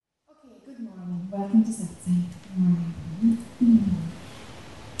Welcome to satsang.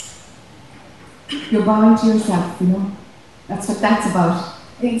 You're bowing to yourself, you know. That's what that's about.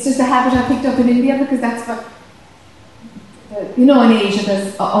 It's just a habit I picked up in India because that's what, you know, in Asia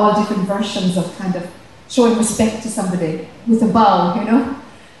there's all different versions of kind of showing respect to somebody with a bow, you know.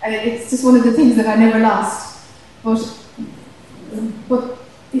 And it's just one of the things that I never lost. But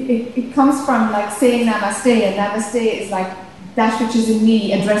it comes from like saying namaste, and namaste is like that which is in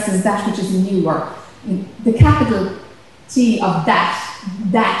me addresses that which is in you, or the capital T of that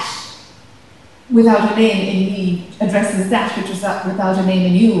without a name in me addresses that which is without a name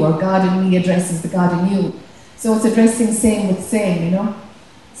in you, or God in me addresses the God in you. So it's addressing same with same, you know.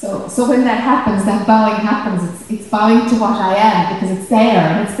 So when that happens, that bowing happens, it's bowing to what I am, because it's there,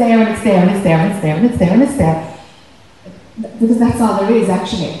 and it's there, and it's there, and it's there, and it's there, and it's there, and it's there. Because that's all there is,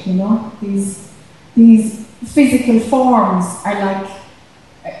 actually, you know. These physical forms are like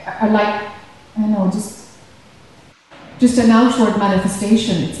I don't know, just an outward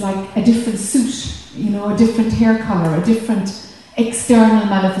manifestation. It's like a different suit, you know, a different hair color, a different external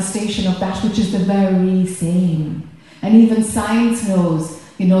manifestation of that which is the very same. And even science knows,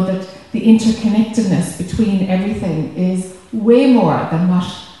 you know, that the interconnectedness between everything is way more than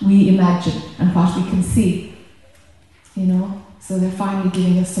what we imagine and what we can see, you know. So they're finally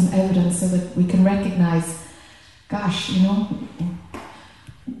giving us some evidence so that we can recognize, gosh, you know,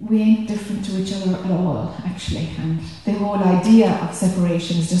 we ain't different to each other at all, actually. And the whole idea of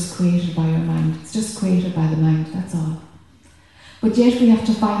separation is just created by your mind. It's just created by the mind, that's all. But yet we have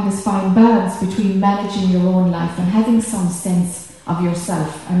to find this fine balance between managing your own life and having some sense of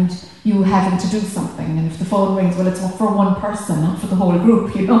yourself, and you having to do something. And if the phone rings, well, it's for one person, not for the whole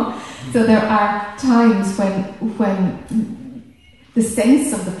group, you know. So there are times when the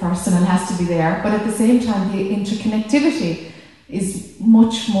sense of the personal has to be there, but at the same time the interconnectivity is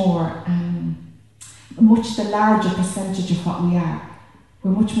much more, much the larger percentage of what we are.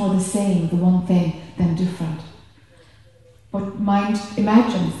 We're much more the same, the one thing, than different. But mind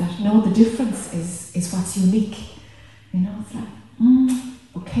imagines that, no, the difference is what's unique. You know, it's like,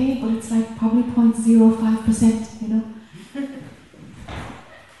 okay, but it's like probably 0.05%, you know.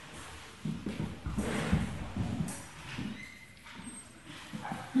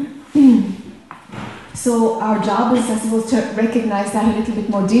 So our job is, I suppose, to recognize that a little bit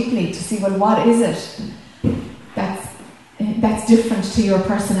more deeply, to see, well, what is it that's different to your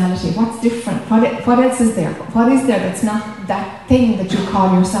personality? What's different? What else is there? What is there that's not that thing that you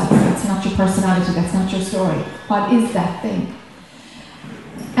call yourself? That's not your personality, that's not your story. What is that thing?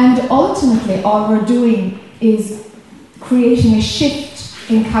 And ultimately, all we're doing is creating a shift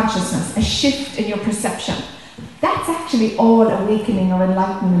in consciousness, a shift in your perception. That's actually all awakening or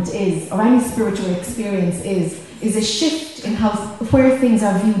enlightenment is, or any spiritual experience is a shift in where things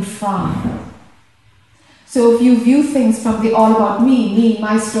are viewed from. So if you view things from the all about me,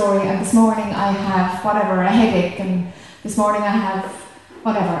 my story, and this morning I have whatever, a headache, and this morning I have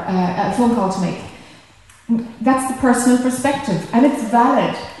whatever, a phone call to make. That's the personal perspective, and it's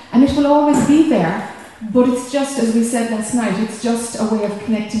valid, and it will always be there, but it's just, as we said last night, it's just a way of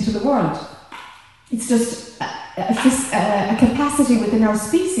connecting to the world. It's just a capacity within our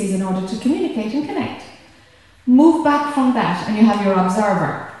species in order to communicate and connect. Move back from that, and you have your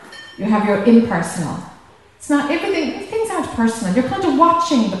observer, you have your impersonal. It's not everything, things aren't personal, you're kind of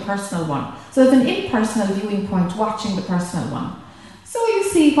watching the personal one. So there's an impersonal viewing point watching the personal one. So you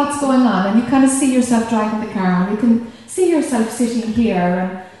see what's going on, and you kind of see yourself driving the car, and you can see yourself sitting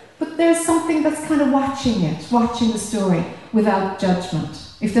here, but there's something that's kind of watching it, watching the story without judgment.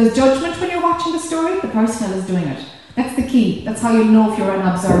 If there's judgment when you're watching the story, the personal is doing it. That's the key. That's how you know if you're an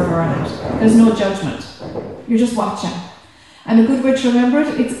observer on it. There's no judgment. You're just watching. And a good way to remember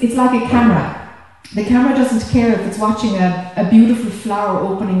it, it's like a camera. The camera doesn't care if it's watching a beautiful flower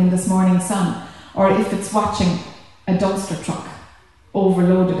opening in this morning sun, or if it's watching a dumpster truck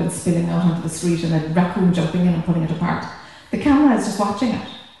overloaded and spilling out onto the street and a raccoon jumping in and pulling it apart. The camera is just watching it.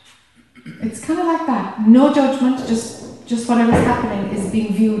 It's kind of like that. No judgment, just whatever's happening is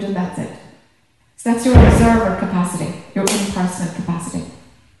being viewed, and that's it. So that's your observer capacity, your impersonal capacity.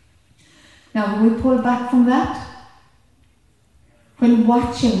 Now, when we pull back from that, when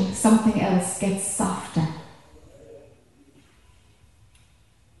watching something else gets softer,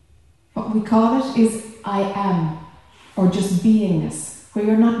 what we call it is I am, or just beingness, where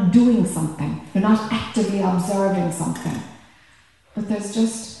you're not doing something, you're not actively observing something, but there's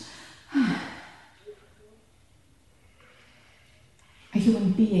just a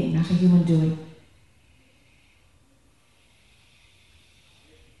human being, not a human doing.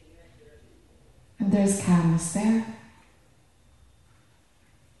 And there's calmness there.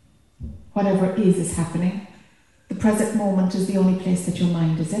 whatever is happening. The present moment is the only place that your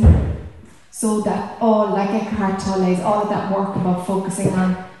mind is in. So that all, like Eckhart Tolle's, all of that work about focusing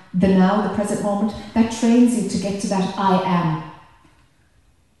on the now, the present moment, that trains you to get to that I am.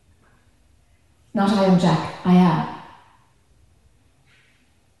 Not I am Jack, I am.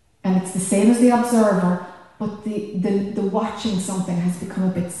 And it's the same as the observer, but the watching something has become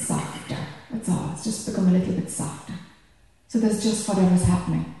a bit softer. That's all, it's just become a little bit softer. So there's just whatever's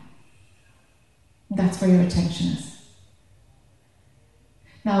happening. That's where your attention is.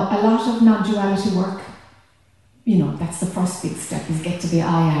 Now, a lot of non-duality work, that's the first big step, is get to the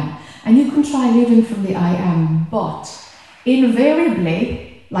I am. And you can try living from the I am, but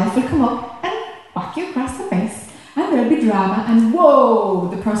invariably, life will come up and whack you across the face, and there'll be drama, and whoa,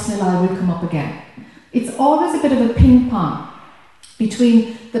 the personal I will come up again. It's always a bit of a ping pong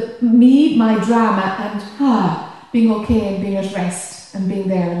between me, my drama, and being okay and being at rest and being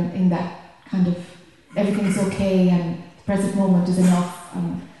there in that kind of everything's okay and the present moment is enough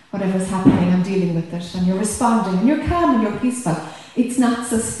and whatever's happening, I'm dealing with it, and you're responding and you're calm and you're peaceful. It's not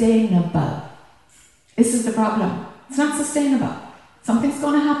sustainable. This is the problem. It's not sustainable. Something's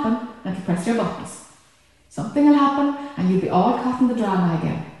going to happen and you press your buttons. Something will happen and you'll be all caught in the drama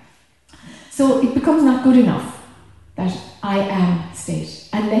again. So it becomes not good enough, that I am state,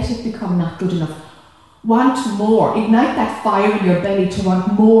 and let it become not good enough. Want more. Ignite that fire in your belly to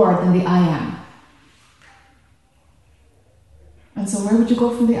want more than the I am. And so where would you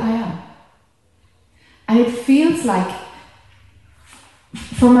go from the I am? And it feels like,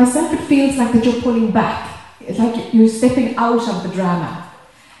 for myself, it feels like that you're pulling back. It's like you're stepping out of the drama.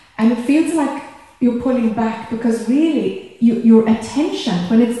 And it feels like you're pulling back because really your attention,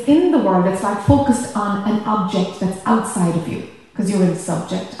 when it's in the world, it's like focused on an object that's outside of you. Because you're in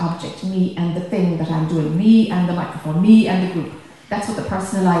subject, object, me and the thing that I'm doing, me and the microphone, me and the group. That's what the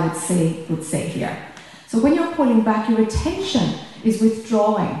personal I would say here. So when you're pulling back, your attention is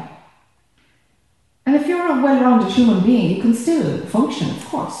withdrawing. And if you're a well-rounded human being, you can still function, of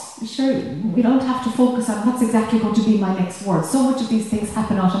course. Sure, we don't have to focus on what's exactly going to be my next word. So much of these things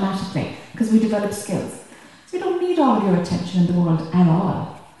happen automatically because we develop skills. So you don't need all of your attention in the world at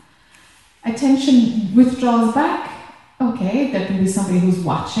all. Attention withdraws back. Okay, there can be somebody who's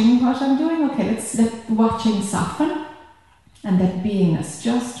watching what I'm doing. Okay, let's let watching soften. And that beingness,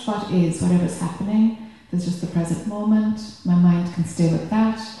 just what is, whatever's happening. There's just the present moment. My mind can stay with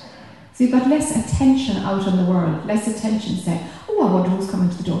that. So you've got less attention out in the world, less attention saying, oh, I wonder who's coming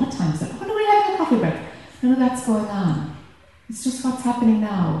to the door, what time is it? When are we having a coffee break? None of that's going on. It's just what's happening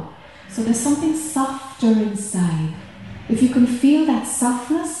now. So there's something softer inside. If you can feel that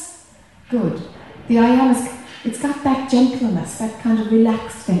softness, good. The I am it's got that gentleness, that kind of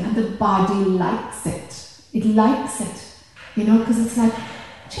relaxed thing, and the body likes it. It likes it, because it's like,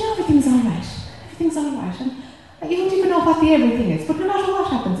 do you know, everything's all right. Everything's all right. And you don't even know what the everything is, but no matter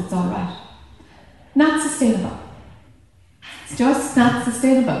what happens, it's all right. Not sustainable. It's just not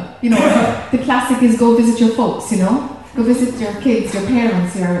sustainable. The classic is go visit your folks, Go visit your kids, your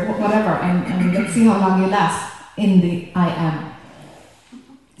parents, your whatever, and let's see how long you last in the I am.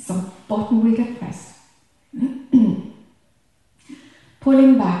 Some button will get pressed.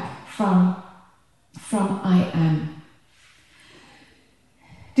 Pulling back from I am.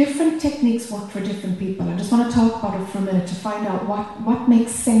 Different techniques work for different people. I just want to talk about it for a minute to find out what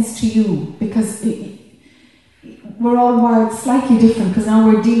makes sense to you, because we're all wired slightly different, because now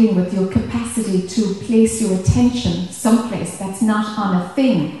we're dealing with your capacity to place your attention someplace that's not on a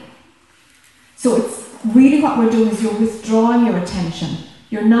thing. So it's really what we're doing is you're withdrawing your attention.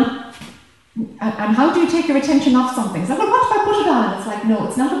 You're not. And how do you take your attention off something? It's like, well, what if I put it on? It's like, no,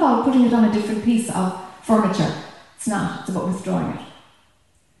 it's not about putting it on a different piece of furniture. It's not. It's about withdrawing it.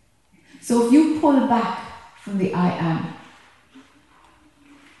 So if you pull back from the I am,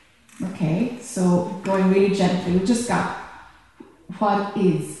 okay, so going really gently, we just got what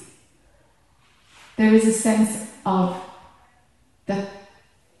is. There is a sense of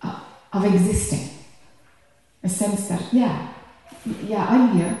existing. A sense that, yeah,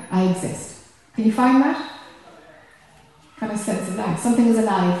 I'm here, I exist. Can you find that? Kind of sense of life. Something is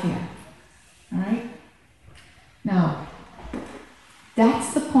alive here. Alright? Now,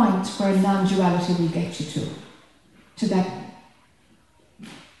 that's the point where non-duality will get you to that.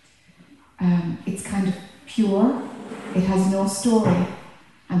 It's kind of pure, it has no story,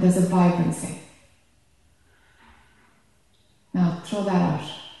 and there's a vibrancy. Now, throw that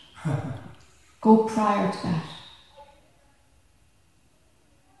out. Go prior to that.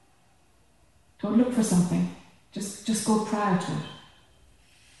 Don't look for something. Just go prior to it.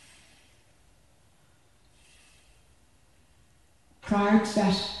 Prior to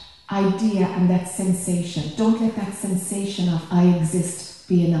that idea and that sensation. Don't let that sensation of I exist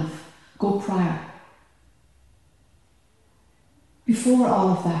be enough. Go prior. Before all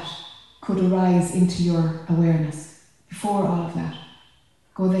of that could arise into your awareness, before all of that,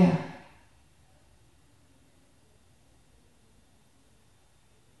 go there.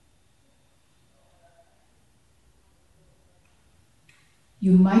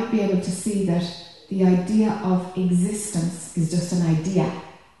 You might be able to see that the idea of existence is just an idea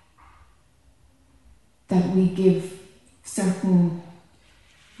that we give certain,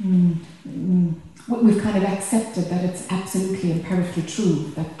 we've kind of accepted that it's absolutely empirically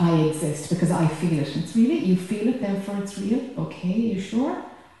true that I exist because I feel it. It's really, you feel it, therefore it's real. Okay, you sure?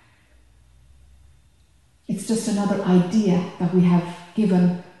 It's just another idea that we have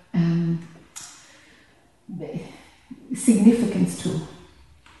given significance to.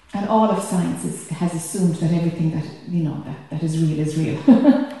 And all of science has assumed that everything that, that is real,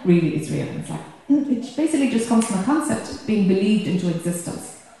 really is real. It's like, it basically just comes from a concept being believed into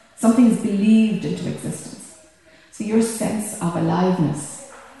existence. Something is believed into existence. So your sense of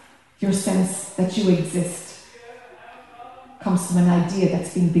aliveness, your sense that you exist, comes from an idea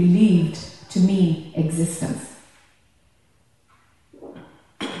that's been believed to mean existence.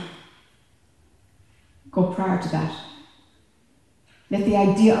 Go prior to that. Let the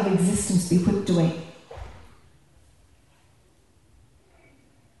idea of existence be whipped away.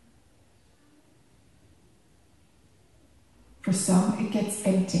 For some, it gets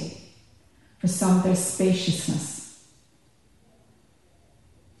empty. For some, there's spaciousness.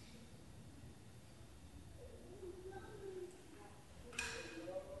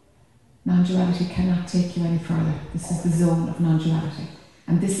 Non-duality cannot take you any further. This is the zone of non-duality.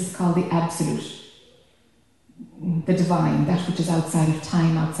 And this is called the absolute. The divine, that which is outside of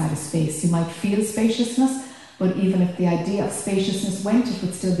time, outside of space. You might feel spaciousness, but even if the idea of spaciousness went, it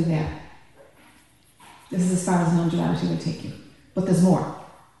would still be there. This is as far as non-duality will take you. But there's more.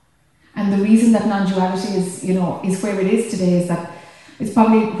 And the reason that non-duality is, is where it is today is that it's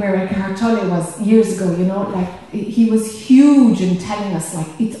probably where Eckhart Tolle was years ago, he was huge in telling us,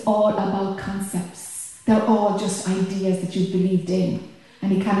 it's all about concepts. They're all just ideas that you've believed in.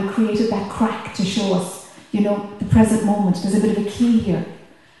 And he kind of created that crack to show us, the present moment. There's a bit of a key here.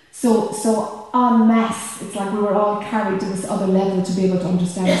 So en masse, it's like we were all carried to this other level to be able to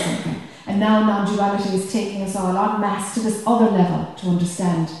understand something. And now non-duality is taking us all en masse to this other level to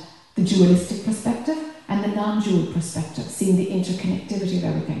understand the dualistic perspective and the non-dual perspective, seeing the interconnectivity of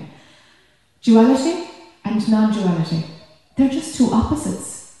everything. Duality and non-duality, they're just two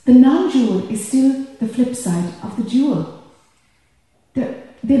opposites. The non-dual is still the flip side of the dual.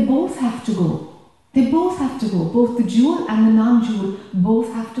 They both have to go. They both have to go. Both the dual and the non-dual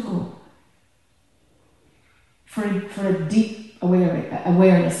both have to go. For a deep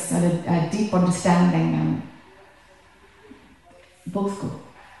awareness and a deep understanding, and both go.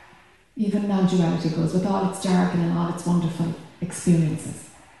 Even non-duality goes with all its jargon and all its wonderful experiences.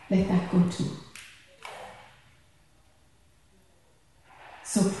 Let that go too.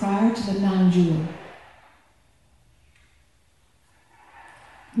 So prior to the non-dual,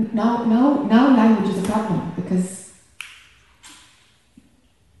 now language is a problem because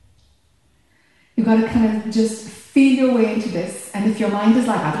you've got to kind of just feel your way into this. And if your mind is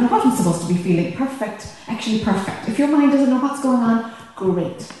like, I don't know what I'm supposed to be feeling, perfect, actually perfect. If your mind doesn't know what's going on,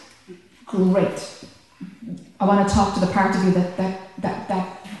 great. I want to talk to the part of you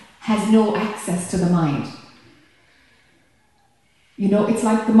that has no access to the mind. It's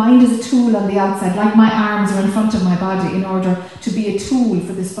like the mind is a tool on the outside, like my arms are in front of my body in order to be a tool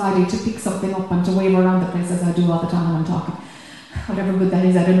for this body to pick something up and to wave around the place as I do all the time when I'm talking. Whatever good that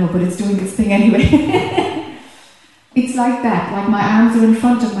is, I don't know, but it's doing its thing anyway. It's like that, like my arms are in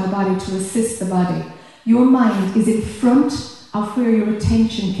front of my body to assist the body. Your mind is in front of where your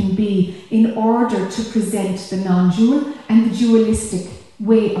attention can be in order to present the non-dual and the dualistic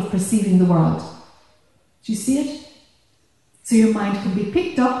way of perceiving the world. Do you see it? So your mind can be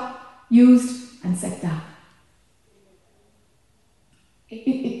picked up, used, and set down.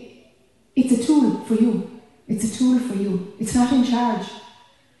 It's a tool for you. It's a tool for you. It's not in charge.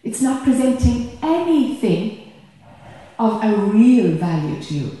 It's not presenting anything of a real value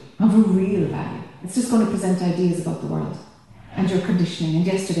to you. Of a real value. It's just going to present ideas about the world and your conditioning and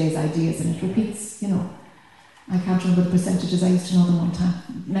yesterday's ideas, and it repeats, I can't remember the percentages, I used to know them one time.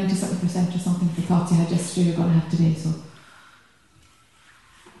 90-something% or something of the thoughts you had yesterday you're going to have today, so.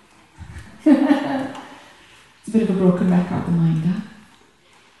 It's a bit of a broken record, the mind, huh?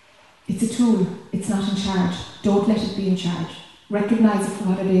 It's a tool, it's not in charge. Don't let it be in charge. Recognize it for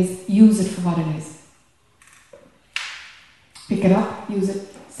what it is, use it for what it is. Pick it up, use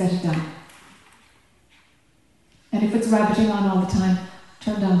it, set it down. And if it's rabbiting on all the time,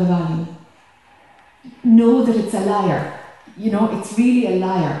 turn down the volume. Know that it's a liar. You know, it's really a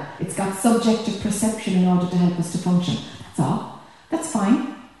liar. It's got subjective perception in order to help us to function. That's all. That's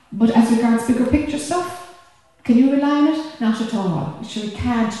fine. But as regards bigger picture stuff, can you rely on it? Not at all. Sure, it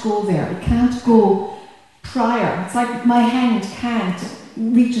can't go there. It can't go prior. It's like my hand can't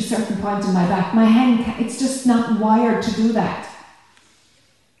reach a certain point in my back. My hand, it's just not wired to do that.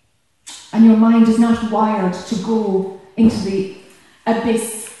 And your mind is not wired to go into the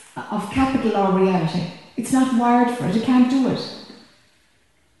abyss of capital or reality. It's not wired for it. It can't do it.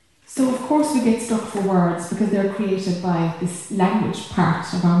 So of course we get stuck for words because they're created by this language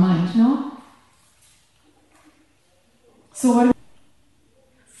part of our mind, no? So what?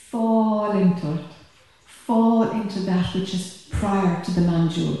 Fall into it. Fall into that which is prior to the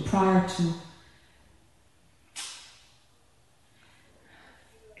non-dual, prior to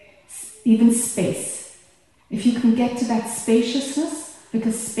even space. If you can get to that spaciousness,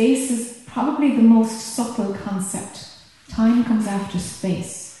 because space is probably the most subtle concept. Time comes after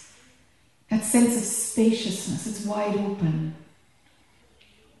space. That sense of spaciousness, it's wide open.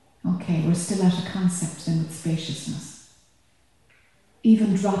 Okay, we're still at a concept then with spaciousness.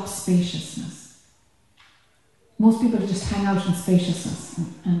 Even drop spaciousness. Most people just hang out in spaciousness,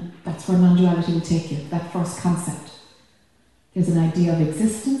 and that's where non-duality will take you, that first concept. There's an idea of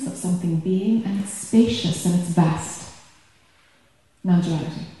existence, of something being, and it's spacious and it's vast.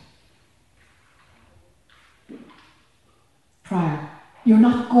 Non-duality. Prior. You're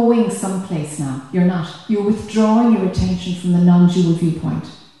not going someplace now. You're not. You're withdrawing your attention from the non-dual viewpoint.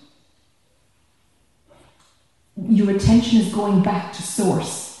 Your attention is going back to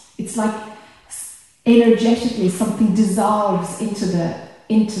source. It's like energetically something dissolves into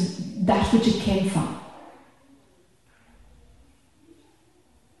that which it came from.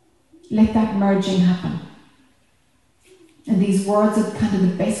 Let that merging happen. And these words are kind of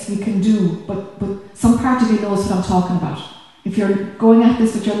the best we can do, but some part of you knows what I'm talking about. If you're going at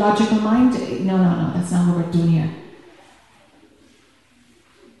this with your logical mind, no, that's not what we're doing here.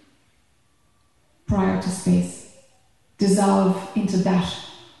 Prior to space. Dissolve into that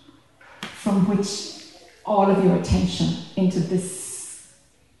from which all of your attention into this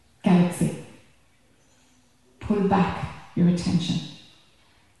galaxy. Pull back your attention.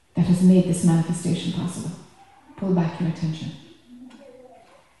 That has made this manifestation possible. Pull back your attention.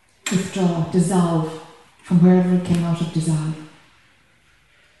 Withdraw, dissolve from wherever it came out of dissolve.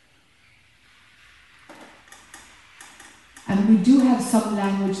 And we do have some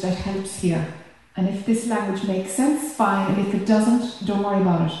language that helps here. And if this language makes sense, fine. And if it doesn't, don't worry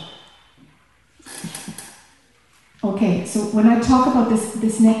about it. Okay, so when I talk about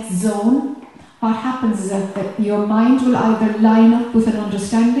this next zone, what happens is that your mind will either line up with an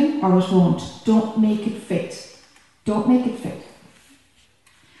understanding or it won't. Don't make it fit. Don't make it fit.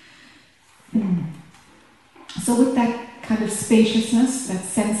 So with that kind of spaciousness, that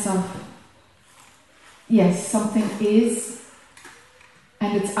sense of, yes, something is,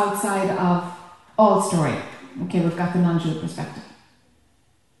 and it's outside of all story. Okay, we've got the non-dual perspective.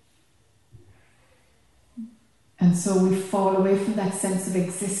 And so we fall away from that sense of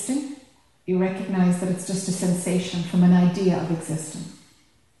existing. You recognize that it's just a sensation from an idea of existing.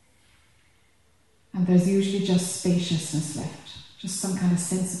 And there's usually just spaciousness left, just some kind of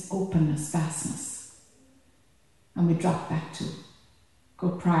sense of openness, vastness. And we drop back to, go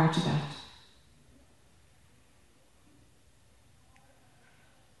prior to that.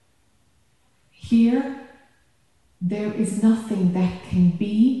 Here, there is nothing that can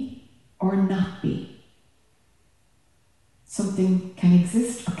be or not be. Something can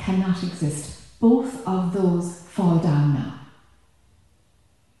exist or cannot exist. Both of those fall down now.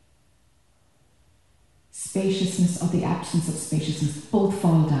 Spaciousness or the absence of spaciousness, both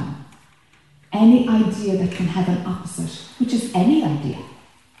fall down. Any idea that can have an opposite, which is any idea,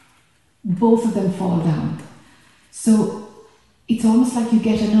 both of them fall down. So it's almost like you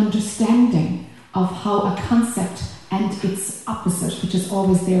get an understanding of how a concept and its opposite, which is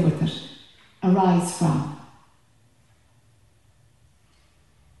always there with it, arise from.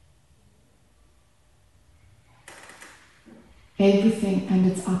 Everything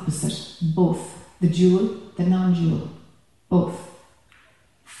and its opposite, both, the dual, the non-dual, both,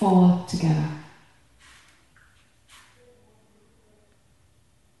 fall together.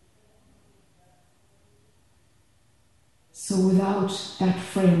 So without that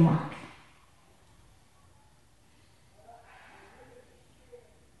framework,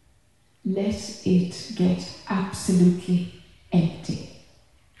 let it get absolutely empty.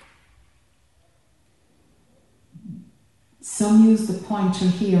 Some use the pointer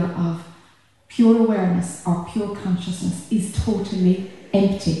here of pure awareness or pure consciousness is totally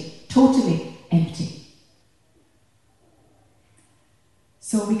empty. Totally empty.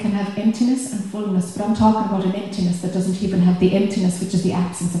 So we can have emptiness and fullness, but I'm talking about an emptiness that doesn't even have the emptiness, which is the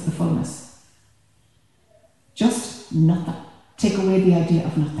absence of the fullness. Just nothing. Take away the idea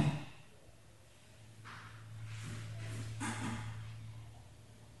of nothing.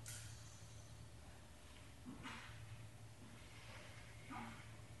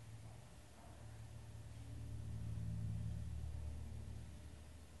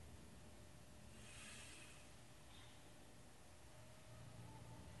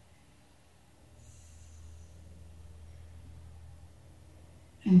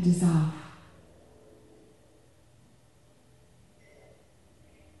 And dissolve.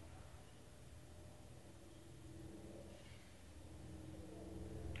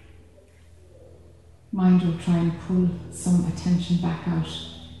 Mind will try and pull some attention back out.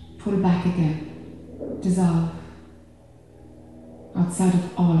 Pull back again. Dissolve. Outside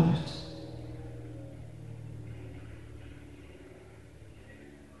of all of it.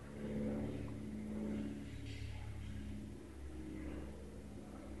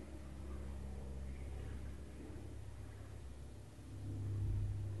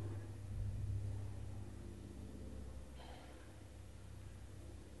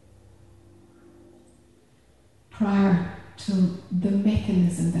 Prior to the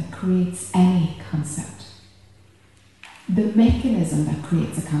mechanism that creates any concept. The mechanism that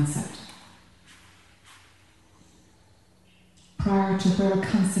creates a concept. Prior to where a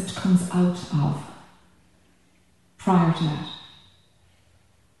concept comes out of. Prior to that.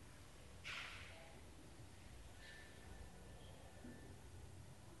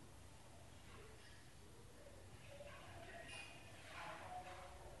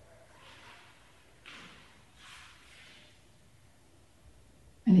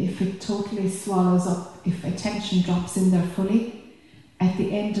 And if it totally swallows up, if attention drops in there fully, at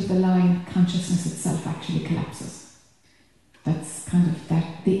the end of the line, consciousness itself actually collapses. That's kind of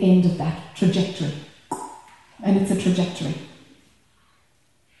the end of that trajectory. And it's a trajectory.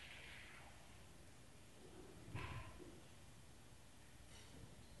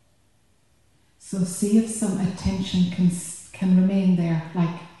 So see if some attention can remain there,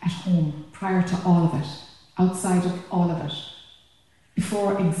 like at home, prior to all of it, outside of all of it.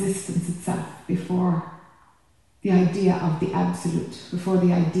 Before existence itself, before the idea of the absolute, before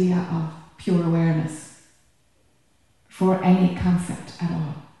the idea of pure awareness, before any concept at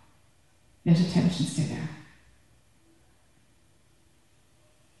all. Let attention stay there.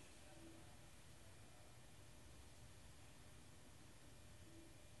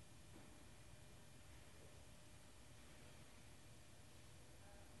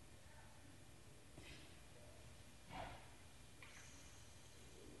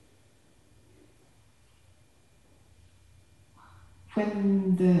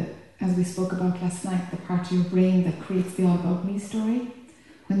 When as we spoke about last night, the part of your brain that creates the all about me story,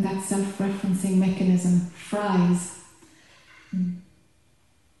 when that self-referencing mechanism fries,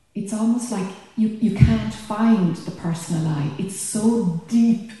 it's almost like you can't find the personal I. It's so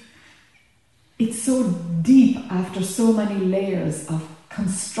deep. It's so deep after so many layers of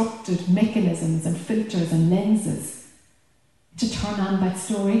constructed mechanisms and filters and lenses to turn on that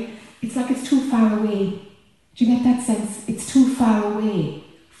story. It's like it's too far away. Do you get that sense? It's too far away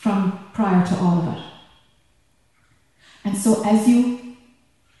from prior to all of it. And so as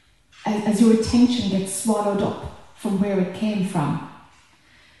your attention gets swallowed up from where it came from,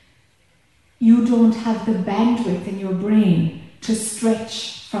 you don't have the bandwidth in your brain to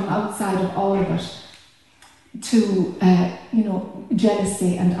stretch from outside of all of it to,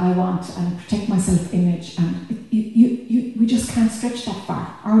 jealousy and I want and protect myself image. And we just can't stretch that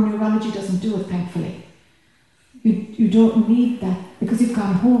far. Our neurology doesn't do it, thankfully. You don't need that, because you've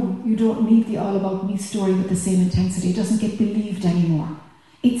gone home. You don't need the all about me story with the same intensity. It doesn't get believed anymore.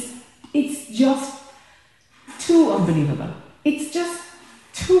 It's just too unbelievable. It's just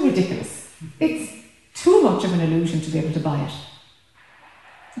too ridiculous. It's too much of an illusion to be able to buy it.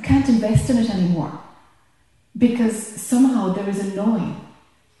 You can't invest in it anymore, because somehow there is a knowing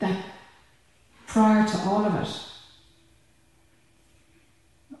that prior to all of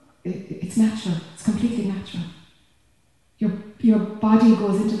it's natural. It's completely natural. Your body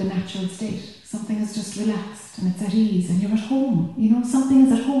goes into the natural state. Something is just relaxed and it's at ease and you're at home. Something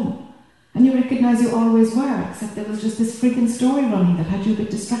is at home. And you recognize you always were, except there was just this freaking story running that had you a bit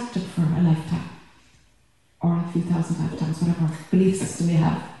distracted for a lifetime. Or a few thousand lifetimes, whatever belief system you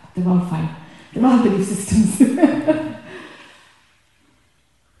have. They're all fine. They're all belief systems.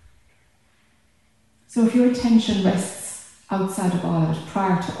 So if your attention rests outside of all of it,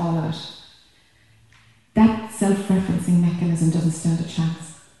 prior to all of it, that self-referencing mechanism doesn't stand a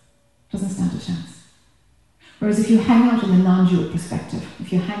chance. Doesn't stand a chance. Whereas if you hang out in the non-dual perspective,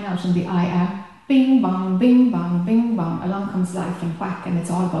 if you hang out in the I am, bing bong, bing bong, bing bong, along comes life and whack, and it's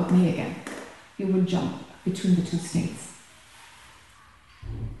all about me again. You will jump between the two states.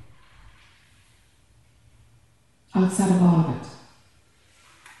 Outside of all of it.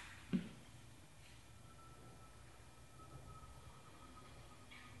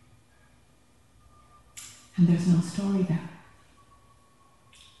 And there's no story there.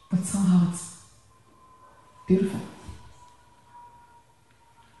 But somehow it's beautiful.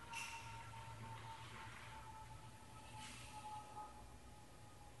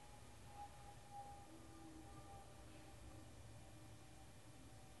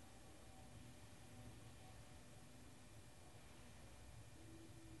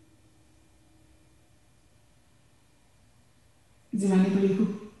 Is there anybody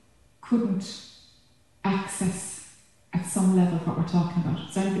who couldn't access at some level what we're talking about?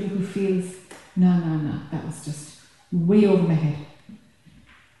 Is there anybody who feels, no, that was just way over my head?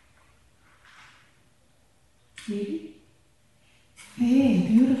 Really? Hey,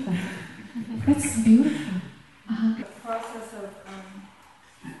 beautiful. That's beautiful. The process of,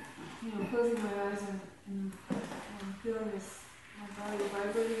 closing my eyes and feeling this, my body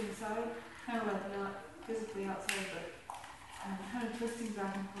vibrating inside, kind of like not physically outside, but kind of twisting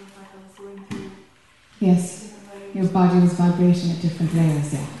back and forth like I was going through. Yes, your body was vibrating at different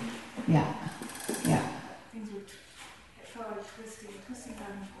layers, yeah. Things were, it felt like twisting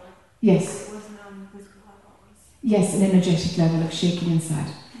back and forth. Yes. It wasn't on the physical level. Yes, an energetic level of shaking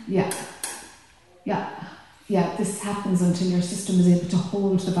inside. Yeah, this happens until your system is able to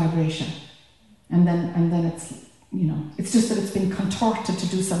hold the vibration. And then it's, it's just that it's been contorted to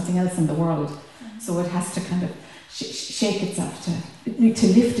do something else in the world. So it has to kind of shake itself to lift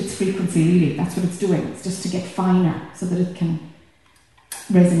its frequency, really. That's what it's doing. It's just to get finer so that it can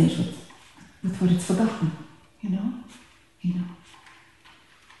resonate with what it's forgotten, I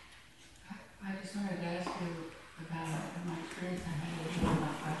just wanted to ask you about my experience I had with my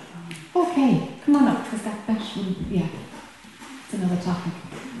ashram. Okay, come on up, because that would, it's another topic.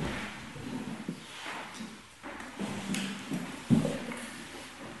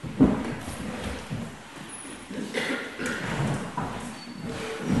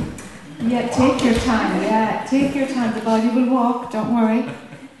 Yeah, take your time. Yeah, take your time. The body will walk, don't worry.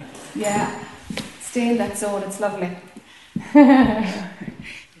 Yeah, stay in that zone, it's lovely. Yeah,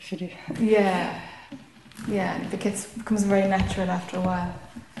 it becomes very natural after a while.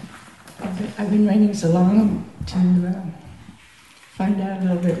 I've been waiting so long to find out a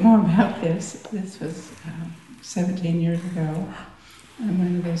little bit more about this. This was 17 years ago. I'm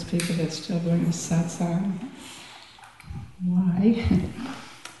one of those people that's still doing the satsang. Why?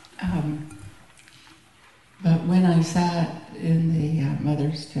 But when I sat in the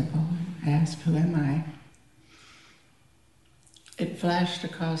Mother's Temple and asked, who am I? It flashed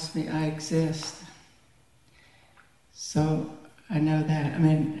across me, I exist. So I know that. I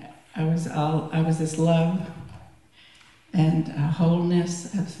mean, I was this love and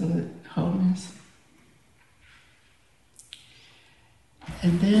wholeness, absolute wholeness.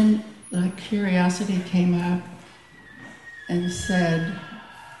 And then, like, curiosity came up and said,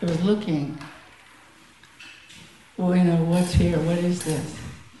 it was looking, well, what's here? What is this?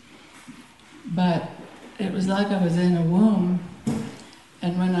 But it was like I was in a womb,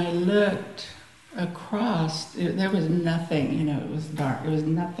 and when I looked across, there was nothing, it was dark, it was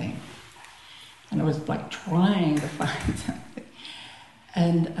nothing. And I was like trying to find something.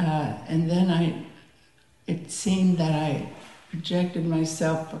 And then it seemed that I projected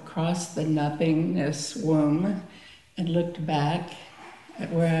myself across the nothingness womb and looked back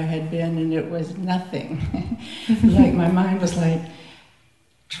at where I had been, and it was nothing. Like my mind was like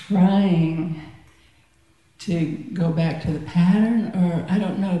trying to go back to the pattern, or I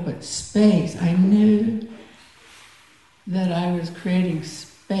don't know, but space. I knew that I was creating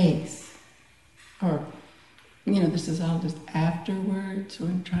space. Or, this is all just afterwards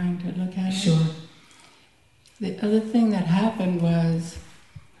when trying to look at it. Sure. The other thing that happened was,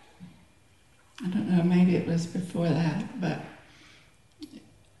 I don't know, maybe it was before that, but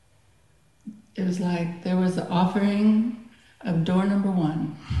it was like there was the offering of door number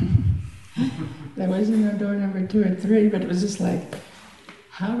 1. There wasn't no door number 2 or 3, but it was just like,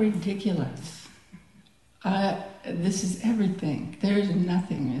 how ridiculous. This is everything. There's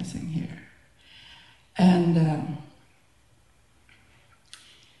nothing missing here. And,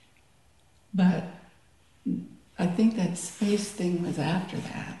 but I think that space thing was after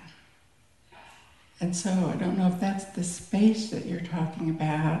that. And so I don't know if that's the space that you're talking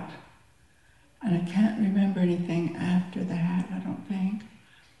about. And I can't remember anything after that, I don't think.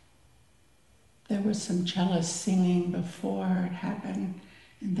 There was some cellists singing before it happened,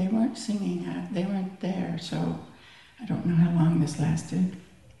 and they weren't singing, they weren't there, so I don't know how long this lasted.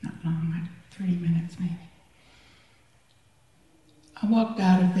 Not long, like 30 minutes maybe. I walked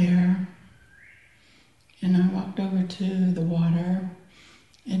out of there, and I walked over to the water,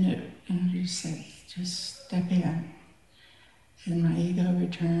 and it said, just step in. And my ego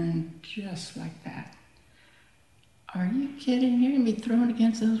returned just like that. Are you kidding? You're going to be thrown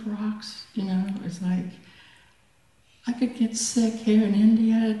against those rocks? You know, it was like, I could get sick here in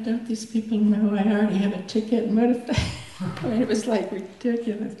India. Don't these people know I already have a ticket? And what if they... I mean, it was like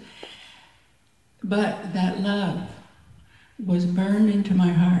ridiculous. But that love was burned into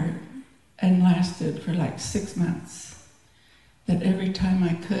my heart and lasted for like 6 months. That every time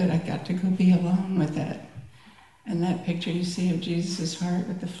I could, I got to go be alone with it. And that picture you see of Jesus' heart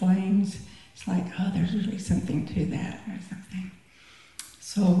with the flames, it's like, oh, there's really something to that, or something.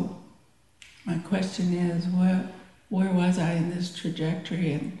 So my question is, where was I in this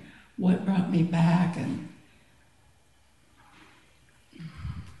trajectory, and what brought me back? And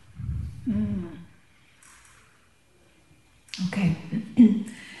Okay.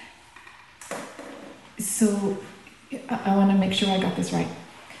 So I want to make sure I got this right.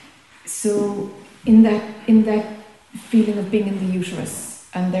 So in that feeling of being in the uterus,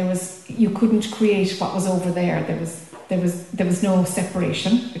 and you couldn't create what was over there. There was no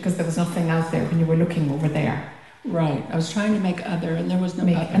separation because there was nothing out there when you were looking over there. Right. I was trying to make other, and there was no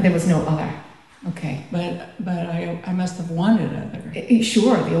other. And there was no other. Okay. But I must have wanted other.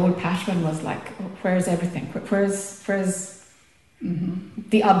 Sure. The old pattern was like, where's everything? Where's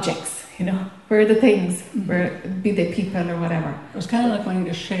the objects? You know, where are the things? Where, be they people or whatever. It was kind of like wanting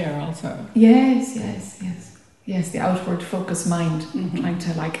to share also. Yes. The outward focus mind, trying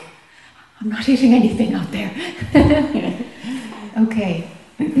to like, I'm not eating anything out there. Okay.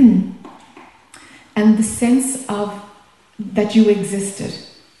 And the sense of that you existed,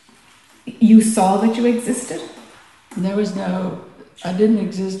 you saw that you existed? There was I didn't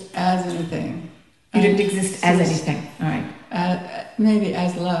exist as anything. You didn't exist as anything, all right. Maybe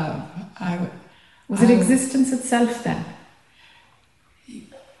as love. Was it existence itself then?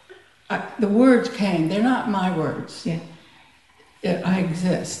 The words came. They're not my words. Yeah. I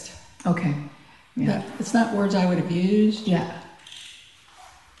exist. Okay. Yeah. It's not words I would have used. Yeah.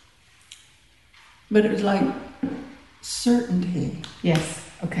 But it was like certainty. Yes.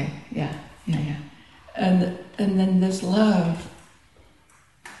 Okay. Yeah. And then this love.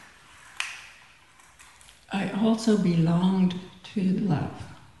 I also belonged to love.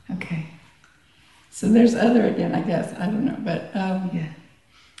 Okay. So there's other again, I guess. I don't know, but yeah.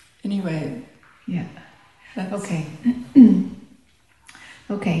 Anyway. Yeah. Okay.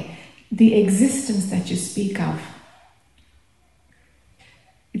 Okay. The existence that you speak of.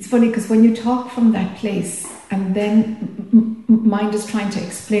 It's funny because when you talk from that place and then mind is trying to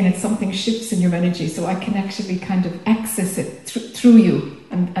explain it, something shifts in your energy, so I can actually kind of access it through you,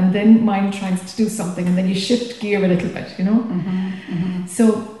 and then mind tries to do something, and then you shift gear a little bit, you know?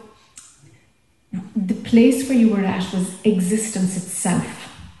 So the place where you were at was existence itself.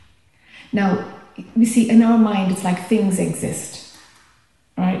 Now, you see, in our mind it's like things exist,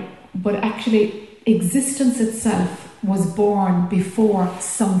 right? But actually existence itself was born before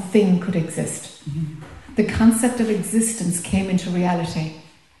something could exist. The concept of existence came into reality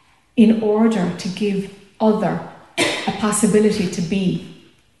in order to give other a possibility to be.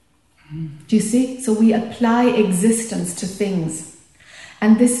 Do you see? So we apply existence to things.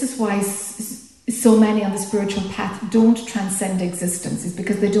 And this is why so many on the spiritual path don't transcend existence, is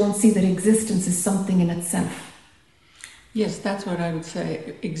because they don't see that existence is something in itself. Yes, that's what I would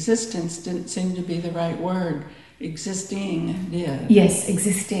say. Existence didn't seem to be the right word. Existing did. Yes,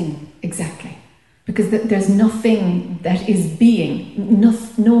 existing, exactly. Because there's nothing that is being.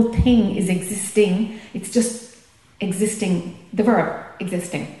 No thing is existing. It's just existing, the verb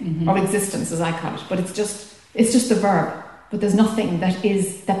existing, or existence as I call it. But it's just the verb. But there's nothing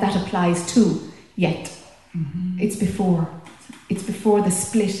that applies to yet. It's before the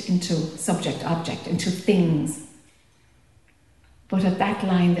split into subject, object, into things. But at that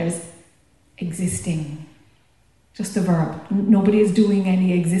line there's existing. Just the verb. Nobody is doing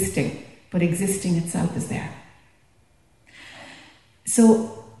any existing, but existing itself is there.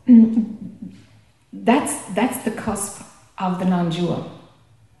 So that's the cusp of the non-dual.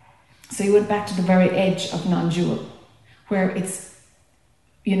 So you went back to the very edge of non-dual, where it's,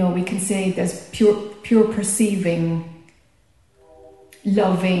 we can say there's pure perceiving,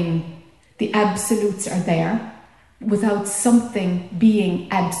 loving. The absolutes are there without something being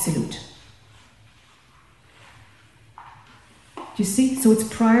absolute. Do you see? So it's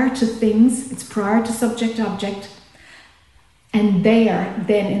prior to things, it's prior to subject-object, and there,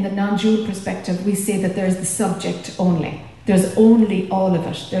 then in the non-dual perspective, we say that there's the subject only. There's only all of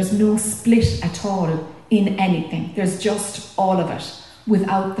it. There's no split at all in anything. There's just all of it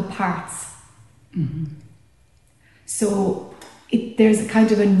without the parts. Mm-hmm. So there's a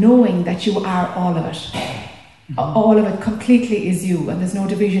kind of a knowing that you are all of it. Mm-hmm. All of it completely is you, and there's no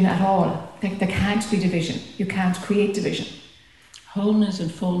division at all. There can't be division. You can't create division. Wholeness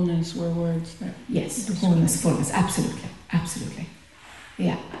and fullness were words that... Yes, wholeness, fullness, absolutely, absolutely.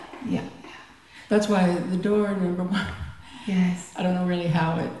 Yeah. That's why the door, number one, yes. I don't know really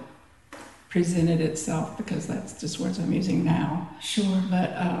how it presented itself, because that's just words I'm using now. Sure. But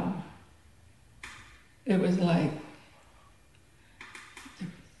it was like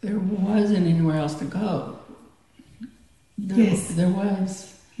there wasn't anywhere else to go. Yes. There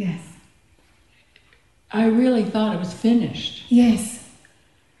was. Yes. I really thought it was finished. Yes.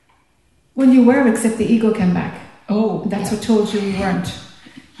 Well, you were, except the ego came back. Oh, that's what told you weren't.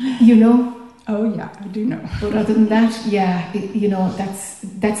 You know? Oh yeah, I do know. But other than that, yeah,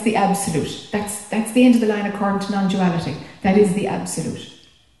 that's the absolute. That's the end of the line according to non-duality. That is the absolute.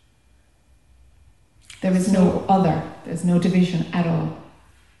 There is no other. There's no division at all.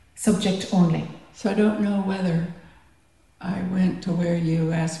 Subject only. So I don't know whether I went to where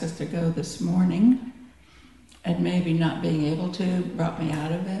you asked us to go this morning, and maybe not being able to brought me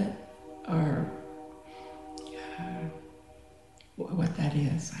out of it, or what that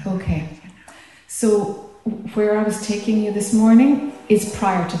is. Okay. So where I was taking you this morning is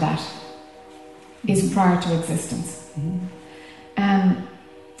prior to that. Is prior to existence. Mm-hmm.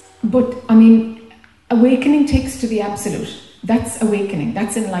 But I mean, awakening takes to the absolute. That's awakening.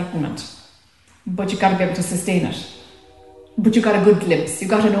 That's enlightenment. But you've got to be able to sustain it. But you got a good glimpse. You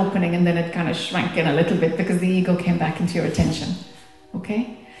got an opening, and then it kind of shrank in a little bit because the ego came back into your attention.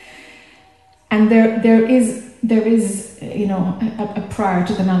 Okay? And there is a prior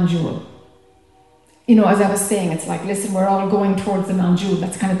to the non-dual. As I was saying, it's like, listen, we're all going towards the non-dual.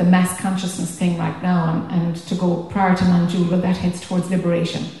 That's kind of the mass consciousness thing right now. And to go prior to non-dual, well, that heads towards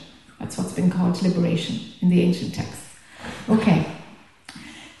liberation. That's what's been called liberation in the ancient texts. Okay.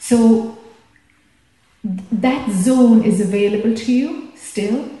 So that zone is available to you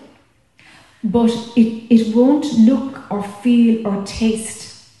still, but it won't look or feel or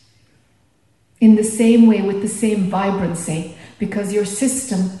taste in the same way with the same vibrancy, because your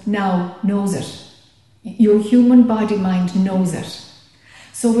system now knows it. Your human body mind knows it.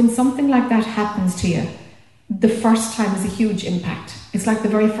 So when something like that happens to you, the first time is a huge impact. It's like the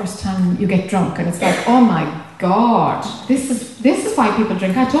very first time you get drunk, and it's like, oh my God, this is why people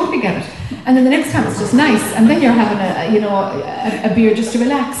drink. I totally get it. And then the next time it's just nice, and then you're having a beer just to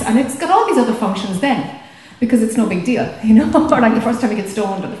relax, and it's got all these other functions then, because it's no big deal, Or like the first time you get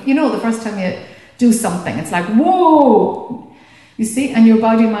stoned, the first time you do something, it's like, whoa, you see, and your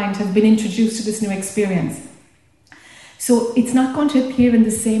body mind has been introduced to this new experience. So it's not going to appear in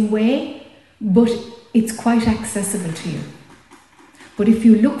the same way, but it's quite accessible to you. But if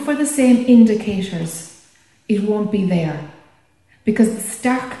you look for the same indicators, it won't be there. Because the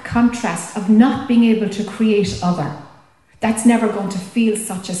stark contrast of not being able to create other, that's never going to feel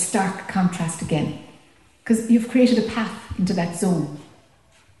such a stark contrast again. Because you've created a path into that zone.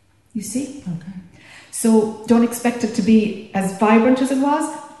 You see? Okay. So don't expect it to be as vibrant as it was,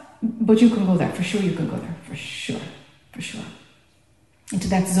 but you can go there. For sure you can go there. For sure. Into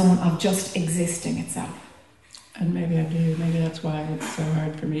that zone of just existing itself. And maybe I do. Maybe that's why it's so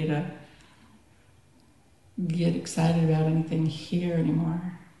hard for me to get excited about anything here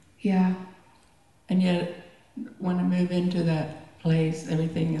anymore. Yeah. And yet, when I move into that place,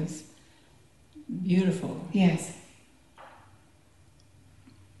 everything is beautiful. Yes.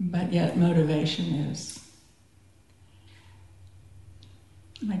 But yet, motivation is.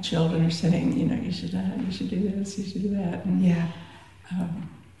 My children are saying, you should do this, you should do that. And, yeah.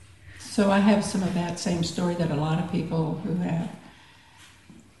 So I have some of that same story that a lot of people who have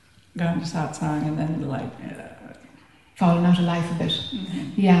gone to satsang and then fallen out of life a bit.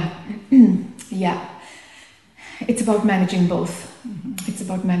 Mm-hmm. Yeah. Yeah. It's about managing both. Mm-hmm. It's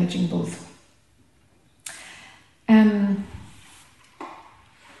about managing both.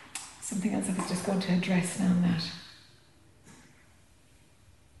 Something else I was just going to address now on that.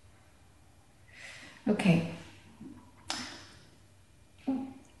 Okay.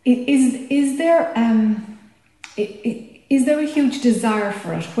 Is there a huge desire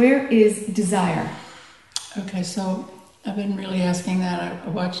for it? Where is desire? Okay, so I've been really asking that. I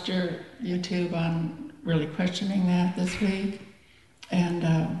watched your YouTube on really questioning that this week, and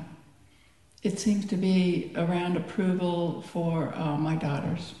it seems to be around approval for my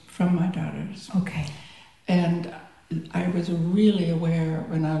daughters, from my daughters. Okay. And I was really aware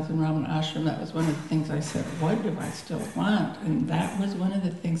when I was in Ramana ashram, that was one of the things I said, what do I still want? And that was one of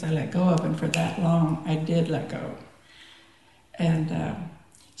the things I let go of, and for that long I did let go. And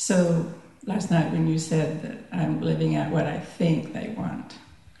so last night when you said that I'm living out what I think they want,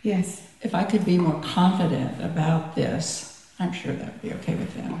 Yes. if I could be more confident about this, I'm sure that would be okay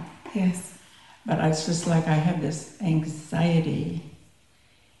with them. Yes. But it's just like I have this anxiety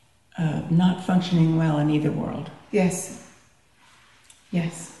of not functioning well in either world. Yes.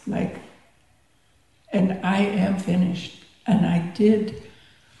 Yes. Like, and I am finished. And I did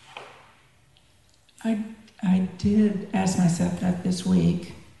ask myself that this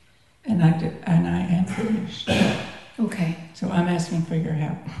week, and I am finished. Okay. So I'm asking for your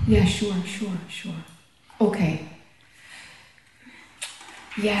help. Yeah, sure. Okay.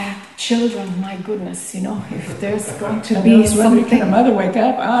 Yeah, children, my goodness, if there's going to be something... Can a mother wake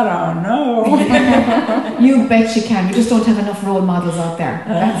up? I don't know. You bet she can. We just don't have enough role models out there.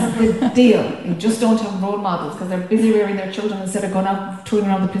 That's the deal. You just don't have role models because they're busy rearing their children instead of going out touring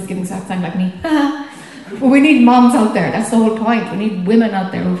around the place giving satsang like me. But we need moms out there. That's the whole point. We need women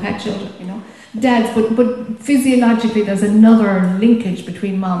out there who've had children, dads. But physiologically, there's another linkage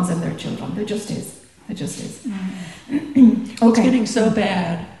between moms and their children. There just is. Okay. It's getting so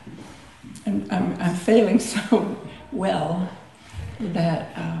bad, and I'm failing so well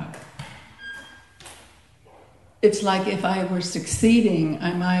that it's like if I were succeeding,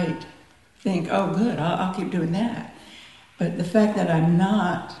 I might think, oh, good, I'll keep doing that. But the fact that I'm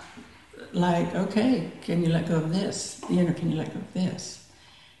not, like, okay, can you let go of this? Can you let go of this?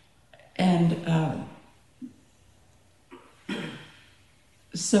 And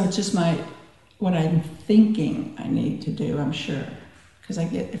so it's just what I'm thinking I need to do, I'm sure. Because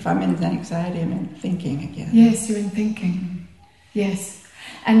if I'm in anxiety, I'm in thinking again. Yes, you're in thinking. Yes.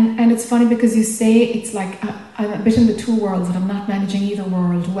 And it's funny because you say it's like I'm a bit in the two worlds and I'm not managing either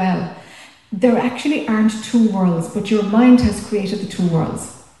world well. There actually aren't two worlds, but your mind has created the two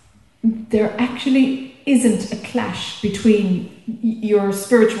worlds. There actually isn't a clash between your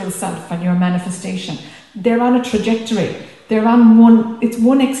spiritual self and your manifestation. They're on a trajectory. They're on it's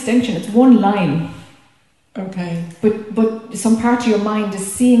one extension, it's one line. Okay. But some part of your mind is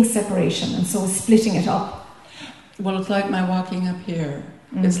seeing separation and so is splitting it up. Well, it's like my walking up here.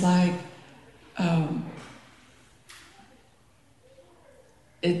 It's like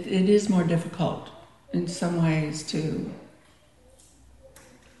it is more difficult in some ways to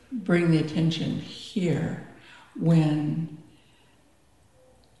bring the attention here when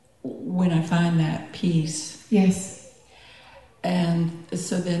I find that peace. Yes. And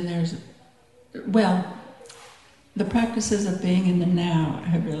so then the practices of being in the now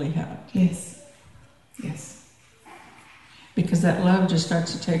have really helped. Yes. Because that love just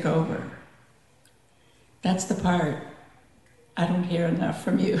starts to take over. That's the part I don't hear enough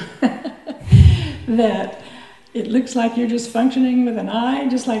from you. That it looks like you're just functioning with an I,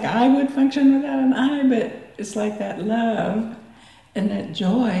 just like I would function without an I, but it's like that love and that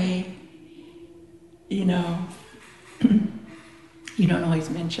joy, you don't always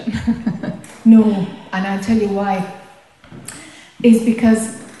mention. No, and I'll tell you why. Is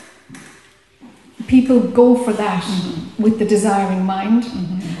because people go for that with the desiring mind,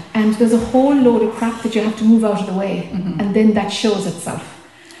 and there's a whole load of crap that you have to move out of the way, and then that shows itself.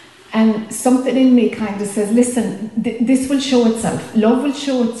 And something in me kind of says, listen, this will show itself. Love will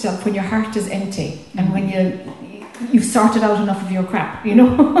show itself when your heart is empty and when you've sorted out enough of your crap,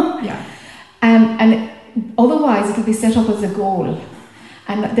 Yeah. And otherwise it'll be set up as a goal.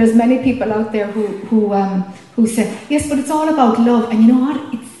 And there's many people out there who say, yes, but it's all about love. And you know what?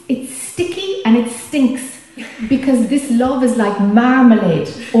 It's sticky and it stinks because this love is like marmalade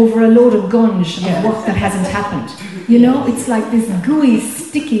over a load of gunge of work that hasn't happened. It's like this gooey,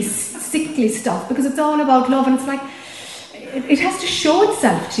 sticky, sickly stuff because it's all about love, and it's like it has to show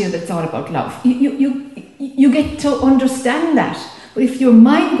itself to you that it's all about love. You get to understand that. But if your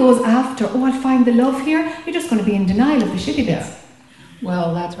mind goes after, I'll find the love here, you're just going to be in denial of the shitty bits. Yeah.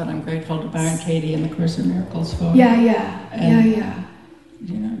 Well, that's what I'm grateful to Byron Katie and the Course in Miracles for. Yeah.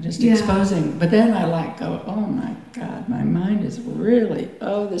 Just exposing. But then I go, oh my God, my mind is really,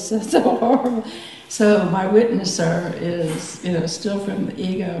 this is so horrible. So my witnesser is, still from the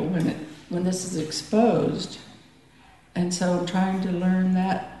ego when this is exposed. And so I'm trying to learn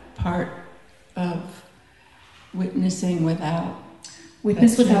that part of witnessing without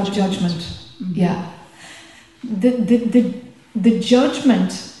judgment. Mm-hmm. Yeah. the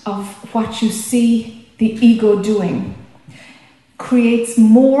judgment of what you see the ego doing creates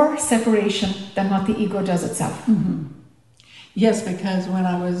more separation than what the ego does itself. Mm-hmm. Yes, because when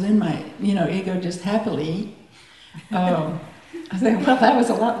I was in my, ego just happily, I think, well, that was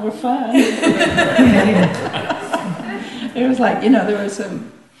a lot more fun. It was like, there was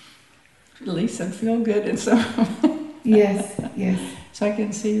some, at least some feel good and some. Yes. So I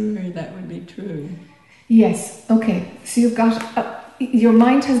can see where that would be true. Yes, okay. So you've got, your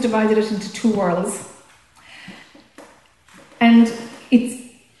mind has divided it into two worlds. And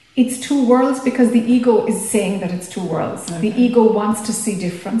it's two worlds because the ego is saying that it's two worlds. Okay. The ego wants to see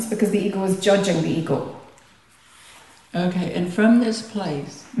difference because the ego is judging the ego. Okay, and from this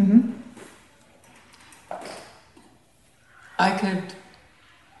place, mm-hmm. I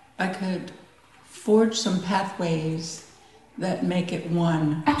could forge some pathways that make it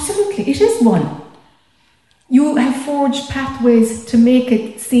one. Absolutely, it is one. You have forged pathways to make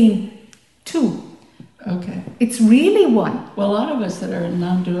it seem two. Okay. It's really one. Well, a lot of us that are in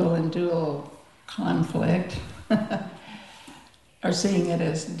non-dual and dual conflict are seeing it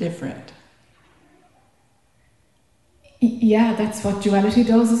as different. Yeah, that's what duality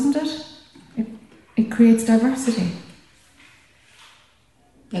does, isn't it? It creates diversity.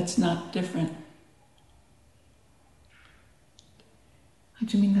 That's not different. How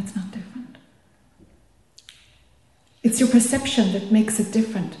do you mean that's not different? It's your perception that makes it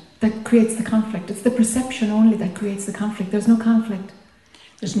different, that creates the conflict. It's the perception only that creates the conflict. There's no conflict.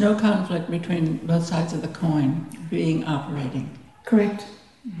 There's no conflict between both sides of the coin operating. Correct.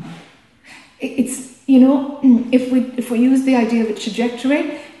 Mm-hmm. It's, if we use the idea of a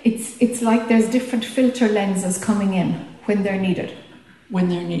trajectory, it's like there's different filter lenses coming in when they're needed. When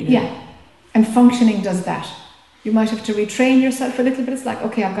they're needed. Yeah. And functioning does that. You might have to retrain yourself a little bit. It's like,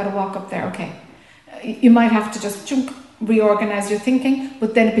 okay, I've got to walk up there, okay. You might have to just reorganize your thinking,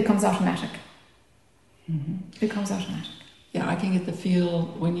 but then it becomes automatic. Mm-hmm. It becomes automatic. Yeah, I can get the feel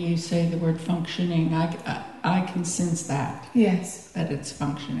when you say the word functioning. I can sense that. Yes. That it's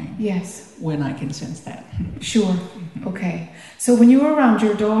functioning. Yes. When I can sense that. Sure. Mm-hmm. Okay. So when you're around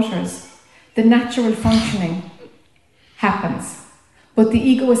your daughters, the natural functioning happens. But the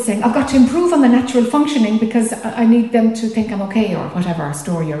ego is saying, I've got to improve on the natural functioning because I need them to think I'm okay, or whatever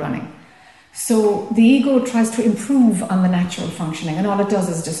story you're running. So the ego tries to improve on the natural functioning, and all it does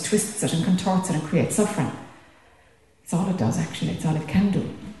is just twists it and contorts it and creates suffering. It's all it does, actually. It's all it can do.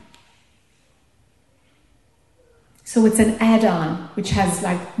 So it's an add-on which has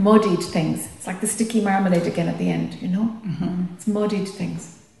like muddied things. It's like the sticky marmalade again at the end, Mm-hmm. It's muddied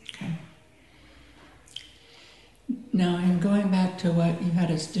things. Okay. Now, in going back to what you had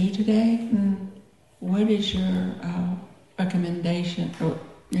us do today, what is your recommendation, or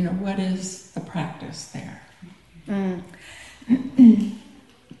what is the practice there?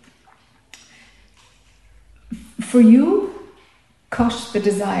 For you, cut the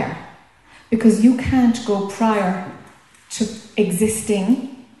desire, because you can't go prior to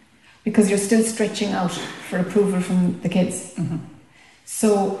existing because you're still stretching out for approval from the kids. Mm-hmm.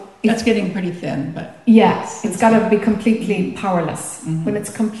 So that's getting pretty thin, but yes, it's got to be completely powerless. Mm-hmm. When it's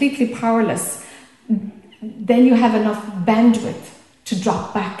completely powerless, then you have enough bandwidth to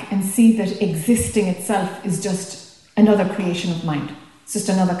drop back and see that existing itself is just another creation of mind. It's just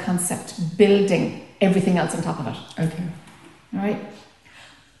another concept, building everything else on top of it. Okay. All right.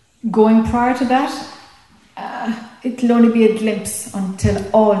 Going prior to that, it'll only be a glimpse until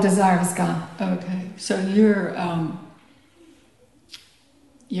all desire is gone. Okay. So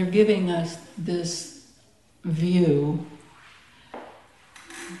you're giving us this view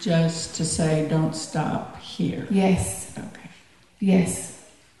just to say, don't stop here. Yes. Okay. Yes.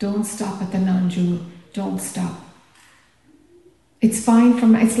 Don't stop at the non-dual. Don't stop. It's fine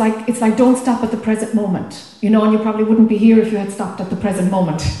it's like don't stop at the present moment, and you probably wouldn't be here if you had stopped at the present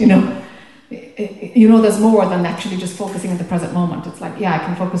moment, there's more than actually just focusing on the present moment. It's like, yeah, I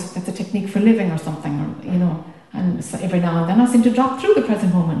can focus, that's a technique for living or something, or, and so every now and then I seem to drop through the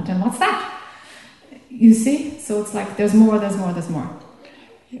present moment, and what's that? You see? So it's like, there's more.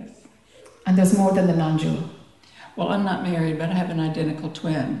 Yes. And there's more than the non-dual. Well, I'm not married, but I have an identical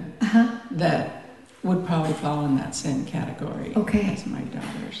twin that would probably fall in that same category as my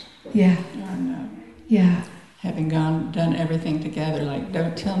daughters. Yeah. And, having done everything together, like,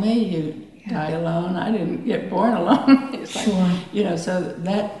 don't tell me you die alone. I didn't get born alone. It's sure. Like, so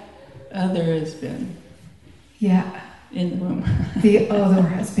that other has been in the womb. The other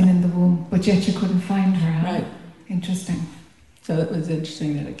has been in the womb, but yet you couldn't find her. Huh? Right. Interesting. So it was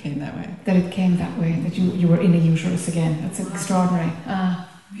interesting that it came that way. That you were in a uterus again. That's extraordinary.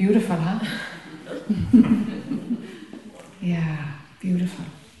 Beautiful, huh? Yeah, beautiful.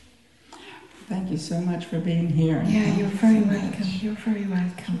 Thank you so much for being here. Yeah, you're very welcome. You're very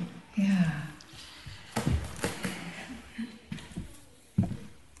welcome. Yeah.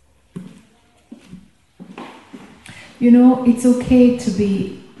 You know, it's okay to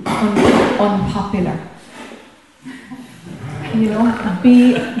be unpopular. You know,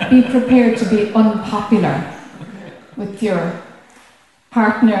 be prepared to be unpopular with your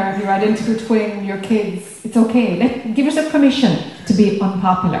partner, your identical twin, your kids. It's okay. Give yourself permission to be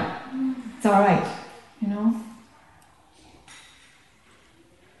unpopular. It's all right. You know.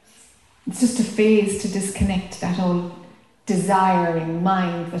 It's just a phase to disconnect that old desiring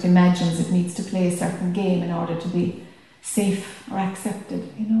mind that imagines it needs to play a certain game in order to be safe or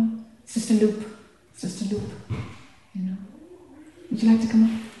accepted, you know. It's just a loop. It's just a loop, you know. Would you like to come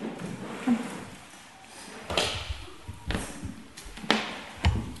up? Come.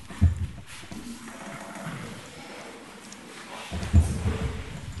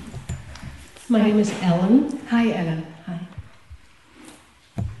 My name is Ellen. Hi, Ellen. Hi.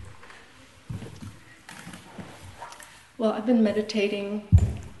 Well, I've been meditating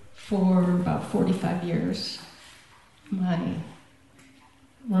for about 45 years. My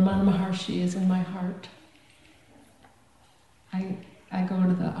Ramana Maharshi is in my heart. I go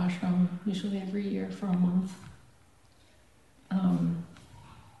to the ashram usually every year for a month.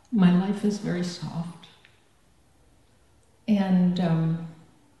 My life is very soft. And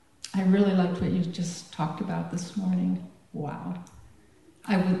I really liked what you just talked about this morning. Wow.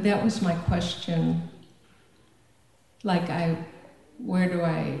 That was my question. Like where do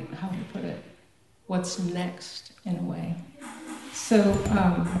I, how do I put it? What's next, in a way? So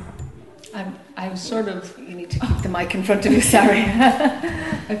I'm sort of... You need to keep the mic in front of you, sorry.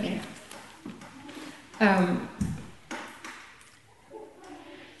 Okay. I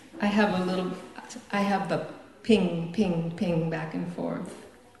have the ping, ping, ping back and forth.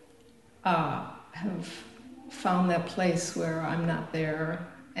 Have found that place where I'm not there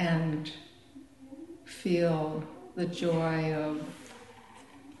and feel the joy of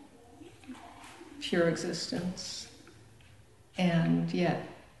pure existence. And yet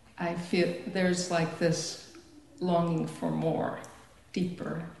I feel there's like this longing for more,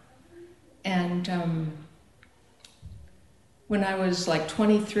 deeper. And when I was like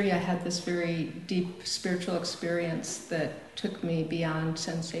 23, I had this very deep spiritual experience that took me beyond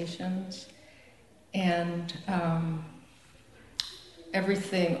sensations. And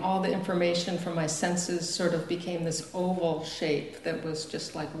everything, all the information from my senses sort of became this oval shape that was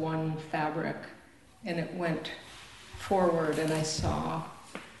just like one fabric. And it went forward, and I saw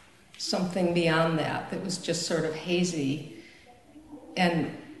something beyond that was just sort of hazy.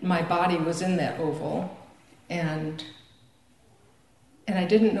 And my body was in that oval. And I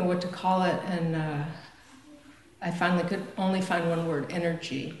didn't know what to call it, and I finally could only find one word,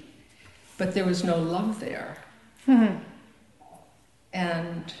 energy. But there was no love there. Mm-hmm.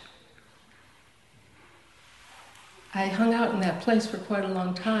 And I hung out in that place for quite a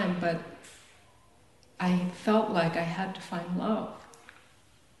long time, but I felt like I had to find love,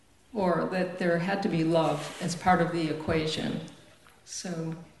 or that there had to be love as part of the equation.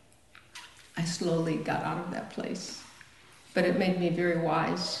 So I slowly got out of that place. But it made me very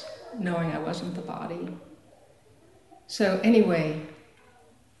wise, knowing I wasn't the body. So anyway,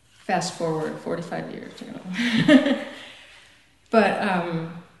 fast forward 45 years, you know. But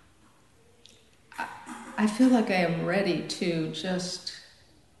I feel like I am ready to just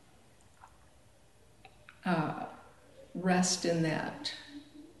rest in that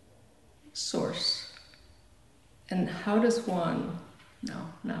source. And how does one, no,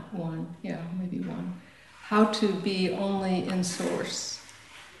 not one, yeah, maybe one, how to be only in source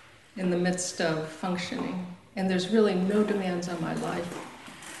in the midst of functioning. And there's really no demands on my life.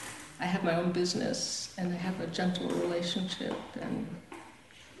 I have my own business, and I have a gentle relationship, and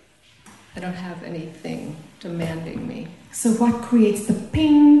I don't have anything demanding me. So what creates the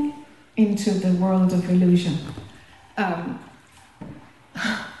ping into the world of illusion?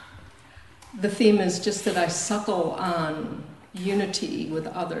 The theme is just that I suckle on unity with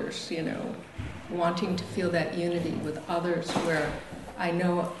others, you know, wanting to feel that unity with others, where I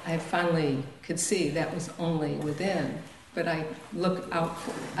know I finally could see that was only within, but I looked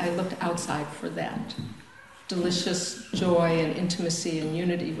outside for that delicious joy and intimacy and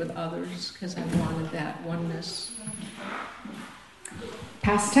unity with others, because I wanted that oneness.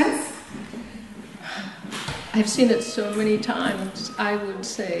 Past tense? I've seen it so many times. I would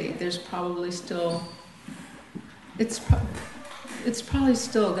say there's probably still, it's probably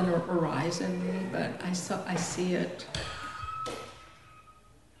still going to arise in me, but I see it.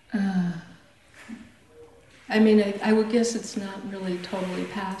 I mean, I would guess it's not really totally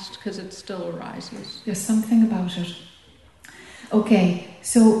past because it still arises. There's something about it. Okay,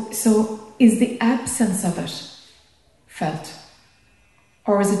 so is the absence of it felt?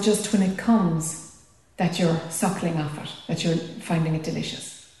 Or is it just when it comes that you're suckling off it, that you're finding it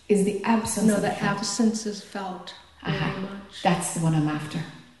delicious? Is the absence No, of the it felt? absence is felt very much. That's the one I'm after.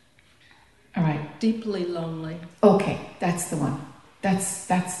 All right. Deeply lonely. Okay, that's the one. That's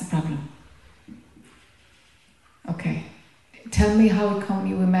the problem. Okay. Tell me how it come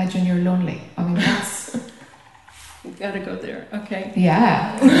you imagine you're lonely. I mean, that's... You've got to go there. Okay.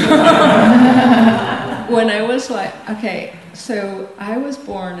 Yeah. When I was so I was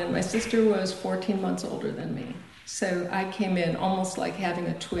born and my sister was 14 months older than me. So I came in almost like having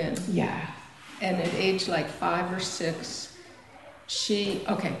a twin. Yeah. And at age like 5 or 6,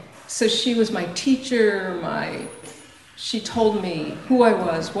 so she was my teacher, she told me who I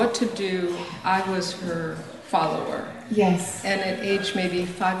was, what to do. I was her follower. Yes. And at age maybe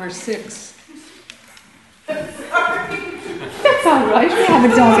 5 or 6. That's all right. We have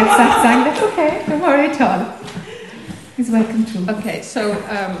a dog at satsang. That's okay. Don't worry at all. He's welcome too. Okay, so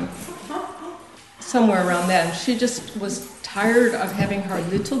somewhere around then, she just was tired of having her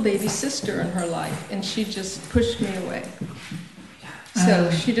little baby sister in her life, and she just pushed me away.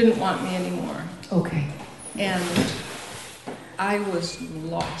 So she didn't want me anymore. Okay. And I was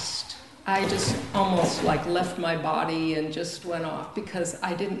lost. I just almost like left my body and just went off because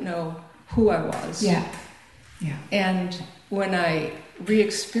I didn't know who I was. Yeah. Yeah. And when I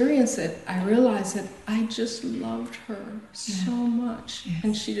re-experience it, I realized that I just loved her so much,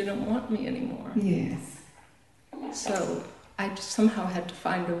 and she didn't want me anymore. Yes. So I just somehow had to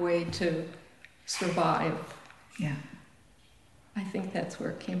find a way to survive. Yeah. I think that's where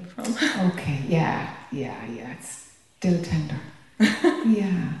it came from. Okay. Yeah. It's still tender.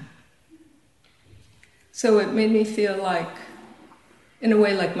 Yeah. So it made me feel like, in a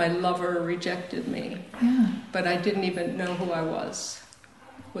way, like my lover rejected me. Yeah. But I didn't even know who I was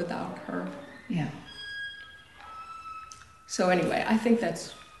without her. Yeah. So anyway, I think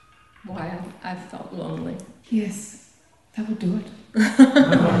that's why I felt lonely. Yes. That would do it.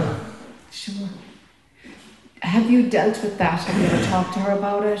 Sure. Have you dealt with that? Have you ever talked to her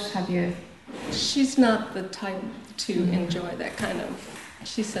about it? Have you? She's not the type to enjoy that kind of...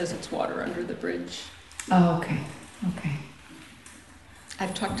 She says it's water under the bridge. Oh, okay. Okay.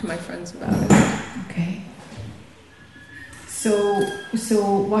 I've talked to my friends about it. Okay. So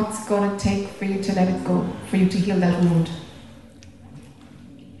what's going to take for you to let it go, for you to heal that wound?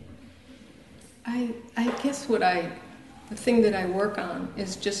 I guess the thing that I work on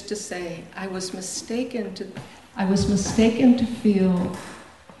is just to say I was mistaken to feel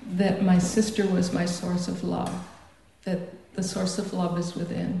that my sister was my source of love, that the source of love is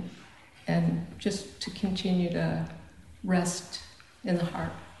within, and just to continue to rest in the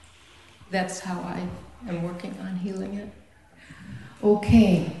heart. That's how I am working on healing it.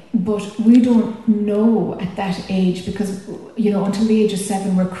 Okay, but we don't know at that age because, until the age of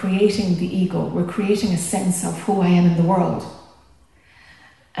 7, we're creating the ego. We're creating a sense of who I am in the world.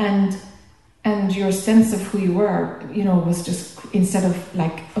 And your sense of who you were, was just, instead of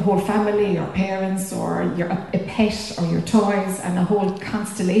like a whole family or parents or a pet or your toys and a whole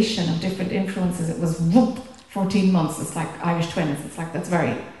constellation of different influences, it was 14 months. It's like Irish twins. It's like, that's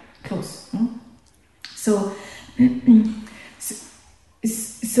very close. So in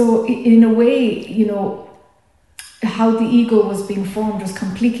a way, how the ego was being formed was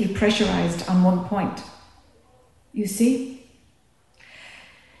completely pressurized on one point. You see?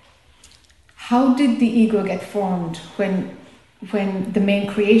 How did the ego get formed when the main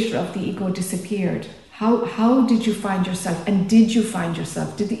creator of the ego disappeared? How did you find yourself? And did you find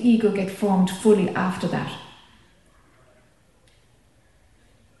yourself? Did the ego get formed fully after that?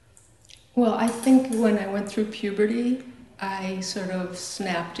 Well, I think when I went through puberty, I sort of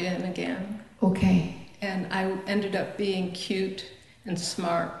snapped in again. Okay. And I ended up being cute and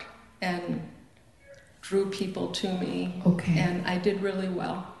smart and drew people to me. Okay. And I did really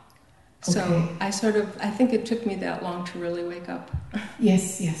well. Okay. So I think it took me that long to really wake up.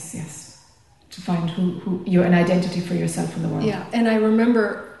 Yes. To find who you're an identity for yourself in the world. Yeah, and I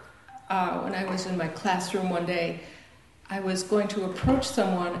remember when I was in my classroom one day, I was going to approach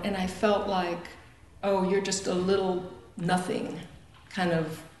someone and I felt like, oh, you're just a little nothing kind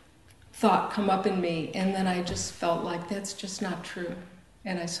of thought come up in me. And then I just felt like that's just not true.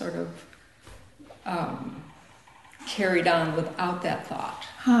 And I sort of carried on without that thought.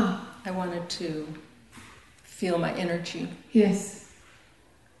 I wanted to feel my energy. Yes.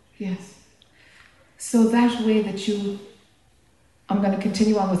 So that way that you I'm going to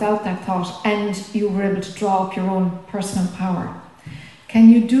continue on without that thought, and you were able to draw up your own personal power. Can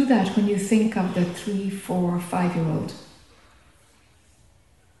you do that when you think of the 3, 4, 5-year-old?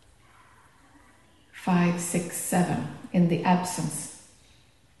 5, 6, 7, in the absence.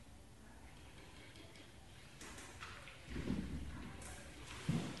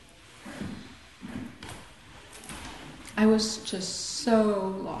 I was just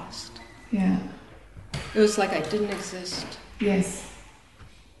so lost. Yeah. It was like I didn't exist. Yes.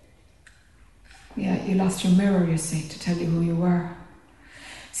 Yeah, you lost your mirror, you say, to tell you who you were.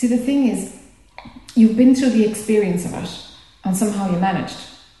 See, the thing is, you've been through the experience of it, and somehow you managed.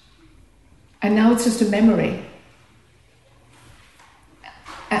 And now it's just a memory.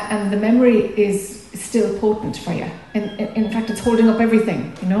 And the memory is still potent for you. And in fact, it's holding up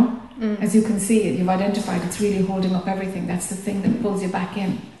everything, you know? As you can see, you've identified it's really holding up everything. That's the thing that pulls you back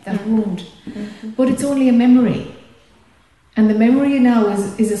in, that wound. But it's only a memory. And the memory now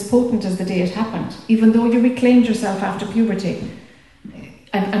is as potent as the day it happened. Even though you reclaimed yourself after puberty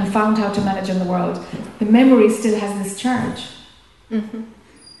and found how to manage in the world, the memory still has this charge.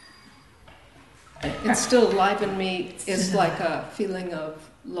 It's still alive in me. It's like a feeling of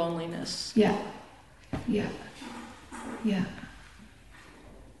loneliness. Yeah. Yeah. Yeah.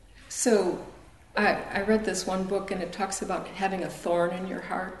 So I read this one book, and it talks about having a thorn in your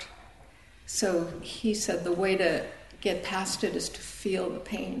heart. So he said the way to get past it is to feel the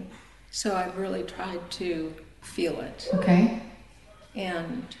pain. So I really tried to feel it. Okay.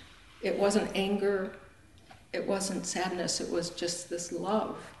 And it wasn't anger, it wasn't sadness, it was just this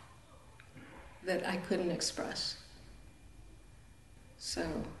love that I couldn't express. So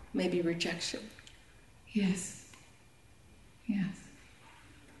maybe rejection. Yes. Yes.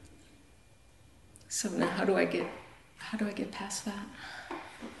 So now how do I get past that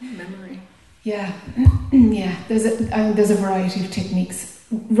memory? Yeah. Yeah. There's a variety of techniques.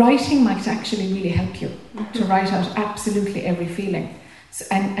 Writing might actually really help you to write out absolutely every feeling,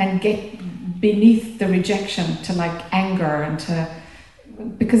 and get beneath the rejection to like anger and to,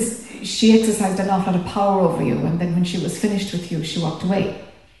 because she exercised an awful lot of power over you, and then when she was finished with you, she walked away.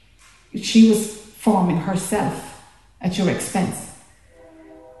 She was forming herself at your expense,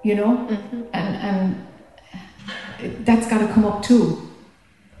 you know, and that's got to come up too.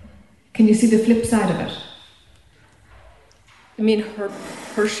 Can you see the flip side of it? I mean,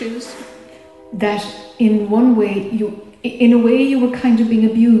 her shoes? That in one way, in a way you were kind of being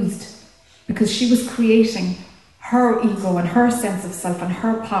abused, because she was creating her ego and her sense of self and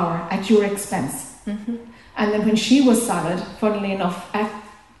her power at your expense. And then when she was solid, funnily enough, at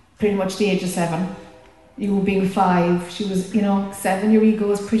pretty much the age of 7, you were being 5, she was, 7, your ego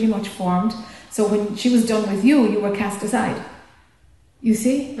was pretty much formed. So when she was done with you, you were cast aside. You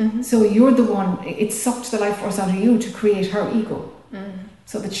see? So you're the one, it sucked the life force out of you to create her ego.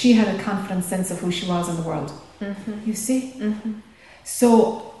 So that she had a confident sense of who she was in the world. You see?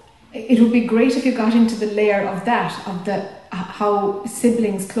 So it would be great if you got into the layer of that, of how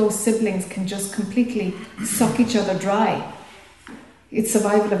close siblings can just completely suck each other dry. It's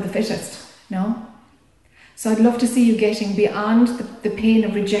survival of the fittest, no? So I'd love to see you getting beyond the pain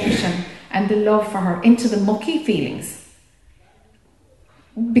of rejection and the love for her into the mucky feelings.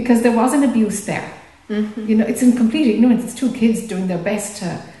 Because there was an abuse there. It's in complete ignorance. It's 2 kids doing their best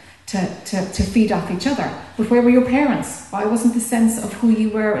to feed off each other. But where were your parents? Why wasn't the sense of who you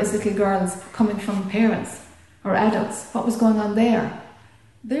were as little girls coming from parents or adults? What was going on there?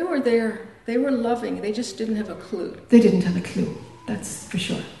 They were there. They were loving. They just didn't have a clue. They didn't have a clue. That's for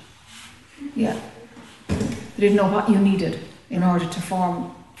sure. Yeah. They didn't know what you needed in order to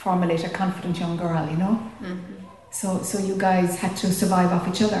formulate a confident young girl, So you guys had to survive off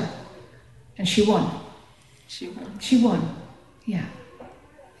each other. And she won. She won. Yeah.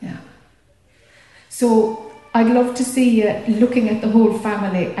 Yeah. So I'd love to see you looking at the whole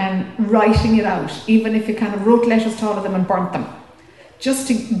family and writing it out, even if you kind of wrote letters to all of them and burnt them. Just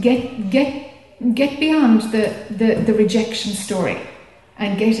to get beyond the rejection story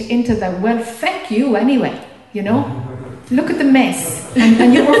and get into the, well, feck you anyway, Look at the mess,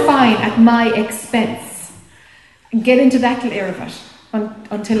 and you were fine at my expense. Get into that layer of it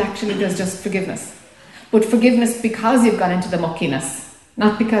until actually there's just forgiveness. But forgiveness because you've gone into the muckiness,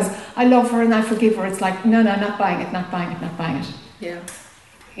 not because I love her and I forgive her. It's like, no, not buying it, not buying it, not buying it. Yeah.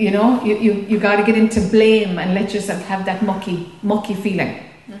 You got to get into blame and let yourself have that mucky feeling.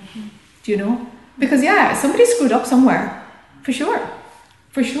 Do you know? Because somebody screwed up somewhere, for sure.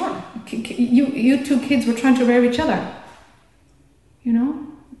 For sure. You 2 kids were trying to rear each other.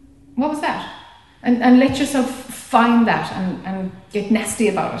 What was that? And let yourself find that and get nasty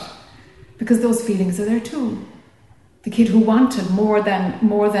about it. Because those feelings are there too. The kid who wanted more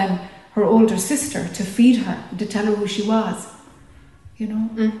than her older sister to feed her, to tell her who she was. You know?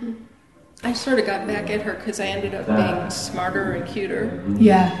 Mm-hmm. I sort of got back at her because I ended up being smarter and cuter.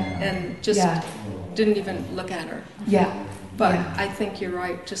 Yeah. And just didn't even look at her. Yeah. But I think you're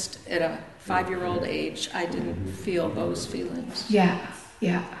right. Just at a 5-year-old age, I didn't feel those feelings. Yeah.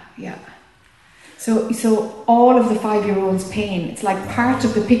 So all of the 5-year-old's pain, it's like part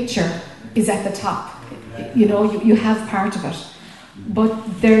of the picture is at the top. You know, you have part of it.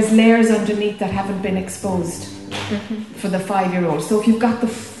 But there's layers underneath that haven't been exposed for the 5-year-old. So if you've got the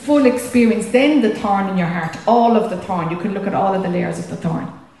full experience, then the thorn in your heart, all of the thorn, you can look at all of the layers of the thorn.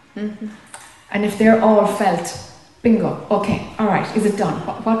 Mm-hmm. And if they're all felt, bingo, okay, all right, is it done?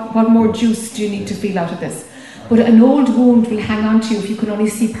 What more juice do you need to feel out of this? But an old wound will hang on to you if you can only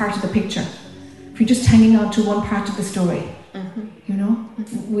see part of the picture. If you're just hanging on to one part of the story, you know,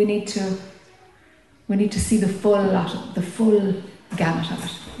 we need to see the full gamut of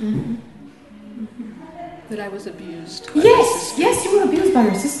it. That I was abused. Yes, you were abused by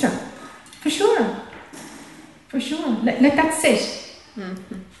your sister, for sure. Let that sit.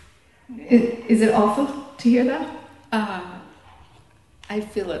 Is it awful to hear that? I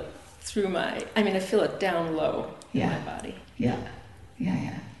feel it through I feel it down low in my body. Yeah.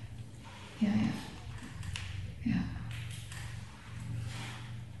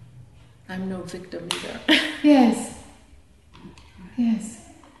 I'm no victim either. Yes.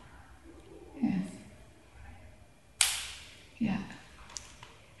 Yeah.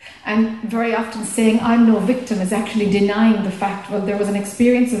 And very often saying I'm no victim is actually denying the fact, well, there was an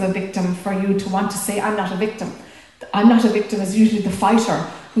experience of a victim for you to want to say I'm not a victim. I'm not a victim is usually the fighter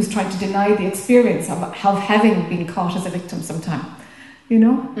who's trying to deny the experience of having been caught as a victim sometime. You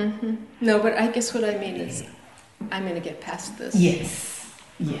know? Mm-hmm. No, but I guess what I mean is I'm going to get past this. Yes,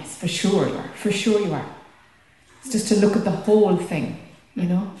 for sure you are. It's just to look at the whole thing, you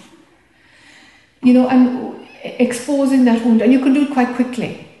know? You know, and exposing that wound, and you can do it quite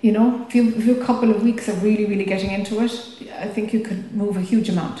quickly, you know? If you a couple of weeks of really, really getting into it, I think you could move a huge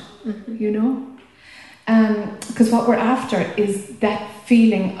amount, you know? Because what we're after is that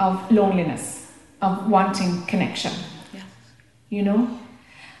feeling of loneliness, of wanting connection, you know?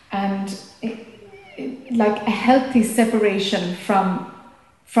 And like a healthy separation from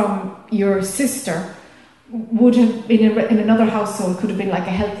your sister would have been in another household, could have been like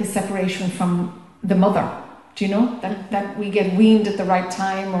a healthy separation from the mother. Do you know that we get weaned at the right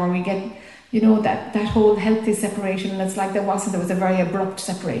time, or we get, you know, that whole healthy separation? And it's like there was a very abrupt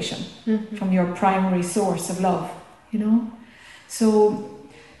separation from your primary source of love, you know. So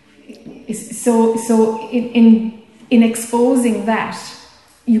in exposing that,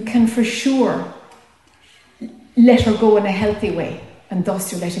 you can for sure let her go in a healthy way, and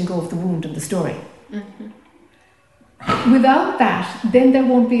thus you're letting go of the wound and the story. Without that, then there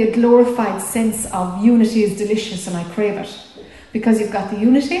won't be a glorified sense of unity is delicious and I crave it, because you've got the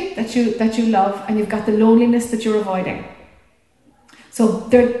unity that you love, and you've got the loneliness that you're avoiding. So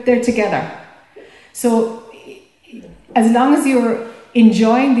they're together. So as long as you're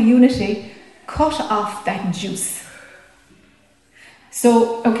enjoying the unity, cut off that juice.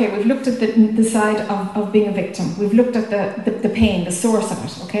 So, okay, we've looked at the side of being a victim. We've looked at the pain, the source of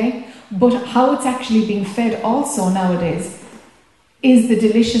it, okay? But how it's actually being fed also nowadays is the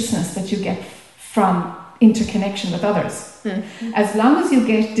deliciousness that you get from interconnection with others. As long as you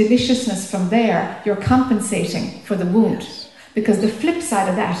get deliciousness from there, you're compensating for the wound. Because the flip side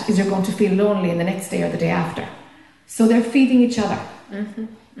of that is you're going to feel lonely in the next day or the day after. So they're feeding each other.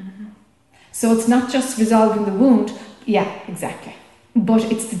 So it's not just resolving the wound. Yeah, exactly. But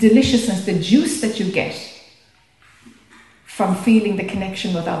it's the deliciousness, the juice that you get from feeling the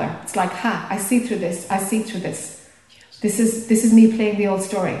connection with other. It's like, I see through this. Yes. This is me playing the old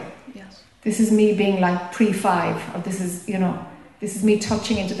story. Yes. This is me being like pre-5, or this is me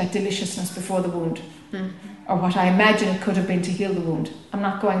touching into that deliciousness before the wound. Or what I imagine it could have been to heal the wound. I'm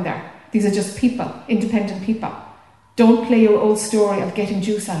not going there. These are just people, independent people. Don't play your old story of getting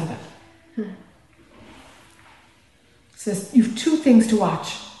juice out of it. So you've two things to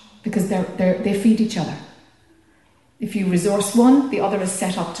watch, because they feed each other. If you resource one, the other is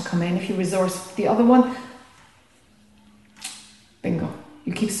set up to come in. If you resource the other one, bingo,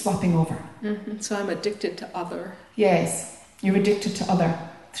 you keep swapping over. So I'm addicted to other. Yes, you're addicted to other.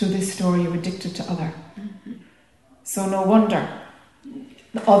 Through this story, you're addicted to other. So no wonder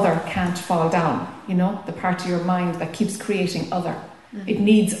the other can't fall down, you know, the part of your mind that keeps creating other. It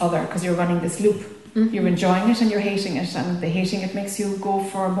needs other, because you're running this loop. You're enjoying it and you're hating it, and the hating it makes you go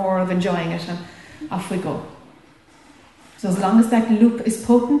for more of enjoying it, and off we go. So as long as that loop is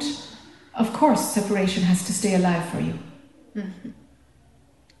potent, of course, separation has to stay alive for you. Mm-hmm.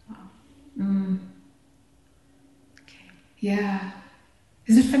 Wow. Mm. Okay. Yeah.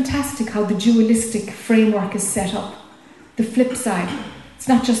 Isn't it fantastic how the dualistic framework is set up? The flip side. It's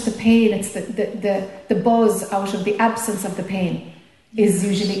not just the pain, it's the buzz out of the absence of the pain is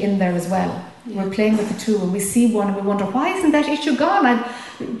usually in there as well. Yeah. We're playing with the two and we see one and we wonder, why isn't that issue gone? I've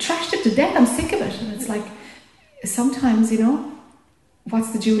trashed it to death, I'm sick of it. And it's like, sometimes,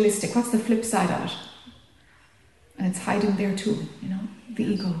 what's the dualistic? What's the flip side of it? And it's hiding there too, the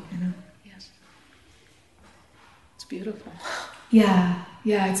ego, Yes. It's beautiful. Yeah,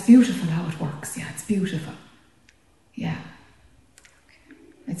 it's beautiful how it works. Yeah, it's beautiful. Yeah.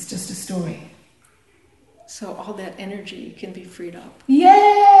 It's just a story. So all that energy can be freed up.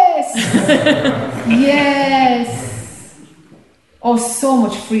 Yes! Yes! Oh, so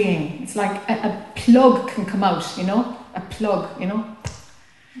much freeing. It's like a plug can come out, A plug,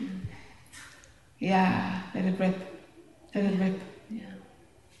 Yeah, let it rip. Let it rip. Yeah.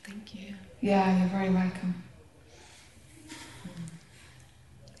 Thank you. Yeah, you're very welcome.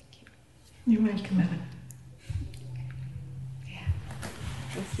 Thank you. You're welcome, Evan. Yeah.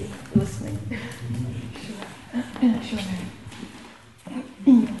 Thank you for listening. Sure, Mary.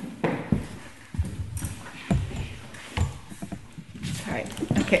 Sorry.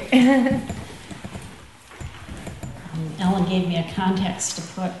 Okay. Ellen gave me a context to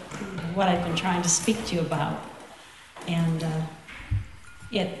put what I've been trying to speak to you about. And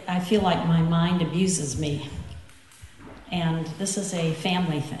I feel like my mind abuses me. And this is a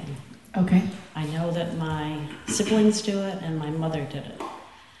family thing. Okay. I know that my siblings do it and my mother did it.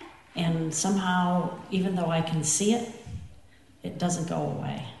 And somehow, even though I can see it, it doesn't go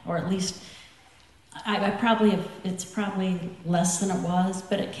away. Or at least, it's probably less than it was,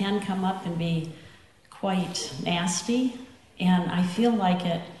 but it can come up and be quite nasty. And I feel like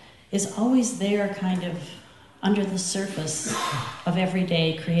it is always there, kind of under the surface of every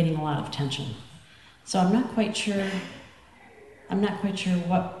day, creating a lot of tension. So I'm not quite sure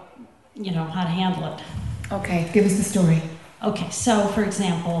what, how to handle it. Okay, give us the story. Okay, so for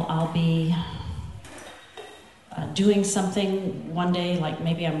example, I'll be doing something one day, like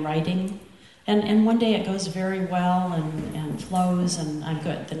maybe I'm writing, and one day it goes very well and flows and I'm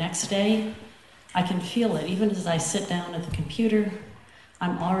good. The next day, I can feel it. Even as I sit down at the computer,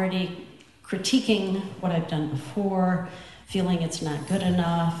 I'm already critiquing what I've done before, feeling it's not good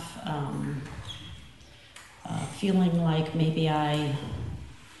enough, feeling like maybe I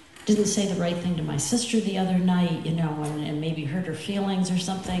didn't say the right thing to my sister the other night, and maybe hurt her feelings or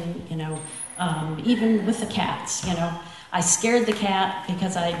something, even with the cats, I scared the cat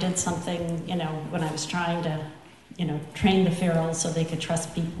because I did something, when I was trying to, train the ferals so they could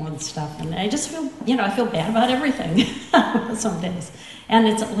trust people and stuff. And I just feel, I feel bad about everything some days. And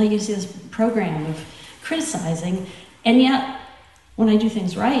it's like you see this program of criticizing, and yet when I do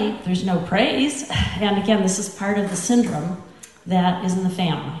things right, there's no praise. And again, this is part of the syndrome that is in the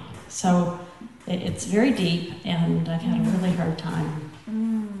family. So it's very deep, and I've had a really hard time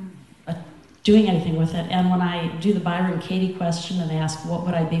doing anything with it. And when I do the Byron Katie question and ask, what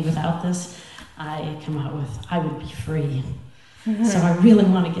would I be without this? I come out with, I would be free. So I really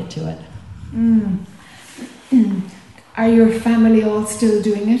want to get to it. Are your family all still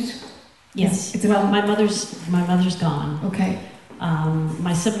doing it? Yes. Well, my mother's gone. Okay.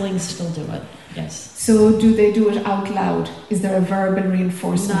 My siblings still do it. Yes. So do they do it out loud? Is there a verbal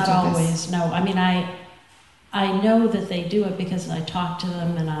reinforcement Not of always, this? no. I mean, I know that they do it because I talk to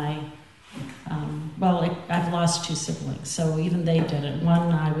them, and I've lost 2 siblings, so even they did it.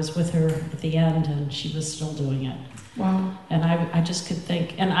 One, I was with her at the end, and she was still doing it. Wow. And I just could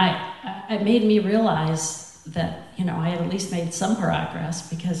think, and it made me realize that, I had at least made some progress,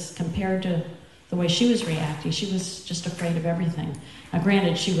 because compared to the way she was reacting, she was just afraid of everything. Now,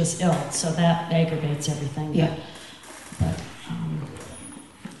 granted, she was ill, so that aggravates everything. Yeah.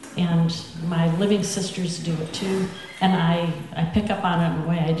 And my living sisters do it too, and I pick up on it in a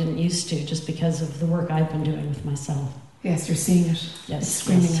way I didn't used to, just because of the work I've been doing with myself. Yes, you're seeing it. Yes. It's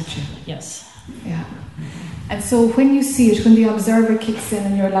screaming yes. at you. Yes. Yeah. And so when you see it, when the observer kicks in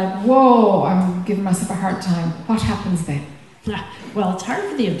and you're like, whoa, I'm giving myself a hard time, what happens then? Well, it's hard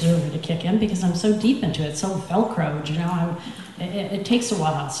for the observer to kick in because I'm so deep into it, so velcroed, it takes a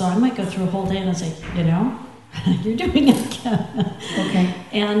while. So I might go through a whole day and I say, you're doing it again. Okay.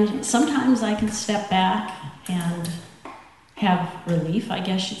 And sometimes I can step back and have relief, I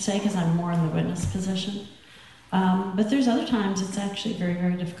guess you'd say, because I'm more in the witness position. But there's other times it's actually very,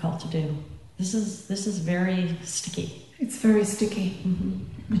 very difficult to do. This is very sticky. It's very sticky.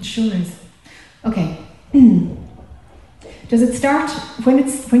 Mm-hmm. It sure is. Okay. Does it start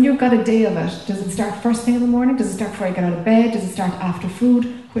when you've got a day of it? Does it start first thing in the morning? Does it start before you get out of bed? Does it start after food?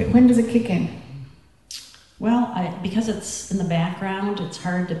 When does it kick in? Well, because it's in the background, it's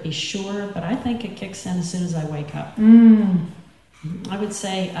hard to be sure, but I think it kicks in as soon as I wake up. I would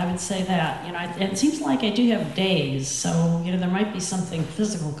say that, and it seems like I do have days, so there might be something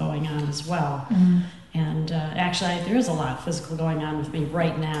physical going on as well. And actually, there is a lot physical going on with me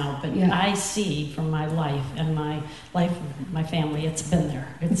right now, but I see from my life and my family, it's been there.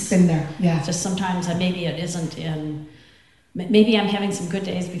 It's been there, yeah. Just sometimes maybe it isn't in. Maybe I'm having some good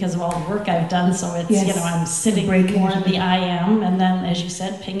days because of all the work I've done, so it's, I'm sitting more in the I am, and then, as you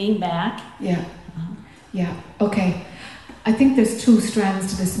said, pinging back. Yeah. Yeah, okay. I think there's 2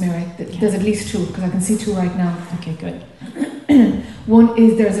 strands to this, Mary. There's at least 2, because I can see 2 right now. Okay, good. One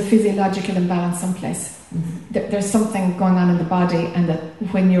is there's a physiological imbalance someplace. There's something going on in the body, and that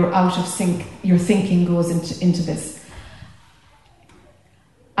when you're out of sync, your thinking goes into this.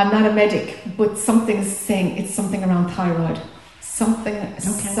 I'm not a medic, but something's saying it's something around thyroid.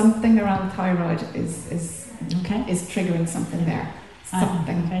 Something around thyroid is triggering something there.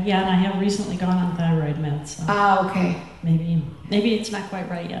 Something. Okay. Yeah, and I have recently gone on thyroid meds. So okay. Maybe it's not quite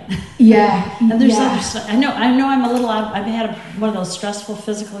right yet. Yeah. And there's other stuff. I know I'm a little out. I've had one of those stressful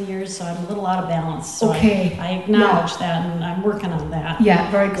physical years, so I'm a little out of balance. So okay. I acknowledge that, and I'm working on that. Yeah,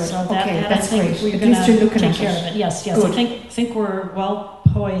 very good. So that's great. We're going to take care of it. Yes. Good. I think we're well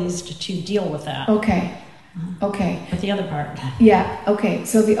poised to deal with that. Okay. Okay. But the other part. Yeah. Okay.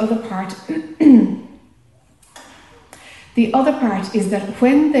 So the other part. The other part is that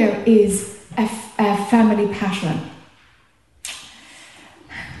when there is a family pattern,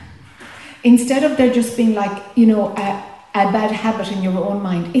 instead of there just being like, a bad habit in your own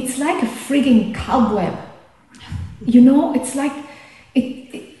mind, it's like a frigging cobweb. It's like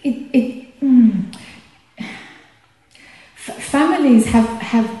families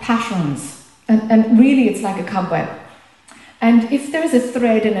have patterns, and really it's like a cobweb. And if there's a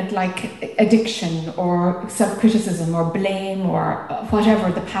thread in it, like addiction or self-criticism or blame or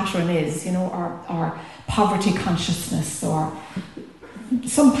whatever the pattern is, or poverty consciousness or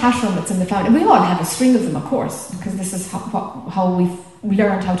some pattern that's in the family. We all have a string of them, of course, because this is how we've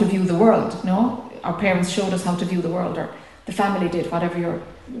learned how to view the world, Our parents showed us how to view the world, or the family did, whatever your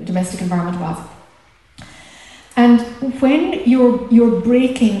domestic environment was. And when you're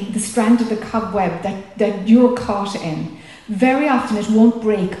breaking the strand of the cobweb that you're caught in, very often it won't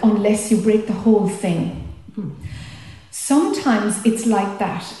break unless you break the whole thing. Sometimes it's like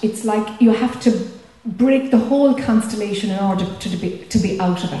that. It's like you have to break the whole constellation in order to be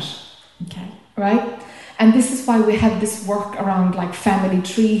out of it. Okay. Right? And this is why we have this work around like family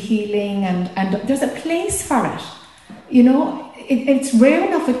tree healing, and there's a place for it. It's rare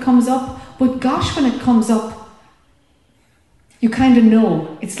enough it comes up, but gosh, when it comes up, you kind of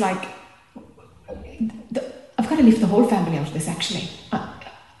know. It's like, I've got to lift the whole family out of this, actually.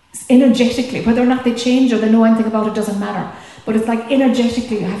 Energetically, whether or not they change or they know anything about it doesn't matter. But it's like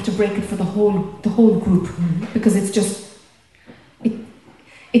energetically you have to break it for the whole group, because it's just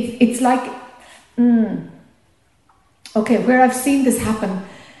it's like okay. Where I've seen this happen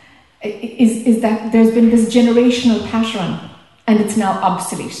is that there's been this generational pattern, and it's now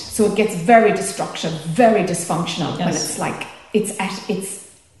obsolete. So it gets very destructive, very dysfunctional when it's like it's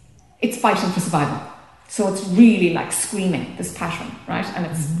fighting for survival. So it's really like screaming, this pattern, right? And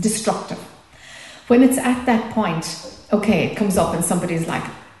it's destructive. When it's at that point, okay, it comes up and somebody's like,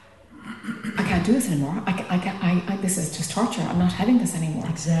 I can't do this anymore. This is just torture. I'm not having this anymore.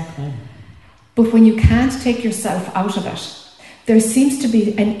 Exactly. But when you can't take yourself out of it, there seems to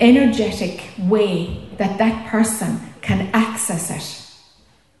be an energetic way that person can access it.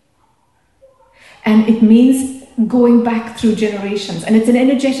 And it means going back through generations, and it's an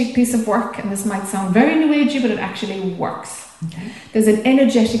energetic piece of work, and this might sound very new agey, but it actually works. Okay. There's an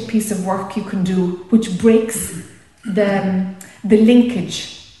energetic piece of work you can do which breaks the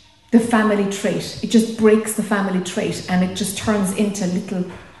linkage, the family trait. It just breaks the family trait, and it just turns into little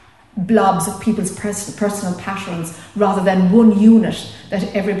blobs of people's personal patterns rather than one unit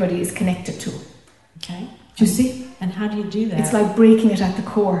that everybody is connected to. Okay. Do you see? And how do you do that? It's like breaking it at the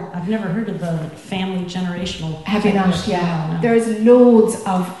core. I've never heard of the family generational. Have you not? Yeah. No. There's loads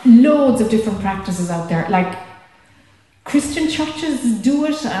of different practices out there. Like Christian churches do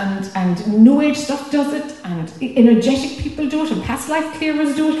it, and New Age stuff does it, and energetic people do it, and past life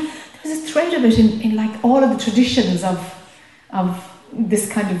clearers do it. There's a thread of it in like all of the traditions of this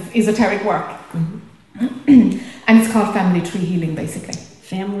kind of esoteric work. And it's called family tree healing, basically.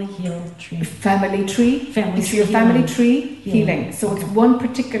 Family heal tree. Family tree. Family it's tree your family healing. tree healing. So it's one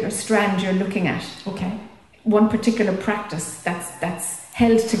particular strand you're looking at. Okay. one particular practice that's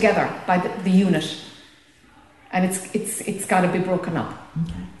held together by the unit, and it's got to be broken up.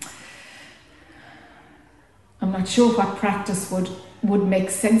 Okay. I'm not sure what practice would make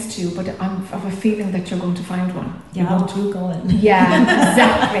sense to you, but I have a feeling that you're going to find one. Yeah, I'll Google it. Yeah,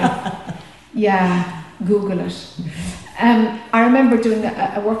 exactly. Yeah, Google it. I remember doing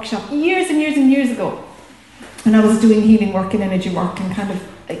a workshop years and years and years ago, and I was doing healing work and energy work, and kind of,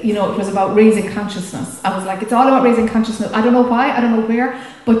 it was about raising consciousness. I was like, it's all about raising consciousness. I don't know why, I don't know where,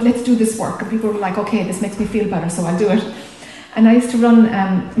 but let's do this work. And people were like, okay, this makes me feel better, so I'll do it. And I used to run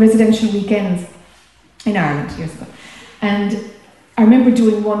residential weekends in Ireland years ago. And I remember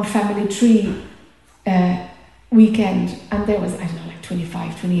doing one family tree weekend, and there was,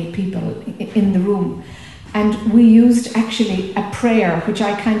 25, 28 people in the room. And we used actually a prayer, which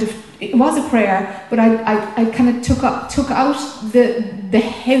it was a prayer, but I kind of took out the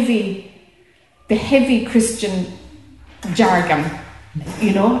heavy Christian jargon,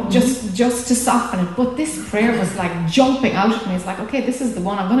 just to soften it. But this prayer was like jumping out at me. It's like, okay, this is the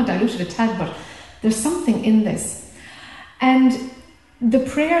one. I'm going to dilute it a tad, but there's something in this. And the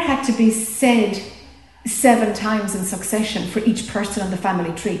prayer had to be said 7 times in succession for each person on the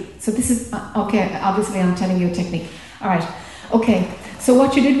family tree. So this is, okay, obviously I'm telling you a technique. All right, okay. So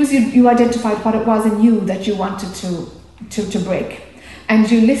what you did was you identified what it was in you that you wanted to break. And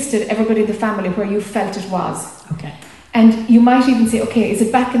you listed everybody in the family where you felt it was. Okay. And you might even say, okay, is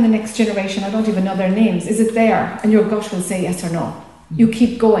it back in the next generation? I don't even know their names. Is it there? And your gut will say yes or no. You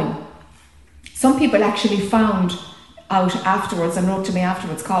keep going. Some people actually found out afterwards and wrote to me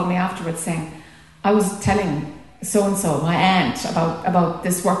afterwards, called me afterwards saying, I was telling so-and-so, my aunt, about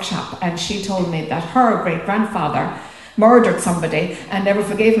this workshop, and she told me that her great-grandfather murdered somebody and never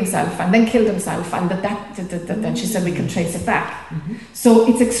forgave himself and then killed himself, and then she said we can trace it back. Mm-hmm. So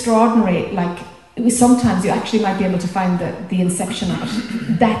it's extraordinary. Like, sometimes you actually might be able to find the inception of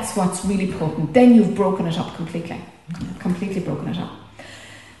it. That's what's really potent. Then you've broken it up completely. Completely broken it up.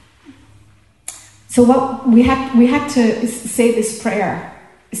 So what we had to say this prayer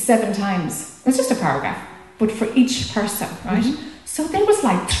 7 times. It's just a paragraph, but for each person, right? Mm-hmm. So there was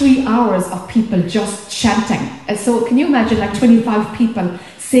like 3 hours of people just chanting. And so can you imagine like 25 people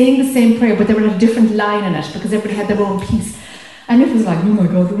saying the same prayer, but they were at a different line in it because everybody had their own piece. And it was like, oh my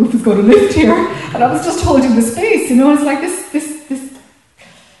God, the roof is going to lift here. And I was just holding the space, it's like this.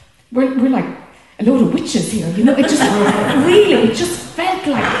 We're like a load of witches here, It just it just felt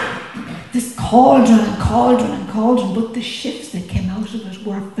like this cauldron and cauldron and cauldron, but the shifts that came out of it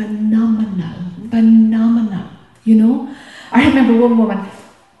were phenomenal. I remember one woman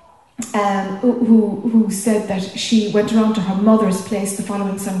who said that she went around to her mother's place the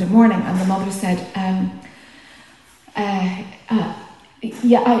following Sunday morning, and the mother said, I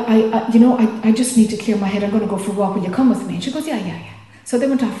just need to clear my head. I'm going to go for a walk. Will you come with me? And she goes, yeah. So they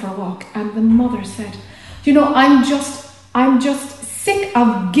went off for a walk, and the mother said, I'm just sick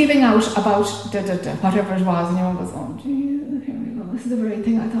of giving out about whatever it was. And everyone goes, oh, geez, here we go. This is the very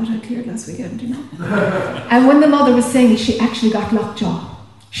thing I thought I cleared last weekend, And when the mother was saying it, she actually got lockjaw.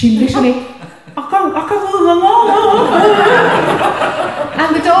 She literally, I can't move my mom.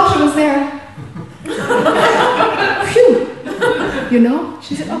 And the daughter was there. Phew.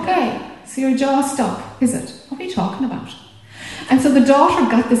 She said, okay, so your jaw's stuck, is it? What are you talking about? And so the daughter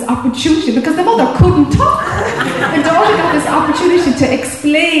got this opportunity, because the mother couldn't talk. The daughter got this opportunity to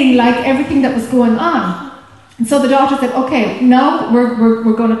explain everything that was going on. And so the daughter said, okay, now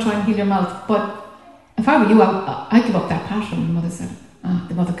we're going to try and heal your mouth. But if I were you, I'd give up that pattern. The mother said,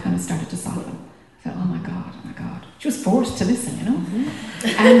 the mother kind of started to soften. I said, oh my God. She was forced to listen, Mm-hmm.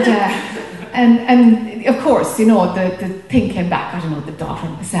 And of course, the thing came back. I don't know, the daughter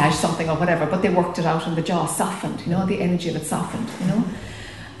massaged something or whatever, but they worked it out and the jaw softened, the energy of it softened,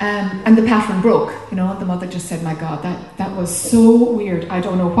 and the pattern broke, the mother just said, my God, that was so weird. I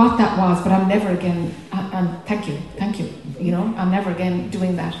don't know what that was, but I'm never again, thank you, I'm never again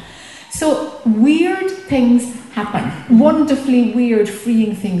doing that. So weird things happen, wonderfully weird,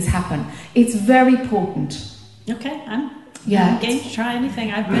 freeing things happen. It's very potent. Okay, I'm game to try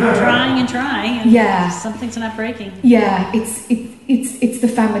anything. I've been trying, and something's not breaking. Yeah, it's the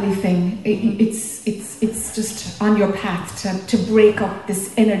family thing. It's just on your path to break up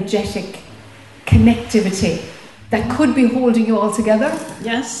this energetic connectivity that could be holding you all together.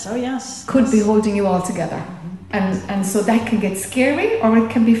 Yes, oh yes. Could be holding you all together. Mm-hmm. And so that can get scary, or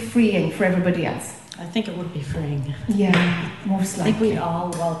it can be freeing for everybody else. I think it would be freeing. Yeah, most likely. I think we'd all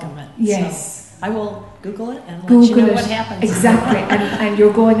welcome it. Yes. So I will Google it and let you know what happens. Exactly, and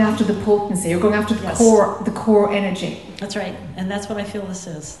you're going after the potency. You're going after the core energy. That's right, and that's what I feel this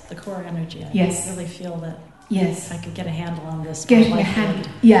is, the core energy. I really feel that Yes. If I could get a handle on this. Getting my a life hand. would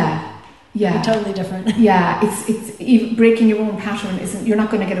Yeah. be Yeah. totally different. Yeah. It's even breaking your own pattern isn't. You're not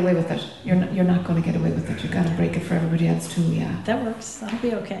going to get away with it. You're not going to get away with it. You've got to break it for everybody else too. Yeah. That works. That'll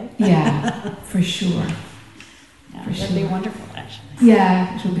be okay. Yeah. For sure. Yeah, For that'd be sure. wonderful, actually.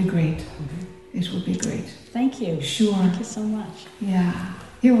 Yeah. It would be great. It would be great. Thank you. Sure. Thank you so much. Yeah.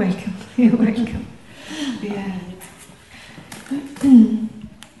 You're welcome. You're welcome. Yeah.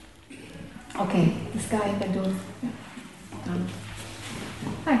 Okay. This guy in the door. Yeah. Done.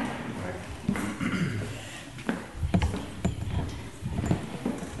 Hi.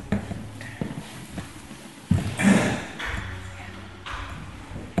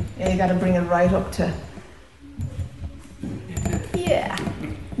 Yeah, you got to bring it right up to. Yeah.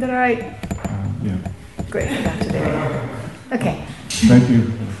 Is that all right? Yeah. Great. I got you there. Okay. Thank you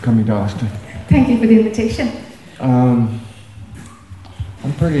for coming to Austin. Thank you for the invitation.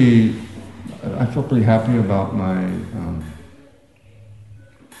 I feel pretty happy about I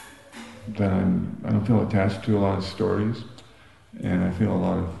don't feel attached to a lot of stories, and I feel a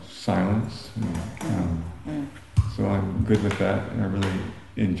lot of silence. So I'm good with that, and I really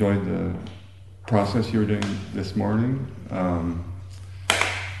enjoyed the process you were doing this morning.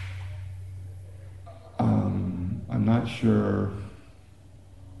 I'm not sure,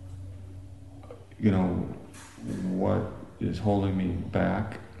 what is holding me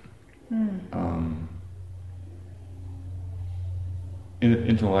back.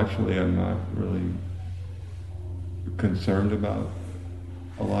 Intellectually, I'm not really concerned about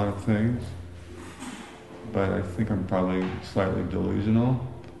a lot of things, but I think I'm probably slightly delusional.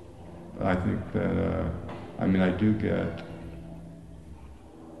 I think that,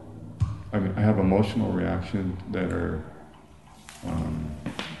 I have emotional reactions that are,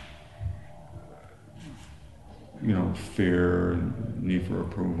 fear and need for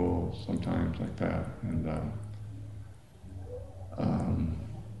approval, sometimes like that. And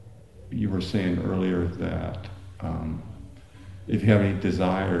you were saying earlier that if you have any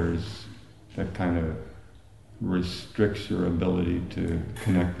desires, that kind of restricts your ability to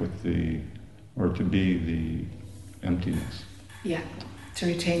connect with to be the emptiness. Yeah, to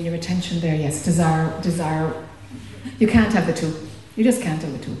retain your attention there, yes. Desire. You can't have the two. You just can't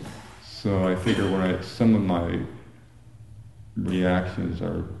have the two. So I figure some of my reactions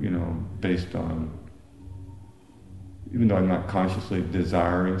are, based on, even though I'm not consciously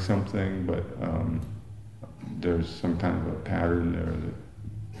desiring something, but there's some kind of a pattern there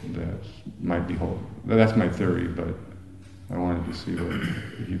that might be that's my theory, but I wanted to see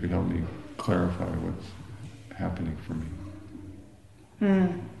if you could help me clarify what's happening for me.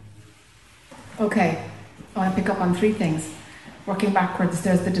 Okay, I want to pick up on three things. Working backwards,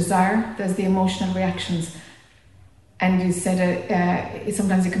 there's the desire, there's the emotional reactions, and you said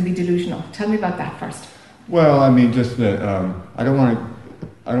sometimes it can be delusional. Tell me about that first. Well, just that I don't want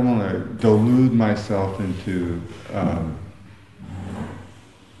to delude myself into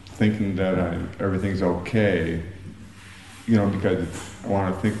thinking that everything's okay, because I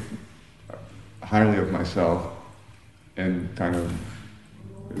want to think highly of myself and kind of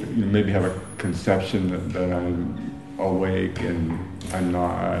maybe have a conception that I'm awake and I'm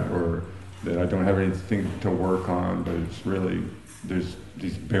not, or that I don't have anything to work on, but it's really, there's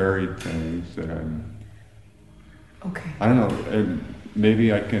these buried things that I don't know, and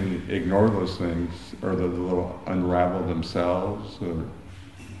maybe I can ignore those things, or they'll unravel themselves, or...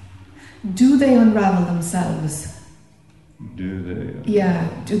 Do they unravel themselves? Do they? Yeah,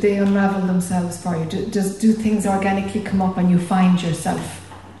 do they unravel themselves for you? Do things organically come up and you find yourself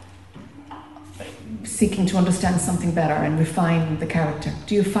seeking to understand something better and refine the character?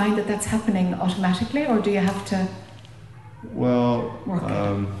 Do you find that that's happening automatically, or do you have to work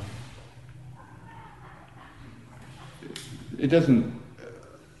it? It doesn't.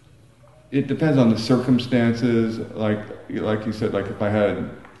 It depends on the circumstances. Like you said, like if I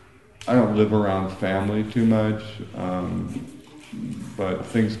don't live around family too much, but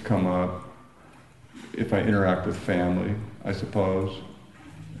things come up if I interact with family, I suppose,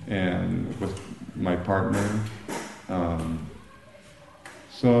 and with my partner.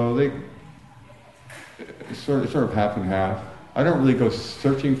 So it's sort of half and half. I don't really go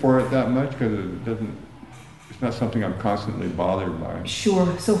searching for it that much because it's not something I'm constantly bothered by.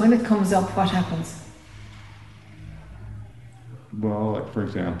 Sure. So when it comes up, what happens? Well, like for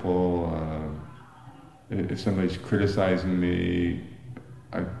example, if somebody's criticizing me,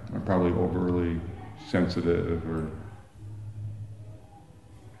 I'm probably overly sensitive, or.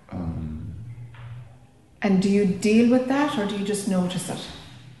 And do you deal with that, or do you just notice it?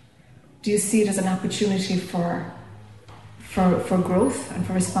 Do you see it as an opportunity for growth and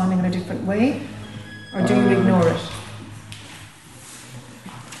for responding in a different way? or do you ignore it?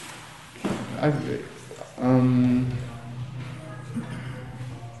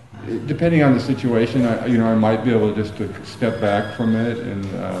 Depending on the situation, I might be able just to step back from it, and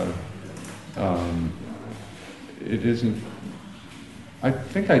it isn't. I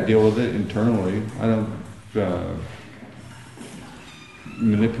think I deal with it internally. I don't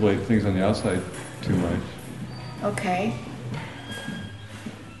manipulate things on the outside too much. Okay.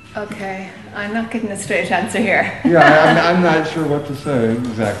 Okay, I'm not getting a straight answer here. Yeah, I'm not sure what to say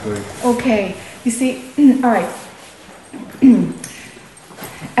exactly. Okay, you see, all right.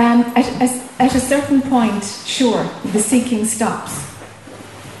 At a certain point, sure, the seeking stops.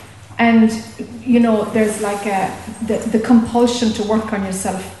 And, there's like the compulsion to work on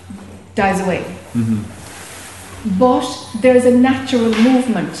yourself dies away. Mm-hmm. But there's a natural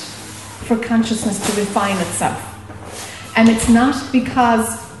movement for consciousness to refine itself. And it's not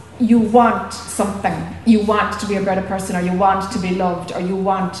because you want something, you want to be a better person, or you want to be loved, or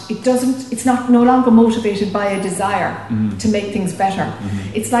it's no longer motivated by a desire to make things better.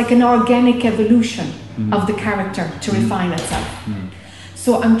 Mm-hmm. It's like an organic evolution mm-hmm. of the character to mm-hmm. refine itself. Mm-hmm.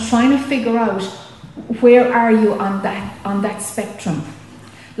 So I'm trying to figure out, where are you on that spectrum?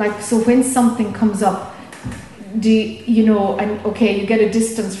 Like, so when something comes up, you get a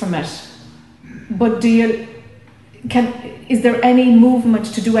distance from it, but is there any movement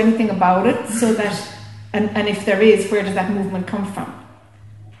to do anything about it, so that, and if there is, where does that movement come from?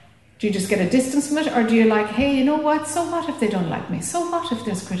 Do you just get a distance from it, or do you like, hey, you know what, so what if they don't like me? So what if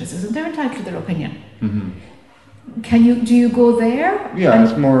there's criticism? They're entitled to their opinion. Mm-hmm. Do you go there? Yeah,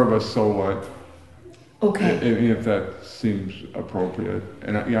 it's more of a so what. Okay. If that seems appropriate.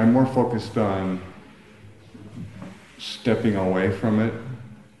 And I'm more focused on stepping away from it.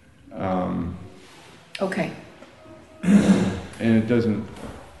 Okay. And it doesn't,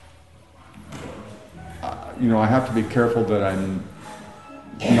 I have to be careful that I'm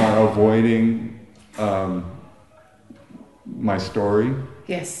not avoiding my story.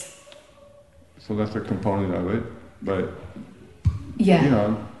 Yes. So that's a component of it. But, yeah.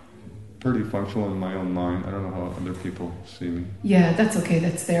 I'm pretty functional in my own mind. I don't know how other people see me. Yeah, that's okay.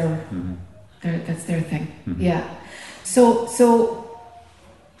 That's mm-hmm. that's their thing. Mm-hmm. Yeah. So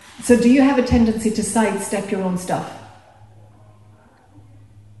do you have a tendency to sidestep your own stuff?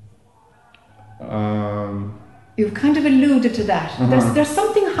 You've kind of alluded to that. Uh-huh. There's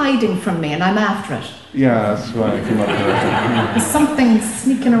something hiding from me, and I'm after it. Yeah, that's why I came up with that. There's something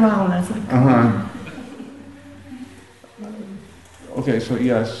sneaking around. And it's like, uh-huh. Okay, so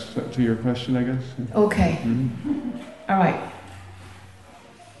yes, to your question, I guess. Okay. Mm-hmm. All right.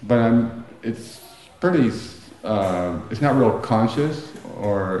 But it's pretty, it's not real conscious,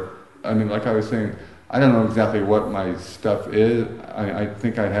 like I was saying, I don't know exactly what my stuff is. I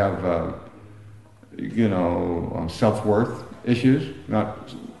think I have, self-worth issues,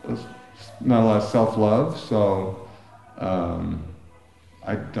 not a lot of self-love, so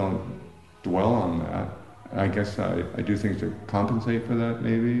I don't dwell on that. I guess I do things to compensate for that,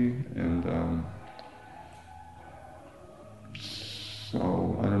 maybe, and so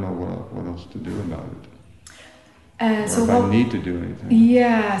I don't know what else to do about it. Or if I need to do anything.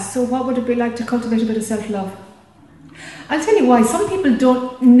 Yeah, so what would it be like to cultivate a bit of self-love? I'll tell you why. Some people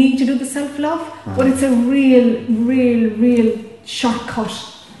don't need to do the self-love, but it's a real shortcut.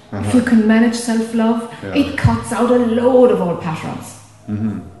 If you can manage self-love, it cuts out a load of old patterns.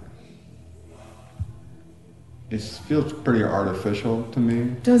 Mm-hmm. It feels pretty artificial to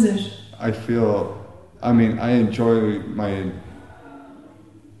me. Does it? I enjoy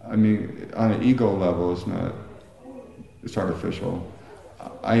on an ego level, it's artificial.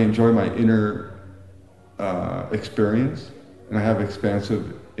 I enjoy my inner experience, and I have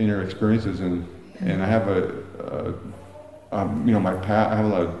expansive inner experiences, and I have I have a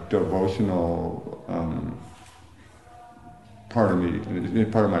lot of devotional part of me,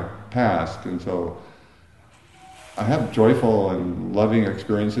 part of my past, and so I have joyful and loving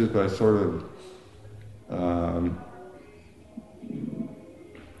experiences, but I sort of,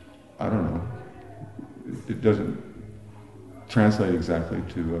 I don't know, it doesn't translate exactly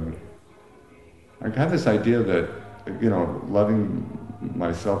to, I have this idea that, loving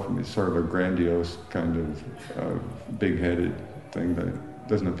myself is sort of a grandiose kind of big-headed thing that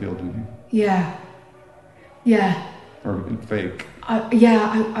doesn't appeal to me. Yeah. Or fake.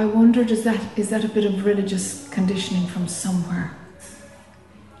 I wondered, is that a bit of religious conditioning from somewhere?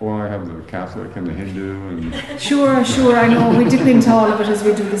 Well, I have the Catholic and the Hindu and... Sure, I know. We dip into all of it as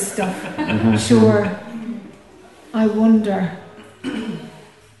we do this stuff. Mm-hmm. Sure. I wonder.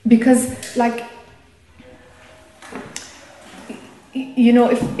 Because, you know,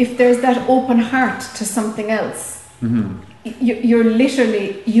 if there's that open heart to something else, you're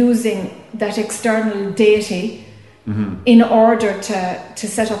literally using that external deity in order to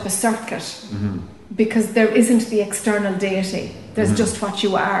set up a circuit, because there isn't the external deity, there's just what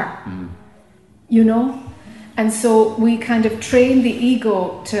you are, you know? And so we kind of train the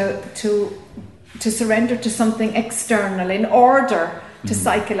ego to surrender to something external in order to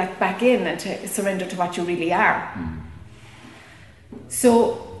cycle it back in and to surrender to what you really are.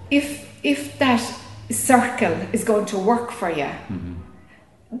 So if that circle is going to work for you,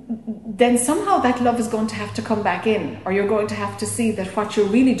 then somehow that love is going to have to come back in, or you're going to have to see that what you're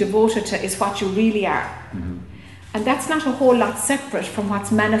really devoted to is what you really are. And that's not a whole lot separate from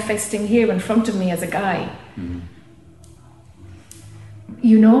what's manifesting here in front of me as a guy.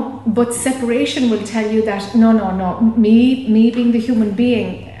 You know, but separation will tell you that no, me being the human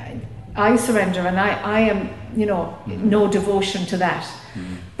being, I surrender, and I am, you know, no devotion to that.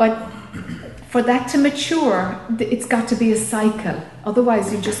 But for that to mature, it's got to be a cycle.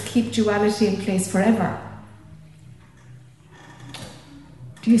 Otherwise, you just keep duality in place forever.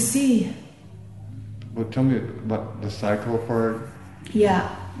 Do you see? Well, tell me about the cycle part. Yeah.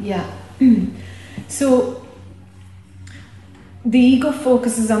 So the ego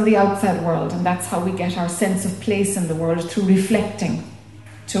focuses on the outside world, and that's how we get our sense of place in the world, through reflecting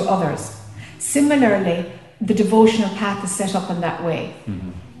to others. Similarly, the devotional path is set up in that way,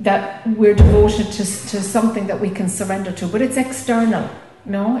 that we're devoted to something that we can surrender to, but it's external.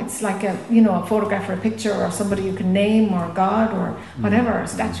 No, it's like a photograph or a picture or somebody you can name, or God, or whatever, a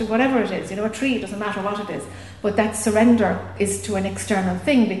statue, whatever it is, a tree, it doesn't matter what it is. But that surrender is to an external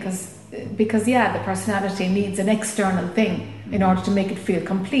thing, because the personality needs an external thing in order to make it feel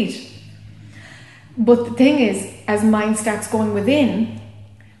complete. But the thing is, as mind starts going within,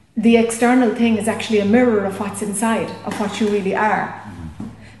 the external thing is actually a mirror of what's inside, of what you really are.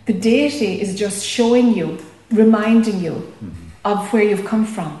 The deity is just showing you, reminding you of where you've come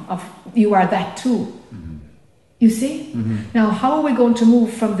from, of you are that too. You see? Now, how are we going to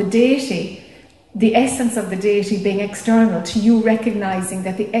move from the deity, the essence of the deity being external, to you recognizing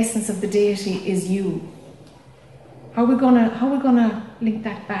that the essence of the deity is you? How are we gonna link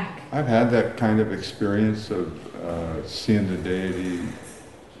that back? I've had that kind of experience of seeing the deity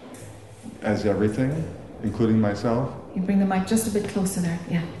as everything, including myself. You bring the mic just a bit closer there.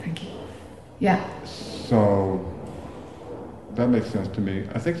 Yeah, thank you. Yeah. So that makes sense to me.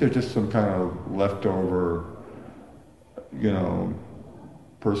 I think there's just some kind of leftover,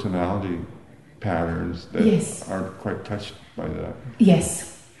 personality patterns that aren't quite touched by that.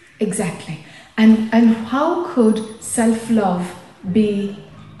 Yes, exactly. And how could self-love be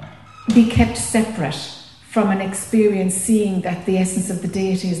kept separate from an experience seeing that the essence of the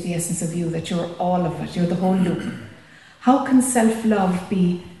deity is the essence of you, that you're all of it, you're the whole loop? How can self-love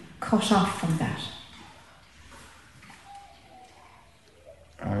be cut off from that?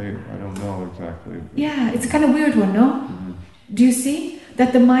 I don't know exactly. Yeah, it's a kind of weird one, no? Do you see?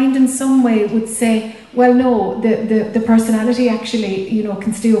 That the mind in some way would say, well, no, the personality actually,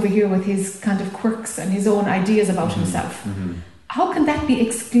 can stay over here with his kind of quirks and his own ideas about himself. How can that be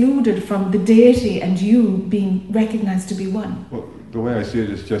excluded from the deity and you being recognized to be one? Well, the way I see it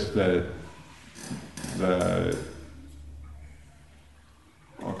is just that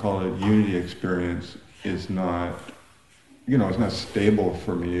I'll call it unity experience is not, it's not stable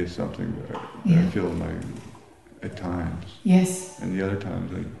for me. It's something that I feel at times. Yes. And the other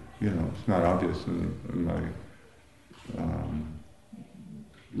times, it's not obvious in my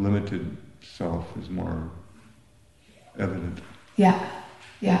limited self is more evident.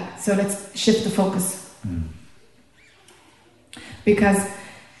 Yeah. So let's shift the focus. Because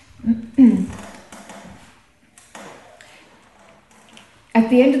at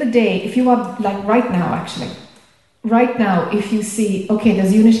the end of the day, if you are, like right now, if you see, okay,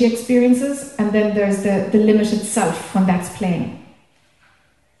 there's unity experiences and then there's the limited self when that's playing.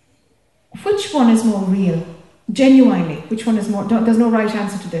 Which one is more real? Genuinely, which one is more, there's no right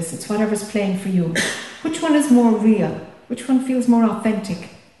answer to this, it's whatever's playing for you. Which one is more real? Which one feels more authentic?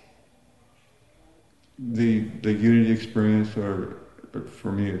 The unity experience, but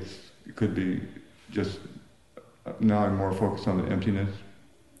for me it could be just, now I'm more focused on the emptiness.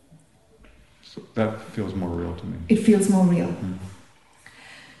 So that feels more real to me. It feels more real.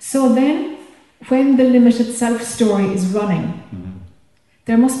 So then, when the limited self story is running,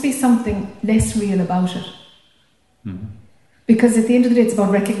 there must be something less real about it. Because at the end of the day, it's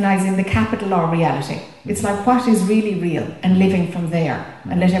about recognizing the capital R reality. It's like what is really real and living from there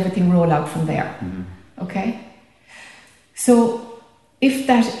and let everything roll out from there. Okay? So if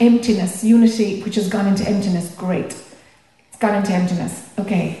that emptiness, unity which has gone into emptiness, great. gone into emptiness.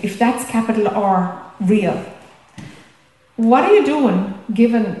 Okay, if that's capital R, real, what are you doing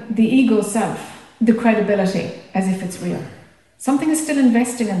giving the ego self the credibility as if it's real? Something is still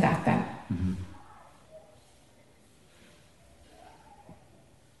investing in that then. Mm-hmm.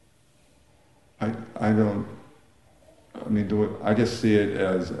 I don't, I mean, I just see it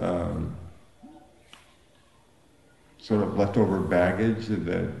as sort of leftover baggage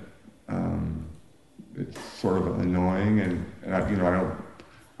that it's sort of annoying, and I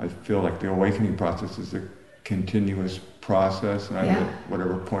feel like the awakening process is a continuous process, and I'm at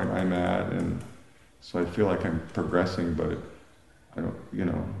whatever point I'm at, and so I feel like I'm progressing, but I don't,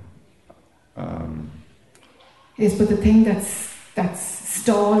 Yes, but the thing that's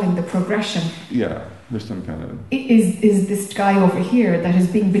stalling the progression. Yeah, there's some kind of is this guy over here that is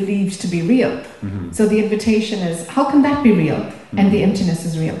being believed to be real. Mm-hmm. So the invitation is, how can that be real? Mm-hmm. And the emptiness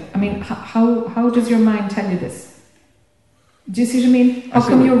is real. I mean, how does your mind tell you this? Do you see what I mean? How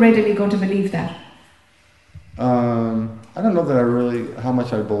come you're readily going to believe that? I don't know that how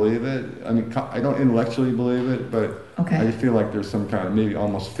much I believe it. I mean, I don't intellectually believe it, but okay. I feel like there's some kind of maybe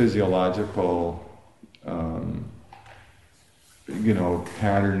almost physiological,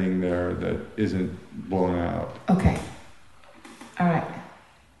 patterning there that isn't blown out. Okay. All right.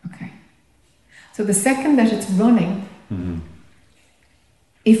 Okay. So the second that it's running, mm-hmm.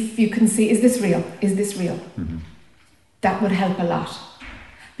 if you can see, is this real? Is this real? Mm-hmm. That would help a lot.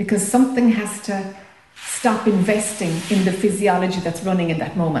 Because something has to stop investing in the physiology that's running in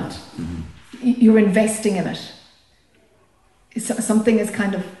that moment. Mm-hmm. You're investing in it. Something is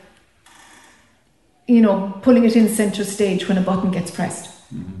kind of, pulling it in center stage when a button gets pressed.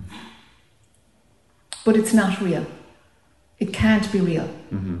 Mm-hmm. But it's not real. It can't be real.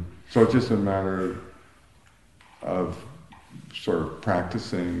 Mm-hmm. So it's just a matter of sort of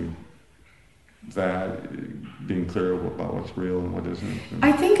practicing that, being clear about what's real and what isn't.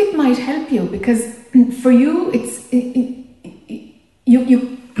 I think it might help you, because for you, it's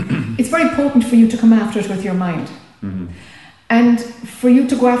very potent for you to come after it with your mind. Mm-hmm. And for you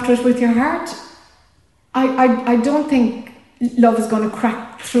to go after it with your heart, I don't think love is going to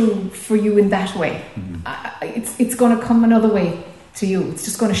crack through for you in that way. Mm-hmm. It's going to come another way to you. It's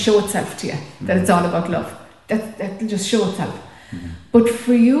just going to show itself to you that it's all about love. That'll just show itself. Mm-hmm. But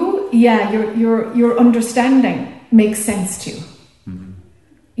for you, your understanding makes sense to you.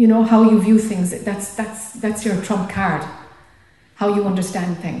 Mm-hmm. How you view things. That's your trump card. How you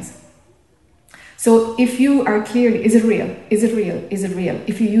understand things. So if you are clearly, is it real? Is it real? Is it real?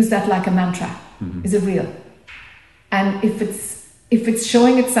 If you use that like a mantra, mm-hmm. is it real? And if it's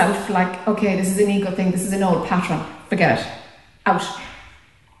showing itself like, okay, this is an ego thing, this is an old pattern, forget it. Out.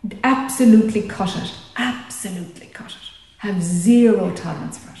 Absolutely cut it. Absolutely cut it. Have zero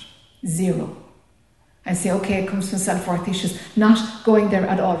tolerance for it. Zero. And say, okay, it comes from self-worth issues. Not going there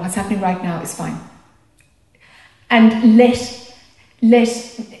at all. What's happening right now is fine. And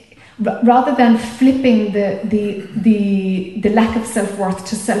rather than flipping the lack of self-worth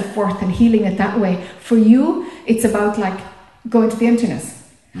to self-worth and healing it that way, for you, it's about like going to the emptiness.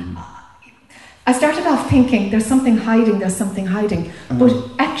 Mm-hmm. I started off thinking there's something hiding, Mm-hmm. but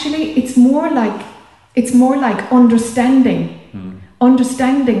actually it's more like understanding. Mm-hmm.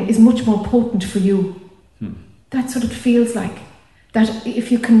 Understanding is much more potent for you. Mm-hmm. That's what it feels like. That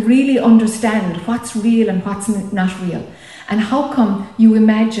if you can really understand what's real and what's not real, and how come you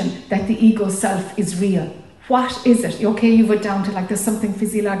imagine that the ego self is real? What is it? Okay, you went down to like there's something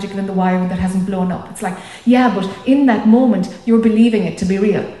physiological in the wiring that hasn't blown up. It's like, yeah, but in that moment you're believing it to be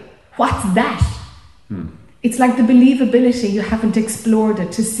real. What's that? It's like the believability, you haven't explored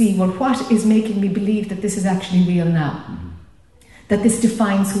it to see, well, what is making me believe that this is actually real now? Mm-hmm. That this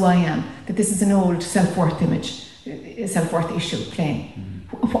defines who I am, that this is an old self-worth image, self-worth issue playing.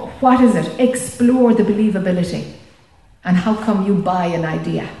 Mm-hmm. What is it? Explore the believability. And how come you buy an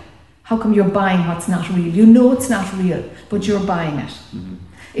idea? How come you're buying what's not real? You know it's not real, but you're buying it. Mm-hmm.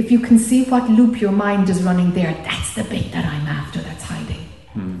 If you can see what loop your mind is running there, that's the bit that I'm after that's hiding.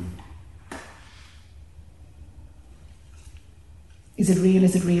 Mm-hmm. Is it real?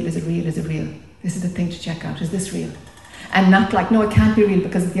 Is it real? Is it real? Is it real? This is the thing to check out. Is this real? And not like, no, it can't be real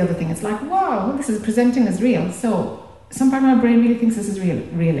because of the other thing. It's like, wow, well, this is presenting as real. So some part of my brain really thinks this is real.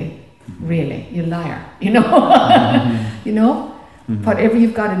 Really? Really? You liar. You know? Mm-hmm. You know? Mm-hmm. Whatever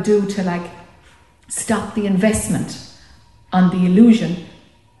you've got to do to like stop the investment on the illusion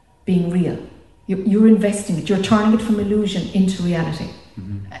being real. You're investing it. You're turning it from illusion into reality.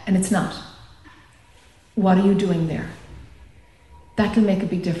 Mm-hmm. And it's not. What are you doing there? That'll make a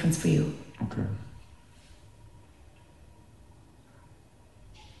big difference for you. Okay.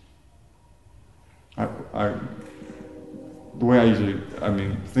 way I usually, I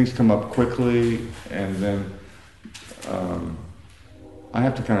mean, things come up quickly, and then I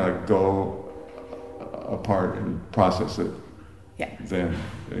have to kind of like go apart and process it. Yeah. Then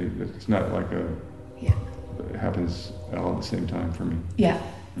it's not like Yeah. it happens all at the same time for me. Yeah.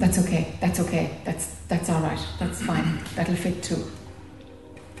 That's okay. That's okay. That's all right. That's fine. That'll fit too.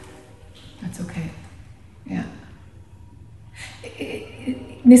 That's okay. Yeah.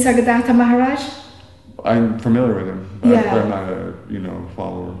 Nisargadatta Maharaj? I'm familiar with him, but Yeah. I'm not a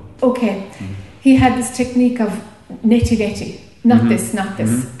follower. Okay. He had this technique of neti reti. Not this, not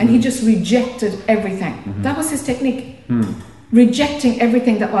this. And he just rejected everything. That was his technique. Rejecting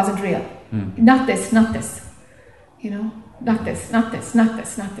everything that wasn't real. Not this, not this. Not this, not this, not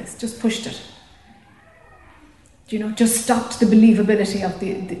this, not this. Just pushed it. Just stopped the believability of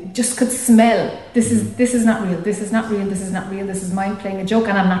just could smell. This is not real, this is not real, this is not real, this is mind playing a joke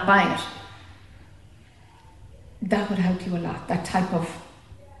and I'm not buying it. That would help you a lot, that type of,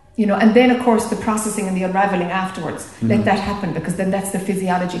 and then of course the processing and the unraveling afterwards, let that happen, because then that's the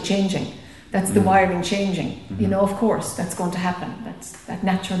physiology changing. That's the wiring changing. Of course, that's going to happen. That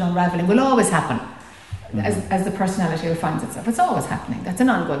natural unraveling will always happen as the personality refines itself. It's always happening. That's an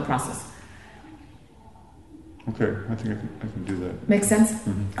ongoing process. Okay, I think I can do that. Makes sense?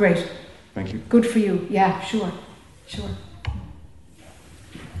 Great. Thank you. Good for you. Yeah, sure.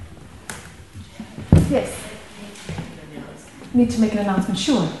 Yes. Need to make an announcement.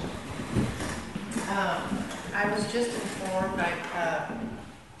 Sure. I was just informed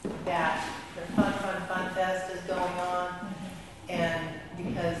that the Fun Fest is going on, and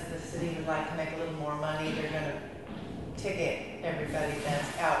because the city would like to make a little more money, they're going to ticket everybody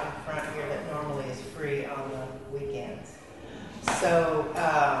that's out in front here that normally is free on the weekends. So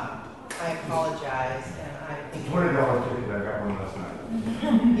I apologize, and I think $20 ticket. I got one last night.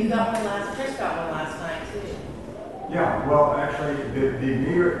 you got one Chris got one last night too. Yeah, well, actually, the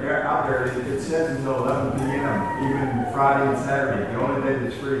meter out there, it says until 11 p.m., even Friday and Saturday. The only day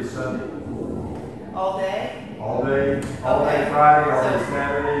that's free is Sunday. All day? All day Okay. Friday, all day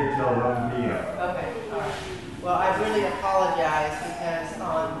Saturday until 11 p.m. Okay, all right. Well, I really apologize because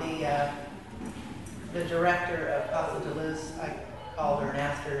on the director of Casa de Luz, I called her and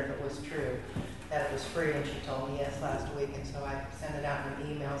asked her if it was true that it was free, and she told me yes last week, and so I sent it out in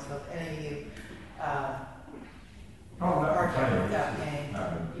an email. So if any of you are coming without paying,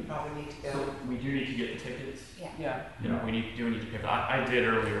 you probably need to go. So we do need to get the tickets. Yeah. We need to pay for that. I did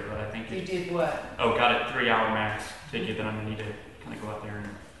earlier, but I think You did what? got it 3-hour max ticket. Then I'm gonna need to kind of go out there and.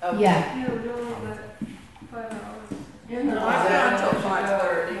 Okay. Yeah. Yeah, we're doing like 5 hours. No, I've got until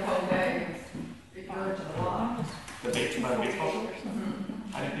 5:30. Okay. If you go to the law. The baseball. I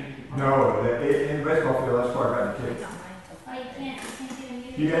didn't think you could. No, in the baseball field, that's where I got the ticket. Oh, you can't get a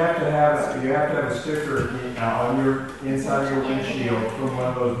meter? You have to have a sticker on your inside of your windshield from one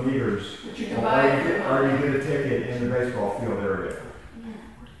of those meters, or you get a ticket in the baseball field area.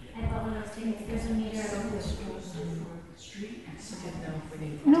 I bought one of those tickets. There's a meter.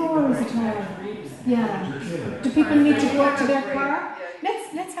 No worries at all. Yeah. Do people need to go out to their car?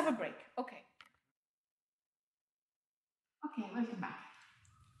 Let's have a break. Okay. Okay, welcome back.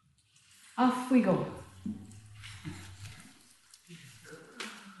 Off we go.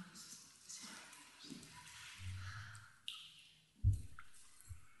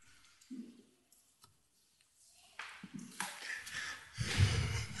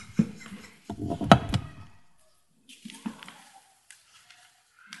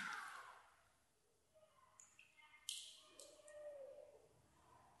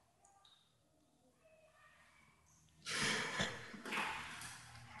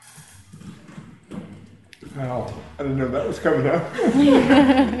 Wow, I didn't know that was coming up.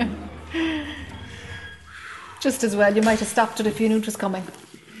 Just as well, you might have stopped it if you knew it was coming.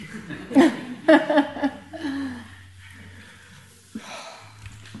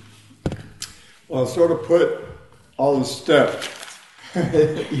 Well, I sort of put all the stuff,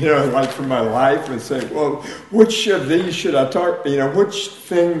 like for my life and say, well, which of these should I talk, which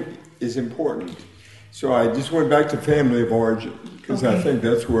thing is important? So I just went back to family of origin, because I think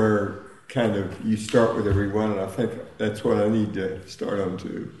that's where kind of you start with everyone, and I think that's what I need to start on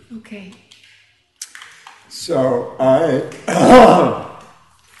too. Okay. So I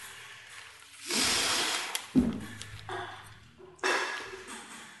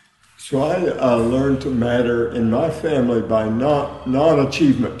learned to matter in my family by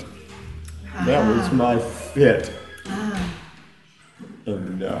non-achievement. That was my fit.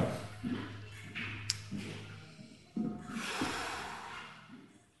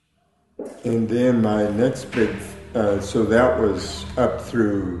 And then my next big, so that was up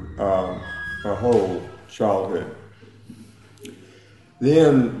through my whole childhood.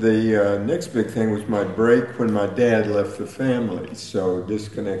 Then the next big thing was my break when my dad left the family. So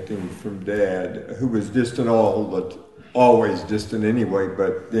disconnecting from Dad, who was distant always distant anyway,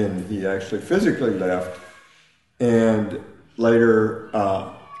 but then he actually physically left. And later,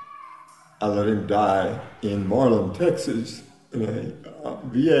 I let him die in Marlin, Texas, in a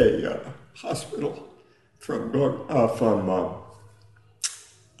VA hospital from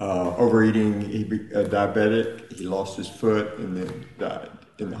overeating. He was diabetic. He lost his foot and then died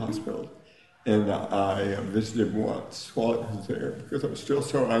in the hospital. And I visited once while I was there because I was still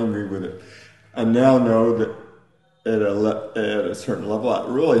so angry with it. I now know that at a certain level, I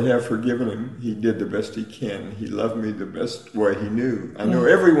really have forgiven him. He did the best he can. He loved me the best way he knew. I know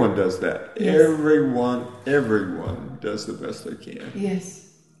everyone does that. Yes. Everyone does the best they can. Yes.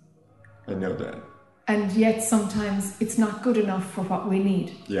 I know that. And yet sometimes it's not good enough for what we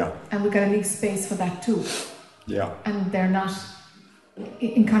need. Yeah. And we've got to leave space for that too. Yeah. And they're not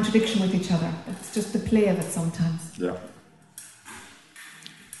in contradiction with each other. It's just the play of it sometimes. Yeah.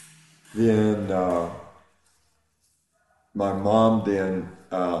 Then my mom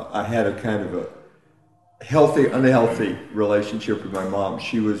I had a kind of a healthy, unhealthy relationship with my mom.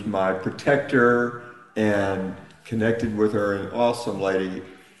 She was my protector and connected with her, an awesome lady.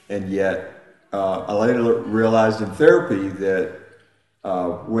 And yet I later realized in therapy that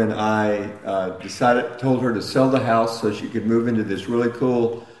when I told her to sell the house so she could move into this really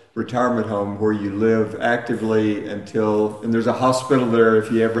cool retirement home where you live actively and there's a hospital there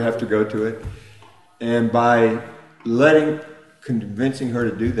if you ever have to go to it. And by convincing her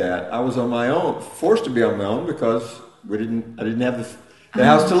to do that, I was on my own, forced to be on my own because I didn't have the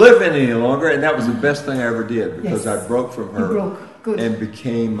house to live in any longer, and that was the best thing I ever did because I broke from her and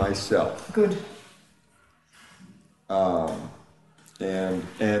became myself. Good. And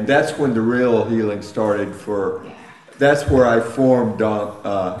that's when the real healing started. That's where I formed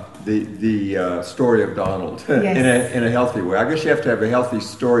the story of Donald in a healthy way. I guess you have to have a healthy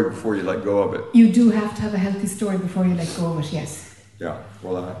story before you let go of it. You do have to have a healthy story before you let go of it, yes. Yeah,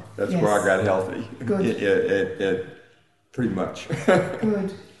 well, that's where I got healthy. Good. It pretty much.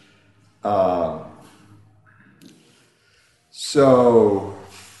 Good.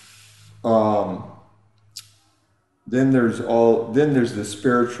 Then there's the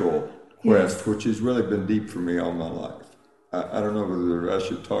spiritual quest, which has really been deep for me all my life. I don't know whether I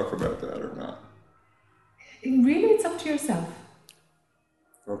should talk about that or not. Really, it's up to yourself.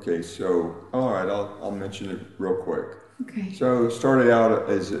 Okay, so all right, I'll mention it real quick. Okay. So started out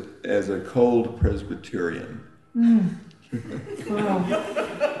as a cold Presbyterian. Wow.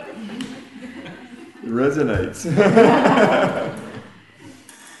 It resonates.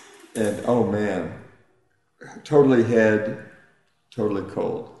 And oh man, totally head, totally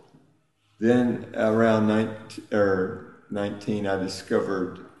cold. Then around 19, I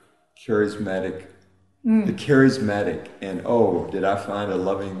discovered the charismatic, and did I find a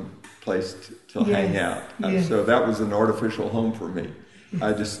loving place to hang out. Yes. So that was an artificial home for me.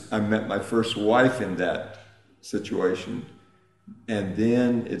 I met my first wife in that situation, and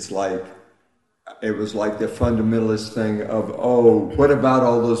then it was like the fundamentalist thing of, what about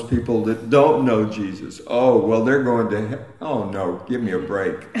all those people that don't know Jesus? Oh, well, they're going to oh no, give me a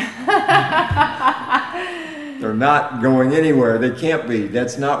break. They're not going anywhere. They can't be.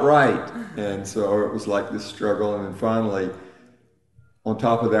 That's not right. And so it was like this struggle. And then finally, on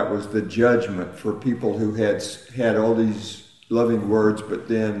top of that was the judgment for people who had all these loving words, but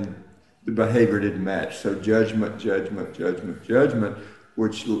then the behavior didn't match. So judgment,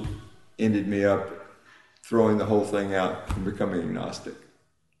 which ended me up throwing the whole thing out and becoming agnostic.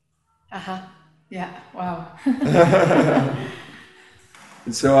 Yeah, wow.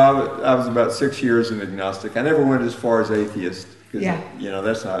 And so I was about 6 years an agnostic. I never went as far as atheist because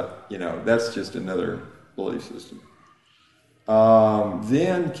that's not, that's just another belief system.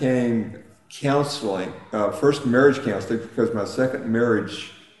 Then came counseling, first marriage counseling, because my second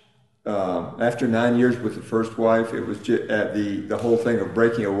marriage, after 9 years with the first wife, it was the whole thing of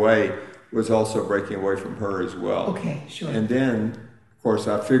breaking away was also breaking away from her as well. Okay, sure. And then, of course,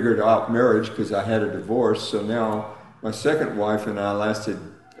 I figured out marriage because I had a divorce. So now my second wife and I lasted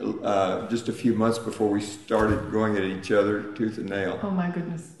just a few months before we started going at each other tooth and nail. Oh my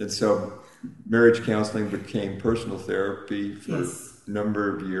goodness. And so marriage counseling became personal therapy for a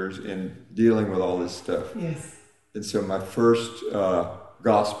number of years in dealing with all this stuff. Yes. And so my first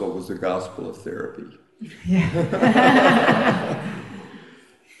gospel was the gospel of therapy. Yeah.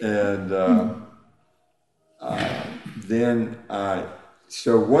 And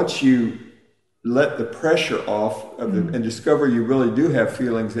so once you let the pressure off of and discover you really do have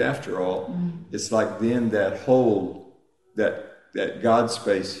feelings after all, it's like then that hole that that God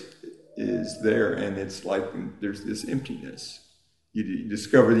space is there, and it's like there's this emptiness. You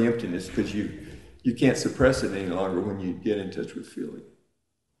discover the emptiness because you can't suppress it any longer when you get in touch with feeling.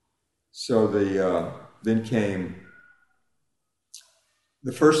 So then came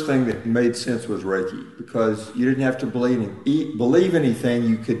the first thing that made sense was Reiki, because you didn't have to believe anything.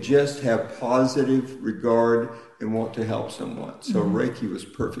 You could just have positive regard and want to help someone. So Reiki was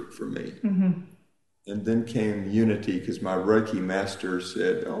perfect for me. And then came Unity, because my Reiki master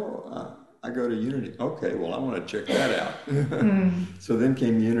said, I go to Unity. Okay, well, I want to check that out. So then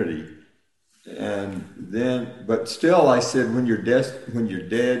came Unity. And then, but still I said, when you're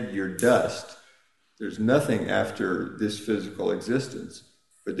dead, you're dust. There's nothing after this physical existence.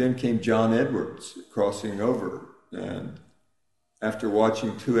 But then came John Edwards, Crossing Over. And after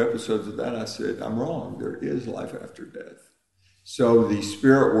watching 2 episodes of that, I said, I'm wrong. There is life after death. So the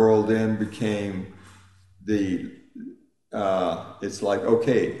spirit world then became it's like,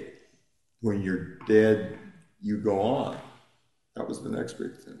 okay, when you're dead, you go on. That was the next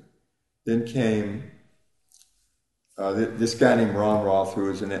big thing. Then came this guy named Ron Roth, who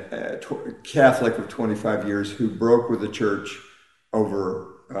was a Catholic of 25 years, who broke with the church over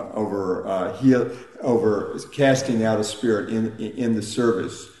casting out a spirit in the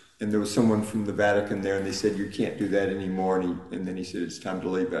service. And there was someone from the Vatican there, and they said, you can't do that anymore. And then he said, it's time to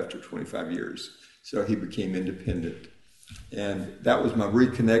leave after 25 years. So he became independent. And that was my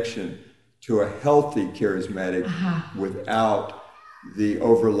reconnection to a healthy charismatic without the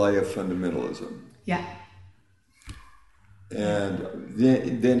overlay of fundamentalism. Yeah. And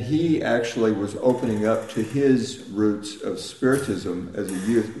then he actually was opening up to his roots of spiritism as a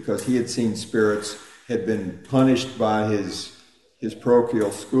youth, because he had seen spirits, had been punished by his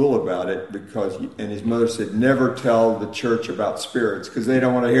parochial school about it, and his mother said, never tell the church about spirits because they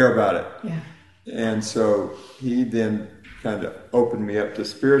don't want to hear about it. Yeah. And so he then kind of opened me up to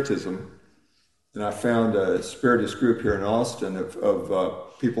spiritism. And I found a spiritist group here in Austin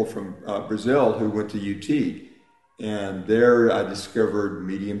of people from Brazil who went to UT. And there I discovered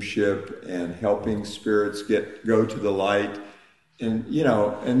mediumship and helping spirits go to the light. And,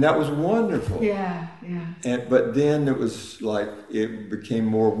 and that was wonderful. Yeah. But then it was like, it became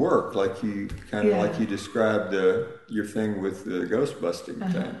more work, like you like you described your thing with the ghost busting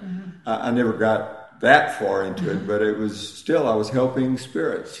thing. I never got that far into it, but it was still, I was helping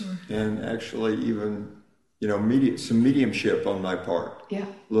spirits and actually even, some mediumship on my part. Yeah.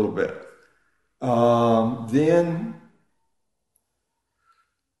 A little bit. Then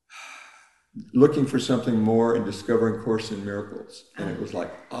looking for something more and discovering Course in Miracles. And it was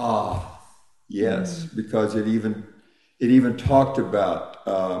like, yes, because it even talked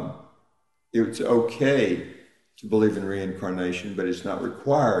about it's okay to believe in reincarnation, but it's not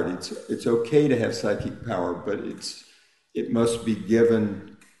required. It's okay to have psychic power, but it must be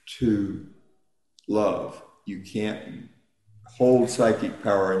given to love. You can't hold psychic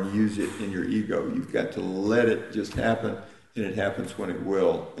power and use it in your ego. You've got to let it just happen, and it happens when it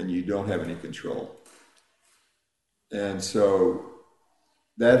will, and you don't have any control. And so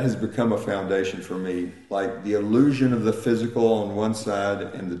that has become a foundation for me, like the illusion of the physical on one side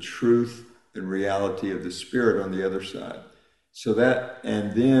and the truth and reality of the spirit on the other side. So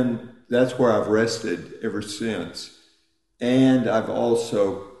and then that's where I've rested ever since. And I've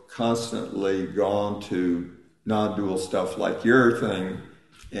also constantly gone to non-dual stuff like your thing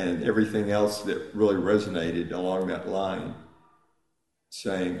and everything else that really resonated along that line,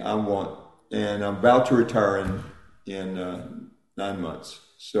 saying I'm about to retire in 9 months.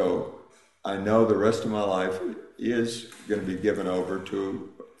 So I know the rest of my life is going to be given over to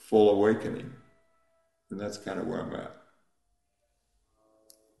full awakening. And that's kind of where I'm at.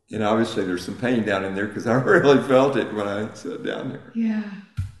 And obviously there's some pain down in there because I really felt it when I sat down there. Yeah.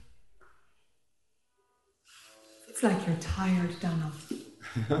 It's like you're tired, Donald.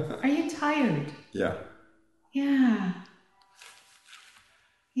 Are you tired? Yeah. Yeah.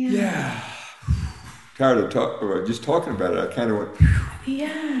 Tired of just talking about it. I kind of went.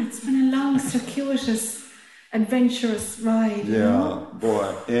 Yeah, it's been a long, circuitous, adventurous ride. Yeah,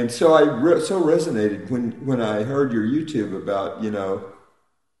 boy. And so I so resonated when I heard your YouTube about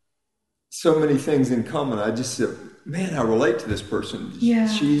so many things in common. I just said, man, I relate to this person. Yeah.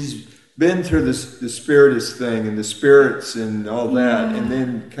 She's been through the spiritist thing and the spirits and all that, and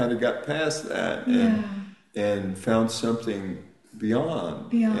then kind of got past that and found something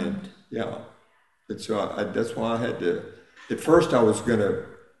beyond. And and so that's why I had to. At first, I was gonna,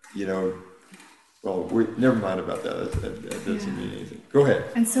 well, never mind about that. That doesn't mean anything. Go ahead.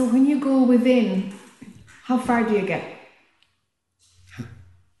 And so, when you go within, how far do you get?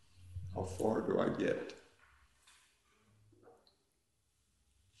 How far do I get?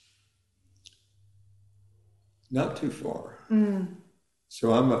 Not too far. Mm.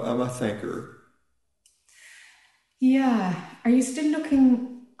 So I'm a thinker. Yeah. Are you still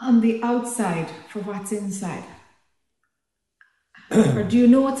looking on the outside for what's inside? Or do you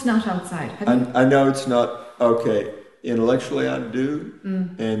know it's not outside? I know it's not, okay, intellectually I do,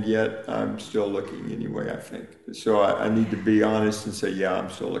 Mm. and yet I'm still looking anyway, I think. So I need to be honest and say, yeah, I'm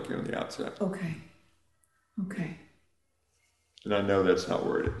still looking on the outside. Okay. Okay. And I know that's not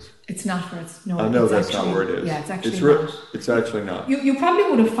where it is. It's not where it's, no. I know it's that's actually, not where it is. Yeah, it's actually not. It's actually not. You probably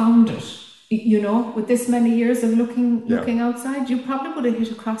would have found it, you know, with this many years of looking outside, you probably would have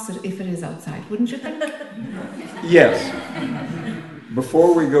hit across it if it is outside, wouldn't you think? Yes.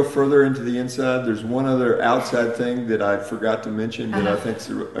 Before we go further into the inside, there's one other outside thing that I forgot to mention that I think is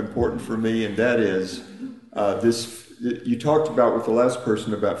important for me, and that is this. You talked about with the last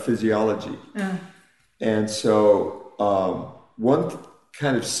person about physiology, and so one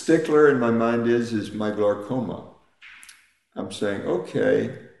kind of stickler in my mind is my glaucoma. I'm saying,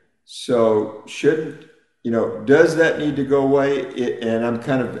 okay, so shouldn't, does that need to go away? And I'm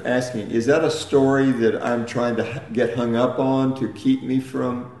kind of asking, is that a story that I'm trying to get hung up on to keep me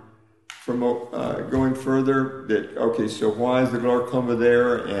from going further? That, okay, so why is the glaucoma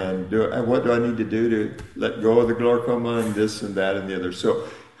there? And what do I need to do to let go of the glaucoma and this and that and the other? So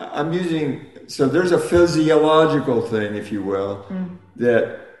so there's a physiological thing, if you will,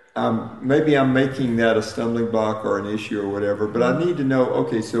 that maybe I'm making that a stumbling block or an issue or whatever, but I need to know,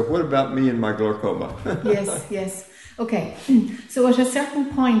 okay, so what about me and my glaucoma? Yes. Okay. So at a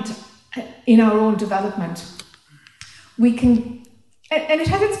certain point in our own development, we can, and it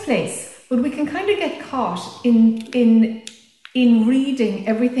has its place, but we can kind of get caught in reading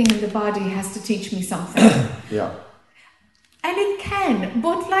everything in the body has to teach me something. Yeah. And it can,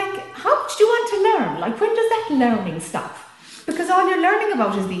 but how much do you want to learn? When does that learning stop? Because all you're learning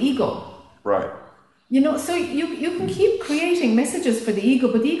about is the ego. Right. So you can keep creating messages for the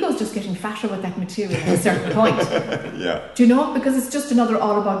ego, but the ego is just getting fatter with that material at a certain point. Yeah. Do you know? Because it's just another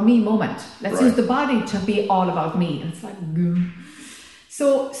all about me moment. Let's Right. use the body to be all about me. And it's like,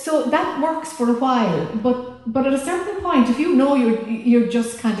 so that works for a while, but at a certain point, if you know you're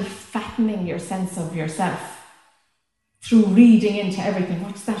just kind of fattening your sense of yourself through reading into everything,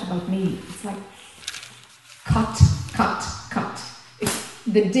 what's that about me? It's like, cut. It's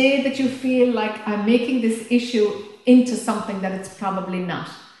the day that you feel like I'm making this issue into something that it's probably not,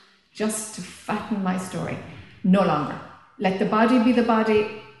 just to fatten my story. No longer. Let the body be the body.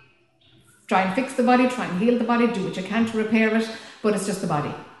 Try and fix the body, try and heal the body, do what you can to repair it, but it's just the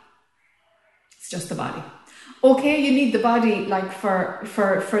body. It's just the body. Okay, you need the body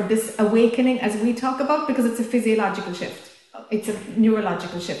for this awakening as we talk about, because it's a physiological shift. It's a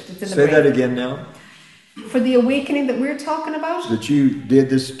neurological shift. It's in the brain. Say that again now. For the awakening that we're talking about. That you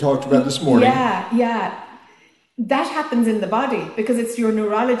talked about this morning. Yeah. That happens in the body because it's your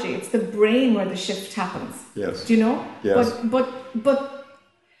neurology. It's the brain where the shift happens. Yes. Do you know? Yes. But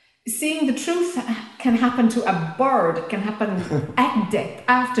seeing the truth can happen to a bird. It can happen at death,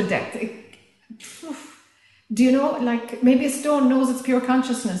 after death. Do you know? Maybe a stone knows it's pure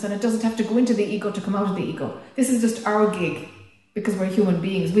consciousness and it doesn't have to go into the ego to come out of the ego. This is just our gig. Because we're human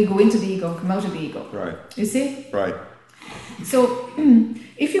beings, we go into the ego and come out of the ego. Right. You see? Right. So,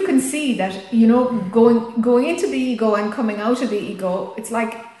 if you can see that, going into the ego and coming out of the ego, it's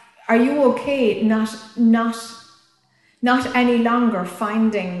like, are you okay not any longer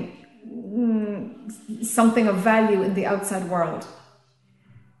finding something of value in the outside world?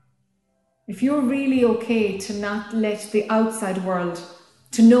 If you're really okay to not let the outside world,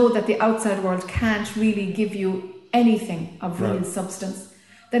 to know that the outside world can't really give you anything of real substance,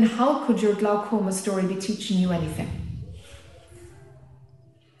 then how could your glaucoma story be teaching you anything?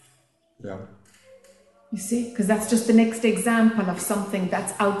 Yeah. You see? Because that's just the next example of something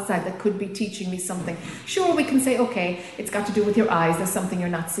that's outside that could be teaching me something. Sure, we can say, okay, it's got to do with your eyes, there's something you're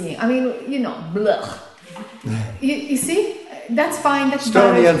not seeing. I mean, blech. You see? That's fine, that's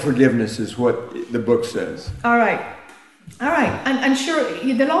Stony valid. unforgiveness is what the book says. All right. And sure,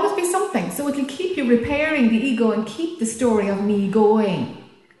 there'll always be something. So it'll keep you repairing the ego and keep the story of me going.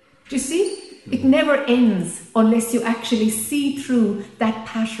 Do you see? It never ends unless you actually see through that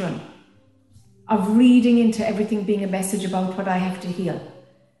pattern of reading into everything being a message about what I have to heal.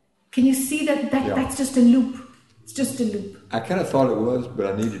 Can you see that that's just a loop? It's just a loop. I kind of thought it was, but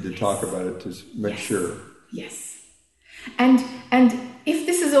I needed to talk about it to make sure. Yes. And if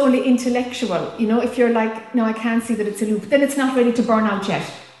this is only intellectual, if you're like, no, I can't see that it's a loop, then it's not ready to burn out yet.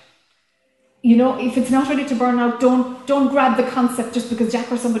 If it's not ready to burn out, don't grab the concept just because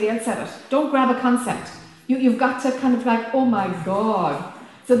Jack or somebody else said it. Don't grab a concept. You've got to kind of oh my God.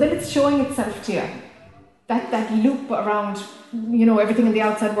 So then it's showing itself to you that loop around, everything in the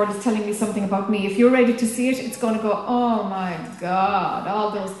outside world is telling me something about me. If you're ready to see it, it's going to go, oh my God,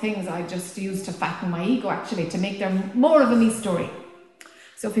 all those things I just used to fatten my ego, actually, to make them more of a me story.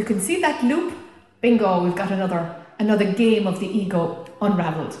 So if you can see that loop, bingo, we've got another game of the ego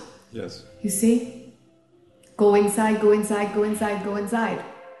unraveled. Yes. You see? Go inside, go inside, go inside, go inside.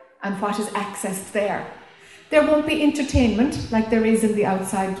 And what is accessed there? There won't be entertainment like there is in the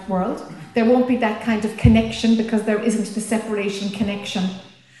outside world. There won't be that kind of connection because there isn't the separation connection.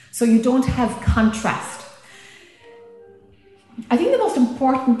 So you don't have contrast. I think the most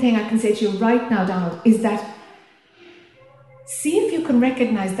important thing I can say to you right now, Donald, is that see if you can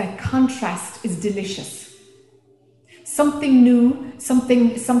recognize that contrast is delicious. Something new,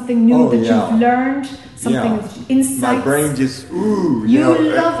 something new that you've learned, something insights. My brain just, you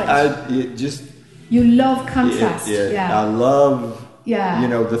love it. You love contrast. I love,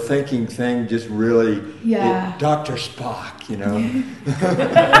 the thinking thing just really, Dr. Spock,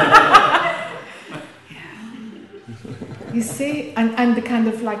 You see, and the kind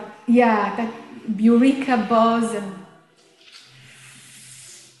of that eureka buzz and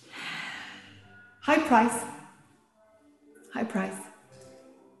high price.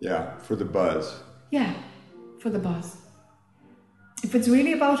 Yeah, for the buzz. Yeah, for the buzz. If it's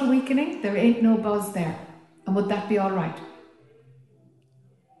really about awakening, there ain't no buzz there. And would that be all right?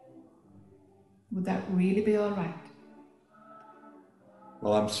 Would that really be all right?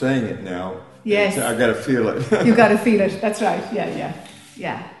 Well, I'm saying it now. Yes. I got to feel it. You got to feel it. That's right. Yeah.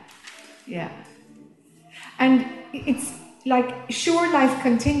 And it's like, sure, life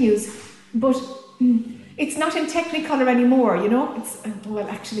continues, but it's not in Technicolor anymore, It's, well,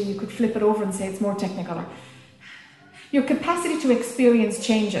 actually, you could flip it over and say it's more Technicolor. Your capacity to experience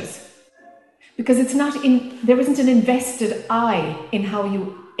changes because there isn't an invested I in how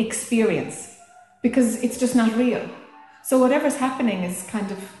you experience because it's just not real. So whatever's happening is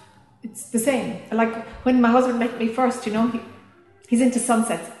it's the same. Like when my husband met me first, he's into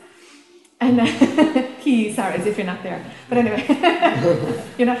sunsets. And sorry, as if you're not there. But anyway,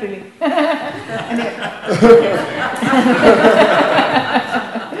 you're not really. Anyway.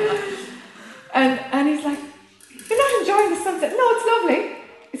 and he's like, you're not enjoying the sunset. No, it's lovely.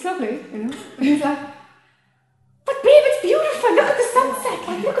 It's lovely, And he's like, but babe, it's beautiful. Look at the sunset.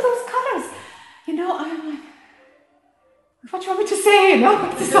 Like, look at those colours. I'm like, what do you want me to say?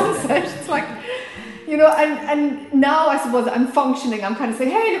 It's the sunset. It's like, and now I suppose I'm functioning. I'm kind of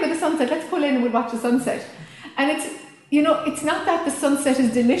saying, hey, look at the sunset. Let's pull in and we'll watch the sunset. And it's, it's not that the sunset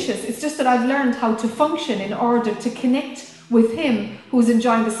is delicious. It's just that I've learned how to function in order to connect with him who's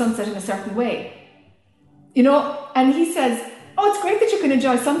enjoying the sunset in a certain way. And he says, oh, it's great that you can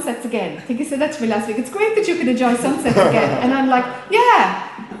enjoy sunsets again. I think he said that to me last week. It's great that you can enjoy sunsets again. And I'm like, yeah.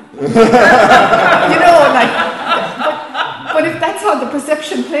 But if that's how the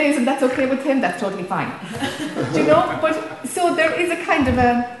perception plays and that's okay with him, that's totally fine. But so there is a kind of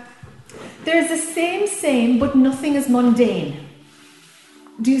there's the same, but nothing is mundane.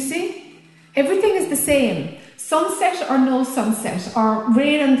 Do you see? Everything is the same. Sunset or no sunset, or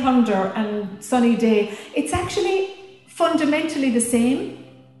rain and thunder and sunny day, it's actually fundamentally the same,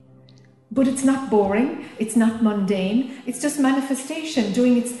 but it's not boring, it's not mundane, it's just manifestation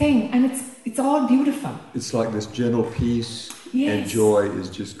doing its thing, and it's all beautiful. It's like this gentle peace and joy is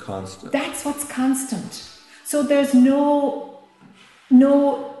just constant. That's what's constant. So there's no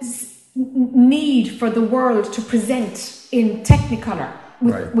need for the world to present in Technicolor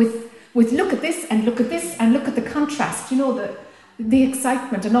with look at this and look at this and look at the contrast, the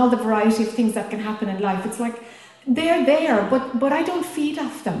excitement and all the variety of things that can happen in life. It's like they're there, but I don't feed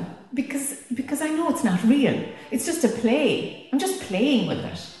off them because I know it's not real. It's just a play. I'm just playing with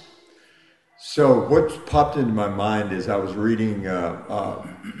it. So what popped into my mind is I was reading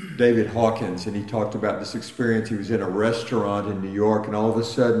David Hawkins, and he talked about this experience. He was in a restaurant in New York, and all of a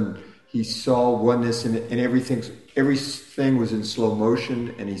sudden he saw oneness, and everything was in slow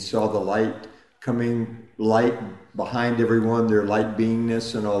motion, and he saw the light behind everyone, their light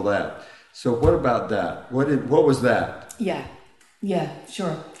beingness and all that. So what about that? What was that? Yeah,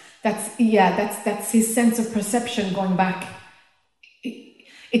 sure. That's his sense of perception going back.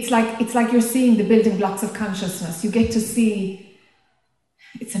 It's like you're seeing the building blocks of consciousness. You get to see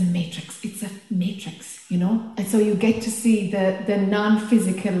it's a matrix, and so you get to see the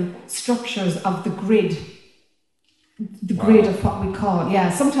non-physical structures of the grid of what we call,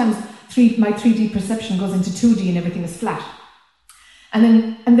 sometimes my 3D perception goes into 2D and everything is flat. And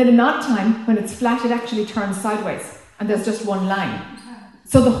then in odd time, when it's flat, it actually turns sideways and there's just one line.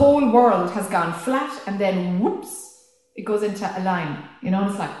 So the whole world has gone flat and then whoops, it goes into a line, and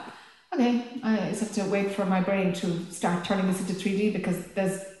it's like, okay, I just have to wait for my brain to start turning this into 3D because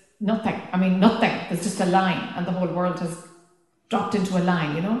there's nothing. I mean, nothing. There's just a line, and the whole world has dropped into a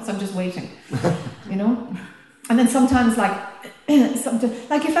line, you know? So I'm just waiting, you know? And then sometimes, like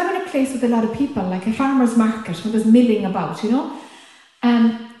if I'm in a place with a lot of people, like a farmer's market where there's milling about, you know?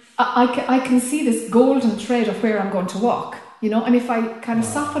 I can see this golden thread of where I'm going to walk, you know? And if I kind of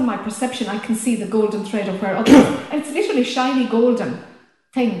soften my perception, I can see the golden thread of where others... And it's literally shiny golden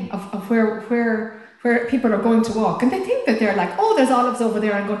thing of where people are going to walk. And they think that they're like, oh, there's olives over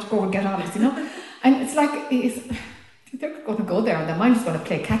there, I'm going to go and get olives, you know? And it's like... they're going to go there and their mind is going to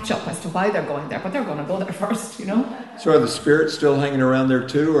play catch up as to why they're going there, but they're going to go there first, you know. So are the spirits still hanging around there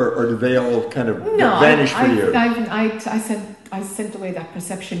too, or do they all kind of vanish for you? I sent away that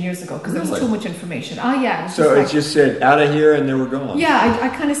perception years ago because there was too much information. Yeah. So it just said out of here and they were gone. Yeah, I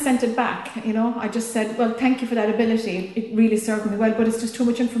kind of sent it back, you know. I just said, well, thank you for that ability. It really served me well, but it's just too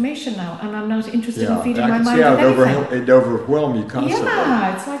much information now, and I'm not interested in feeding my mind with anything. It overwhelmed you constantly.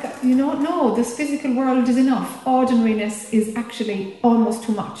 Yeah, it's like, you know, no, this physical world is enough. Ordinariness is actually almost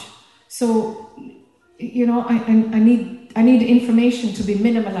too much. So, you know, I need information to be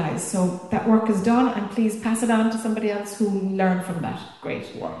minimalized. So that work is done, and please pass it on to somebody else who will learn from that. Great.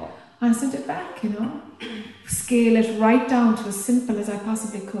 Wow. And I sent it back, you know. Scale it right down to as simple as I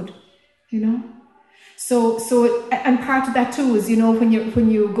possibly could, you know. And part of that too is, you know, when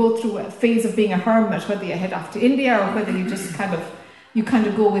you go through a phase of being a hermit, whether you head off to India or whether you just kind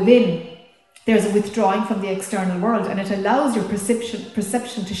of go within, there's a withdrawing from the external world, and it allows your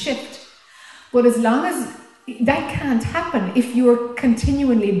perception to shift. But as long as that can't happen if you're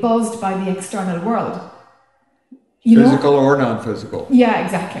continually buzzed by the external world. Physical or non-physical. Yeah,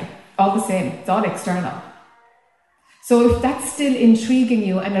 exactly. All the same. It's all external. So if that's still intriguing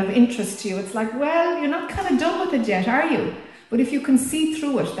you and of interest to you, it's like, well, you're not kind of done with it yet, are you? But if you can see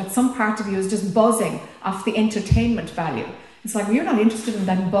through it, that some part of you is just buzzing off the entertainment value. It's like, well, you're not interested in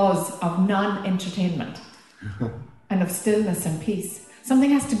that buzz of non-entertainment and of stillness and peace.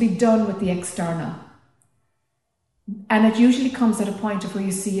 Something has to be done with the external. And it usually comes at a point of where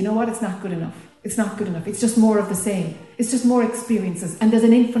you see, you know what, it's not good enough. It's not good enough. It's just more of the same. It's just more experiences. And there's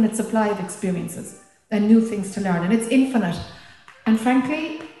an infinite supply of experiences and new things to learn. And it's infinite. And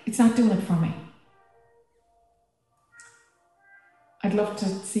frankly, it's not doing it for me. I'd love to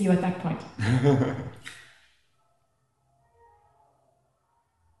see you at that point.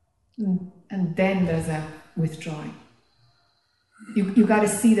 And then there's a withdrawing. You got to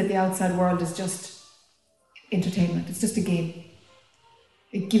see that the outside world is just entertainment. It's just a game.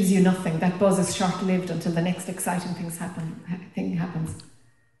 It gives you nothing. That buzz is short-lived until the next exciting thing happens.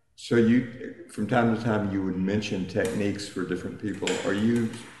 So you, from time to time, you would mention techniques for different people. Are you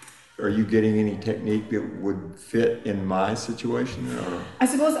getting any technique that would fit in my situation? Or? I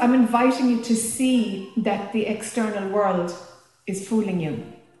suppose I'm inviting you to see that the external world is fooling you.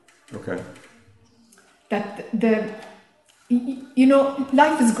 Okay. That you know,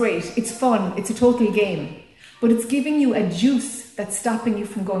 life is great. It's fun. It's a total game. But it's giving you a juice that's stopping you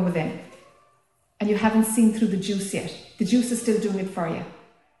from going within. And you haven't seen through the juice yet. The juice is still doing it for you.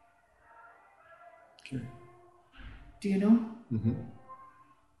 Okay. Do you know? Mm-hmm.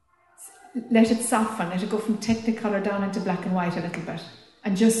 Let it soften. Let it go from technicolor down into black and white a little bit.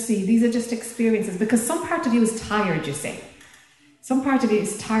 And just see, these are just experiences. Because some part of you is tired, you see. Some part of you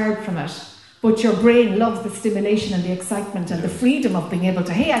is tired from it. But your brain loves the stimulation and the excitement and the freedom of being able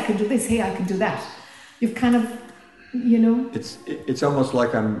to, hey, I can do this, hey, I can do that. You've kind of, you know. It's almost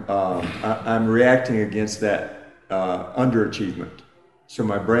like I'm reacting against that underachievement. So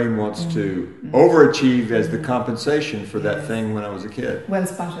my brain wants to overachieve as the compensation for that thing when I was a kid. Well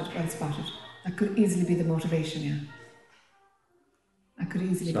spotted, well spotted. That could easily be the motivation, yeah. That could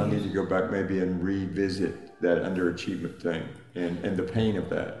easily be. So I need to go back maybe and revisit that underachievement thing and the pain of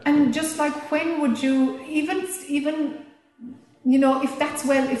that. And just like, when would you even you know, if that's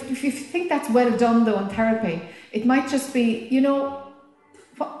well, if you think that's well done though in therapy, it might just be, you know,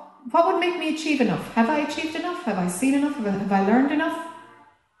 what would make me achieve enough? Have I achieved enough? Have I seen enough? Have I learned enough?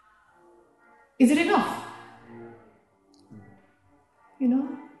 Is it enough? You know,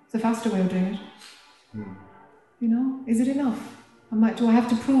 it's a faster way of doing it. You know, is it enough? Do I have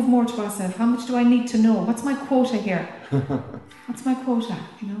to prove more to myself? How much do I need to know? What's my quota here? What's my quota?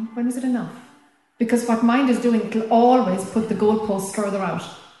 You know, when is it enough? Because what mind is doing, it'll always put the goalposts further out.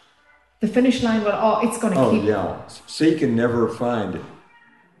 The finish line will, it's going to keep. Oh, yeah. Seek and never find it.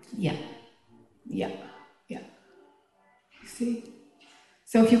 Yeah. You see?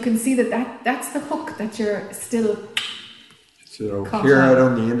 So if you can see that's the hook that you're still. So carrot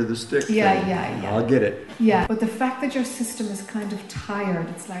on the end of the stick. Yeah. I'll get it. Yeah, but the fact that your system is kind of tired,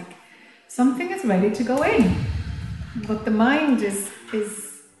 it's like Something is ready to go in, but the mind is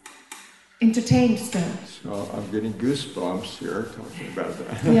entertained still. So I'm getting goosebumps here talking about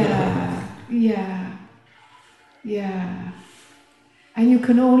that. Yeah. And you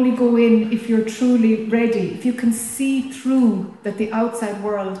can only go in if you're truly ready. If you can see through that the outside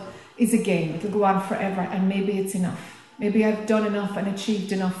world is a game, it'll go on forever, and maybe it's enough. Maybe I've done enough and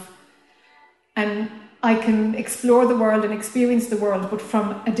achieved enough. And I can explore the world and experience the world, but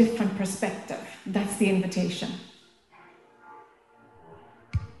from a different perspective. That's the invitation.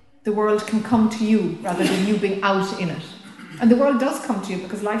 The world can come to you rather than you being out in it. And the world does come to you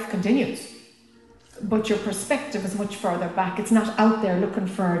because life continues. But your perspective is much further back. It's not out there looking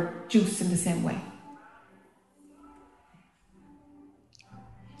for juice in the same way.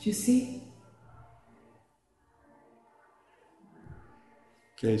 Do you see?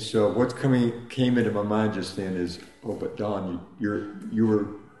 Okay, so what came into my mind just then is, oh, but Don, you were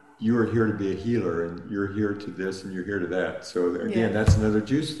here to be a healer, and you're here to this, and you're here to that. So again, that's another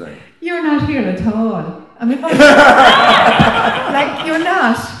juice thing. You're not here at all. I mean, like you're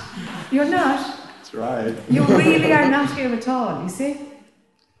not. You're not. That's right. You really are not here at all. You see?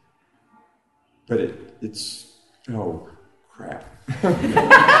 But it's oh crap.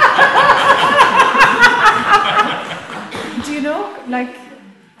 Do you know, like?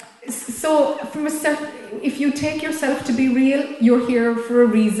 So, from a certain, if you take yourself to be real, you're here for a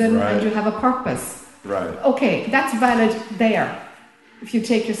reason, right, and you have a purpose. Right. Okay, that's valid there, if you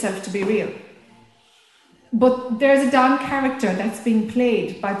take yourself to be real. But there's a Don character that's being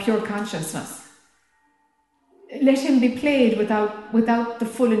played by pure consciousness. Let him be played without the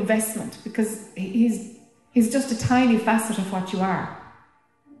full investment, because he's just a tiny facet of what you are.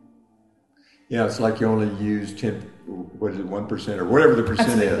 Yeah, it's like you only use 1% or whatever the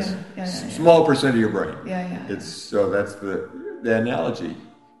percent Absolutely. is. Yeah. Small percent of your brain. Yeah. It's so that's the analogy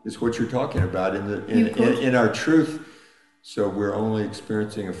is what you're talking about in our truth. So we're only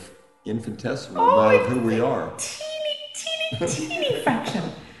experiencing an infinitesimal amount of who we are. Teeny fraction.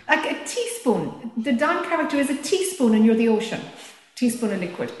 Like a teaspoon. The Don character is a teaspoon and you're the ocean. Teaspoon of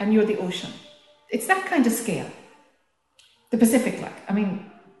liquid and you're the ocean. It's that kind of scale. The Pacific,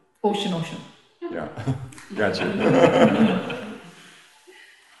 ocean. Yeah, gotcha.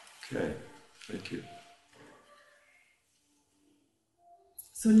 Okay, thank you.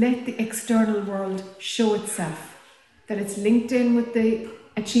 So let the external world show itself. That it's linked in with the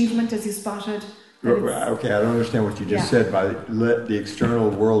achievement as you spotted. Okay, I don't understand what you just said by let the external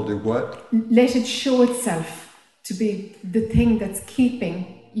world do what? Let it show itself to be the thing that's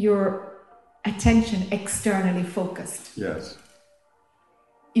keeping your attention externally focused. Yes.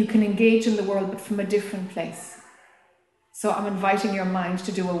 You can engage in the world, but from a different place. So I'm inviting your mind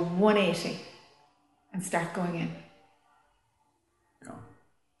to do a 180 and start going in. Yeah.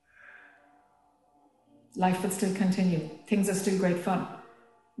 Life will still continue. Things are still great fun.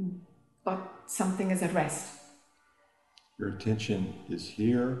 But something is at rest. Your attention is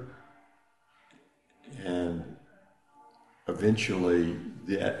here, and eventually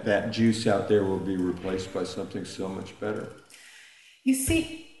that juice out there will be replaced by something so much better. You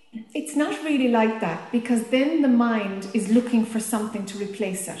see, it's not really like that, because then the mind is looking for something to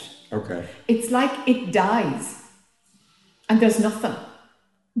replace it. Okay. It's like it dies and there's nothing.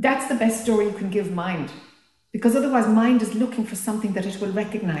 That's the best story you can give mind. Because otherwise mind is looking for something that it will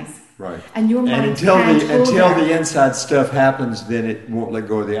recognize. Right. And your mind until can't the inside stuff happens, then it won't let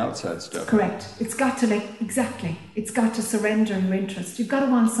go of the outside stuff. Correct. It's got to it's got to surrender your interest. You've got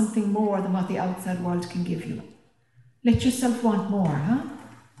to want something more than what the outside world can give you. Let yourself want more, huh?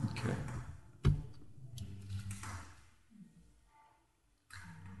 Okay.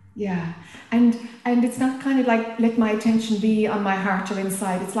 Yeah. And it's not kind of like let my attention be on my heart or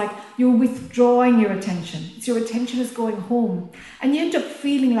inside. It's like you're withdrawing your attention. Your attention is going home. And you end up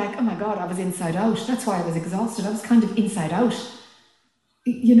feeling like, oh my God, I was inside out. That's why I was exhausted. I was kind of inside out.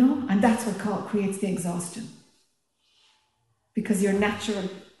 You know? And that's what creates the exhaustion. Because your natural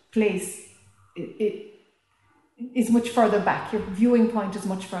place, it is much further back. Your viewing point is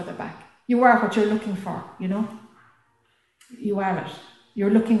much further back. You are what you're looking for, you know? You are it.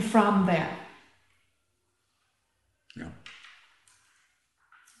 You're looking from there. Yeah.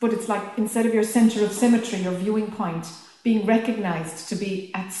 But it's like instead of your center of symmetry, your viewing point being recognized to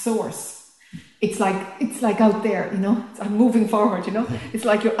be at source, it's like out there, you know? I'm moving forward, you know? It's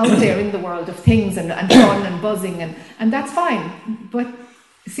like you're out there in the world of things and fun and buzzing and that's fine. But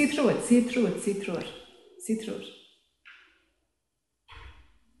see through it, see through it, see through it. See through it.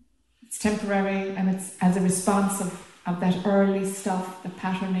 It's temporary and it's as a response of that early stuff, the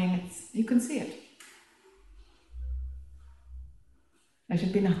patterning, you can see it. Let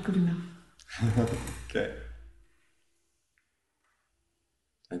it be not good enough. Okay.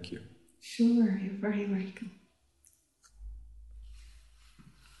 Thank you. Sure, you're very welcome.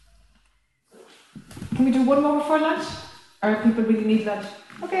 Can we do one more before lunch? Or people really need lunch?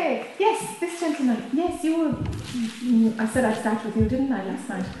 Okay, yes, this gentleman. Yes, you were. I said I'd start with you, didn't I, last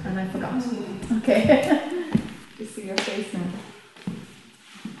night? And I forgot. Okay. Just see your face now.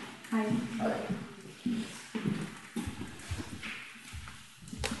 Hi.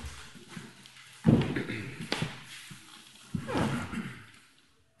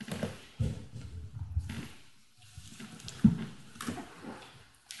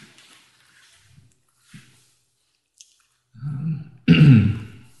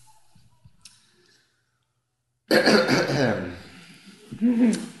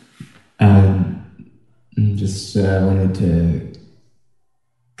 Just wanted to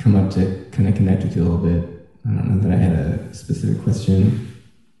come up to kind of connect with you a little bit. I don't know that I had a specific question.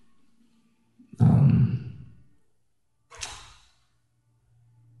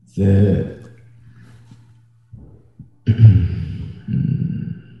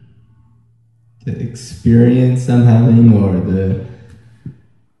 The experience I'm having, or the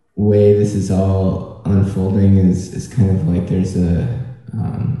way this is all unfolding, is kind of like there's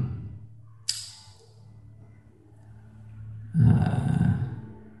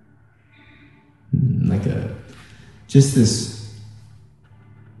just this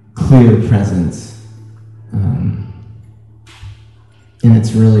clear presence, and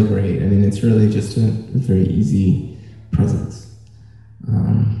it's really great. I mean, it's really just a very easy presence.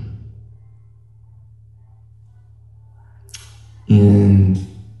 And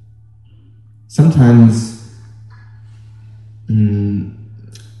sometimes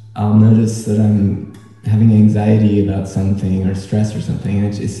I'll notice that I'm having anxiety about something or stress or something, and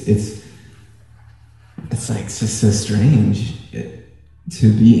it's like it's just so strange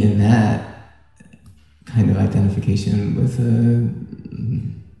to be in that kind of identification with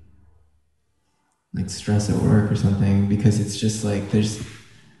like stress at work or something, because it's just like there's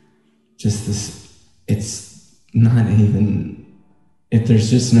just this, it's not even, if there's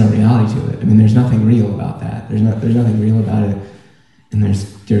just no reality to it. I mean, there's nothing real about that. There's nothing real about it, and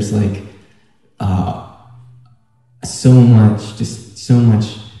there's like so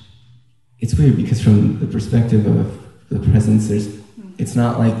much. It's weird because from the perspective of the presence, it's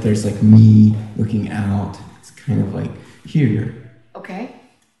not like there's like me looking out. It's kind of like here. Okay.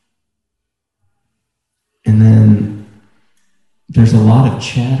 And then there's a lot of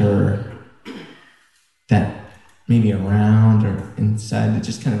chatter that maybe around or inside that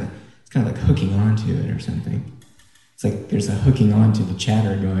just kind of like hooking onto it or something. It's like there's a hooking onto the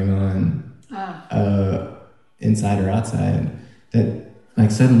chatter going on inside or outside that like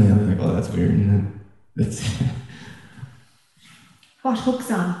suddenly I'm like, oh, that's weird. And that's what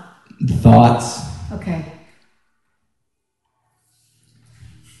hooks on? Thoughts. Okay.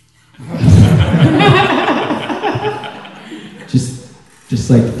 just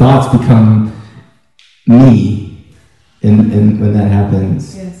like thoughts become me, and when that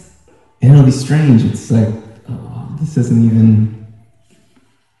happens, yes, and it'll be strange. It's like, oh, this isn't even.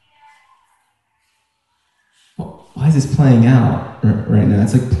 Why is this playing out right now?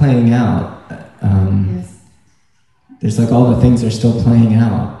 It's like playing out. Yes. There's like all the things are still playing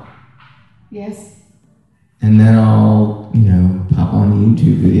out. Yes. And then I'll, pop on a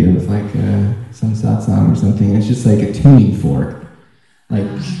YouTube video with like some satsang or something. And it's just like a tuning fork, like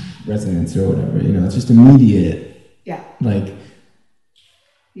resonance or whatever. It's just immediate. Yeah. Like.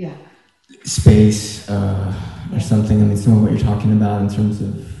 Yeah. Space or something. I mean, some of what you're talking about in terms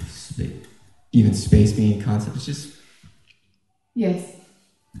of even space being a concept. It's just. Yes.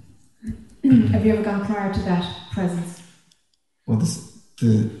 Have you ever gone prior to that presence? Well, this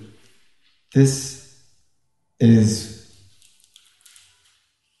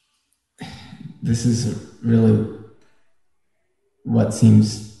is really what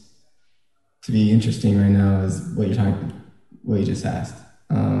seems to be interesting right now is what you just asked.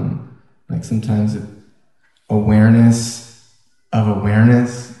 Like sometimes awareness of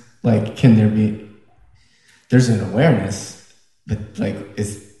awareness, like there's an awareness, but like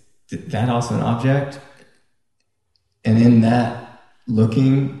is that also an object? And in that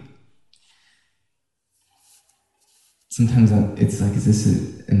looking, sometimes it's like, is this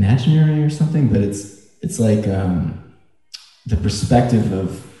imaginary or something? But it's like the perspective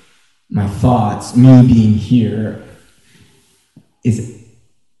of my thoughts, me being here, is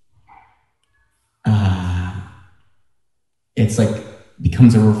it's like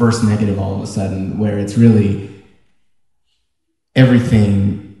becomes a reverse negative all of a sudden, where it's really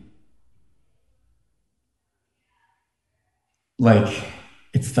everything. Like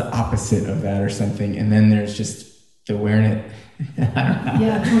it's the opposite of that or something, and then there's just the awareness. I don't know.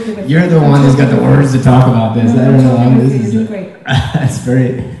 Yeah, totally. You're the one who's got the words to talk about this. No, I don't know. totally. This You're is doing great.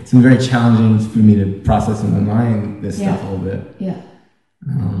 it's been very challenging for me to process in my mind this stuff a little bit. Yeah.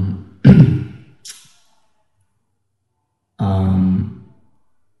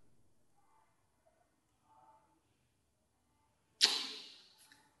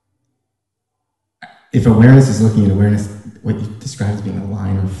 If awareness is looking at awareness, what you describe as being a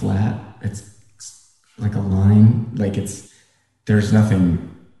line or flat, it's like a line, like there's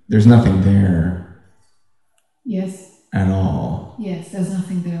nothing there. Yes. At all. Yes, there's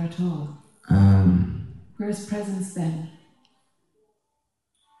nothing there at all. Where's presence then?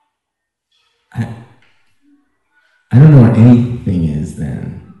 I don't know what anything is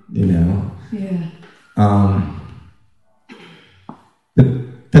then, you know? Yeah. But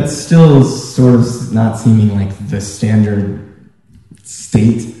that's still sort of not seeming like the standard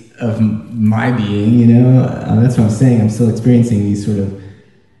state of my being, you know? That's what I'm saying. I'm still experiencing these sort of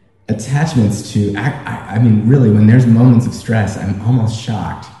attachments to, I mean, really, when there's moments of stress, I'm almost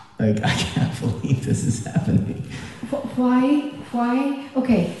shocked. Like, I can't believe this is happening. Why?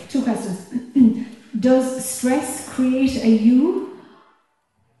 Okay, two questions. Does stress create a you?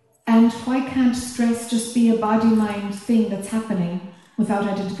 And why can't stress just be a body-mind thing that's happening without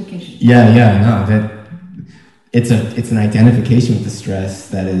identification? No, that it's an identification with the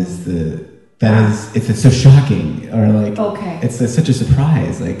stress it's so shocking, or like it's such a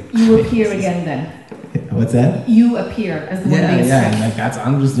surprise. Like you appear again then. What's that? You appear as the one being stressed. Like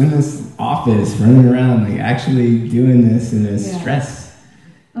I'm just in this office running around, like actually doing this in a stress.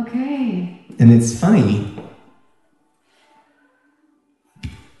 Okay. And it's funny.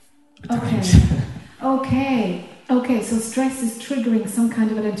 Okay, so stress is triggering some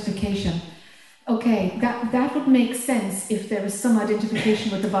kind of identification. Okay, that would make sense if there is some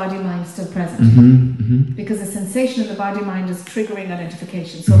identification with the body-mind still present. Because the sensation of the body-mind is triggering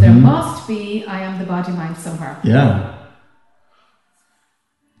identification. So there must be, I am the body-mind somewhere. Yeah.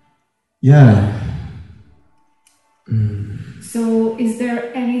 So is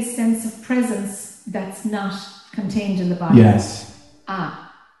there any sense of presence that's not contained in the body? Yes.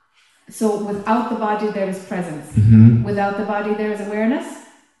 So without the body there is presence. Without the body there is awareness?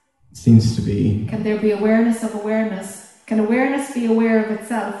 Seems to be. Can there be awareness of awareness? Can awareness be aware of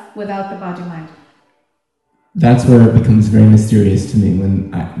itself without the body-mind? That's where it becomes very mysterious to me.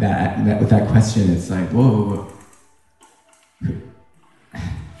 When with that question, it's like, whoa.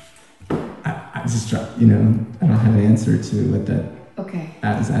 I just, I don't have an answer to what that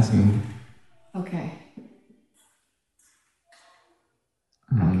is asking. Okay.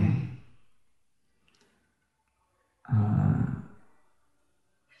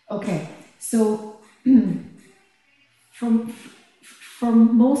 Okay, so for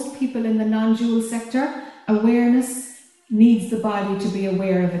most people in the non-dual sector, awareness needs the body to be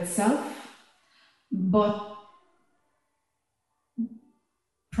aware of itself, but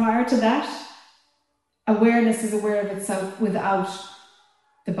prior to that, awareness is aware of itself without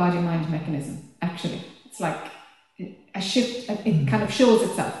the body-mind mechanism, actually. It's like a shift, it kind of shows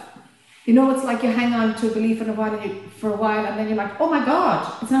itself. You know, it's like you hang on to a belief for a while and then you're like, oh my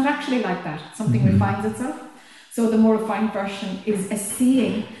God, it's not actually like that. Something refines itself. So the more refined version is a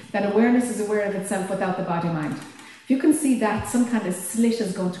seeing that awareness is aware of itself without the body-mind. If you can see that, some kind of slit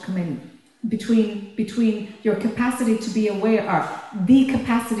is going to come in between your capacity to be aware, or the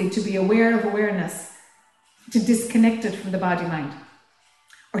capacity to be aware of awareness, to disconnect it from the body-mind,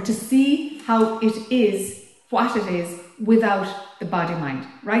 or to see how it is, what it is, without the body-mind.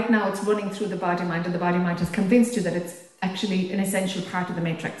 Right now it's running through the body-mind, and the body-mind has convinced you that it's actually an essential part of the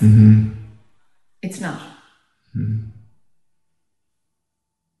matrix. It's not.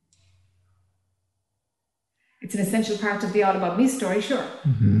 It's an essential part of the All About Me story, sure.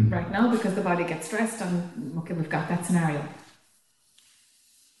 Right now, because the body gets stressed, and okay, we've got that scenario.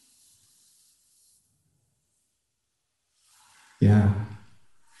 Yeah.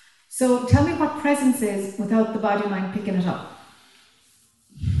 So tell me what presence is without the body-mind picking it up.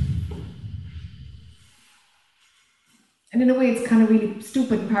 And in a way, it's kind of really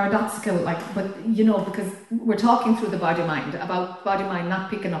stupid and paradoxical, because we're talking through the body-mind about body-mind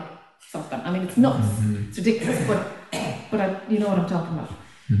not picking up something. I mean, it's nuts. It's ridiculous, but you know what I'm talking about.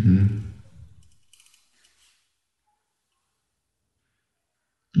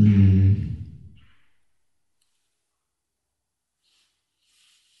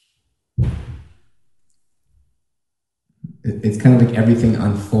 It's kind of like everything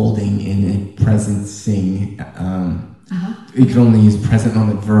unfolding in a presencing. You can only use present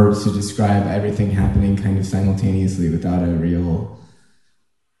moment verbs to describe everything happening kind of simultaneously without a real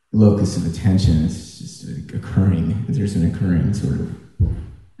locus of attention. It's just occurring. There's an occurring sort of.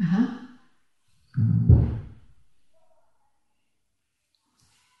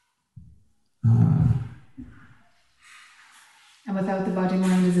 And without the body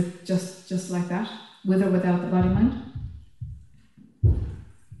mind, is it just like that? With or without the body mind?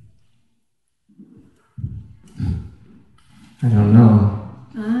 I don't know.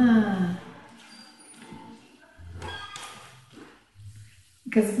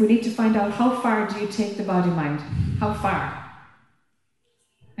 Because we need to find out how far do you take the body mind? How far?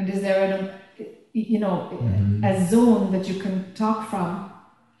 And is there a zone that you can talk from,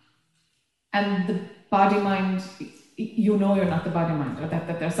 and the body mind, you're not the body mind, or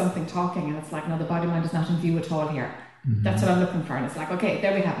that there's something talking, and it's like, no, the body mind is not in view at all here. That's what I'm looking for, and it's like, okay,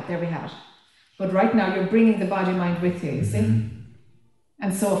 there we have it. But right now you're bringing the body mind with you, you see?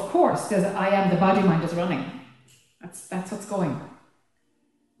 And so of course there's I am, the body mind is running. That's what's going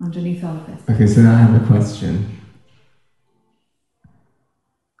underneath all of this. Okay, so now I have a question.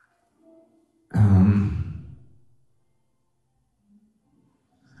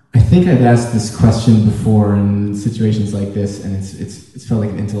 I think I've asked this question before in situations like this, and it's felt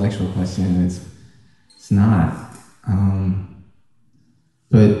like an intellectual question, and it's not.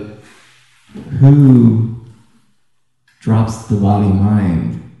 But who drops the body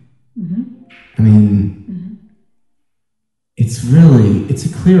mind? I mean, it's a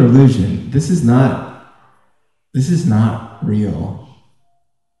clear illusion. This is not real.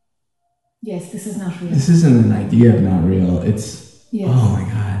 Yes, this is not real. This isn't an idea of not real. It's, oh my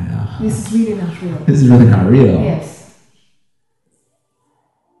God. No. This is really not real. This is really not real. Yes.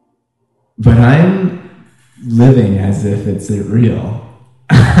 But I'm living as if it's real.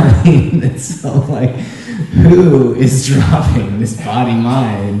 I mean, it's so like, who is dropping this body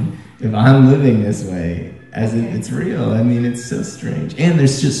mind if I'm living this way as if it's real? I mean, it's so strange. And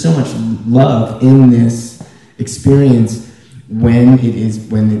there's just so much love in this experience when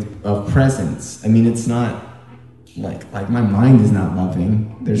it's of presence. I mean, it's not like my mind is not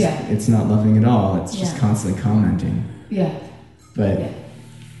loving. It's not loving at all. It's just constantly commenting. Yeah. But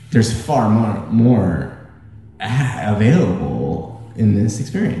there's far more available in this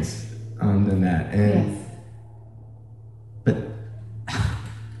experience than that. And but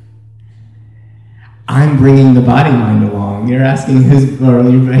I'm bringing the body mind along. You're asking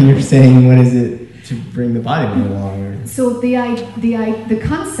you're saying what is it to bring the body mind along? So the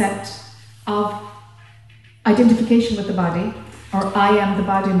concept of identification with the body, or I am the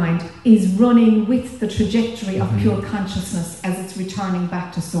body mind, is running with the trajectory of pure consciousness as it's returning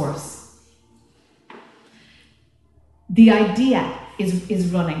back to source. The idea is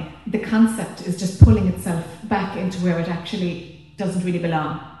running. The concept is just pulling itself back into where it actually doesn't really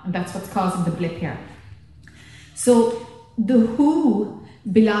belong. And that's what's causing the blip here. So the who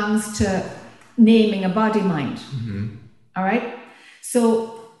belongs to naming a body mind. All right?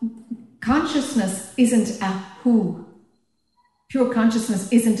 So consciousness isn't a who. Pure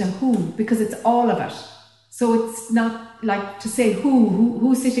consciousness isn't a who, because it's all of it. So it's not like to say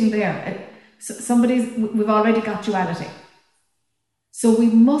who's sitting there. We've already got duality. So we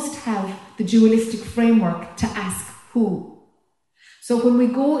must have the dualistic framework to ask who. So when we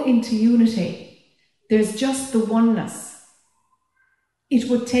go into unity, there's just the oneness. It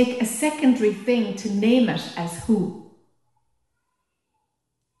would take a secondary thing to name it as who.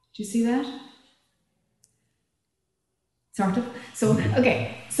 Do you see that? Sort of. So,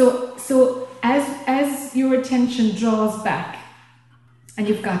 okay. So as your attention draws back, and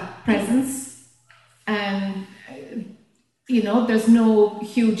you've got presence, and there's no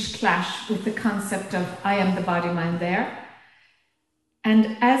huge clash with the concept of I am the body mind there.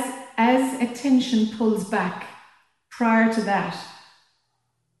 And as attention pulls back prior to that,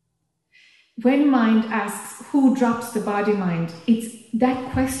 when mind asks who drops the body mind,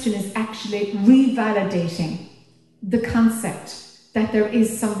 that question is actually revalidating the concept that there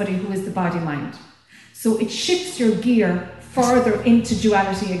is somebody who is the body mind. So it shifts your gear further into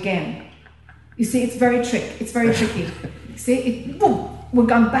duality again. You see, it's very tricky. See, boom, we've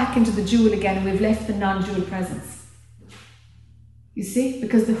gone back into the dual again, and we've left the non-dual presence. You see,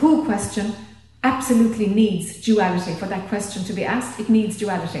 because the who question absolutely needs duality. For that question to be asked, it needs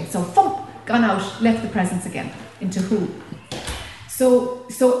duality. So, gone out, left the presence again into who.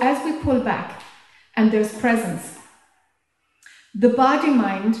 So as we pull back and there's presence, the body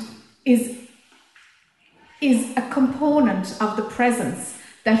mind is a component of the presence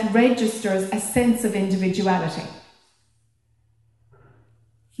that registers a sense of individuality.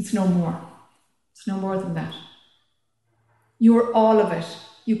 It's no more. It's no more than that. You're all of it.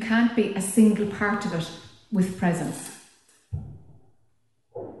 You can't be a single part of it with presence.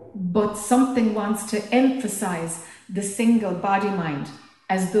 but something wants to emphasize the single body-mind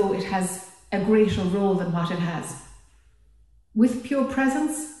as though it has a greater role than what it has. With pure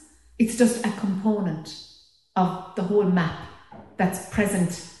presence, it's just a component of the whole map that's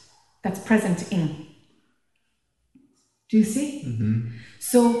present in. Do you see? Mm-hmm.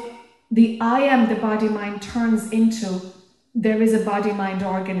 So the I am the body-mind turns into there is a body-mind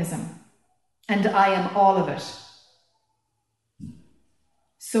organism and I am all of it.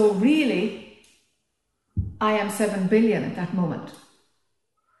 So really, I am 7 billion at that moment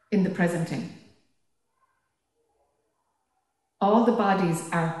in the presenting. All the bodies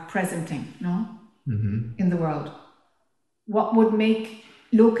are presenting, no? Mm-hmm. In the world. What would make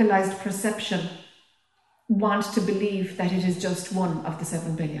localized perception want to believe that it is just one of the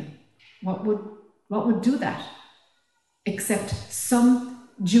 7 billion? What would do that? Except some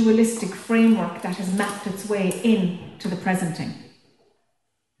dualistic framework that has mapped its way into the presenting.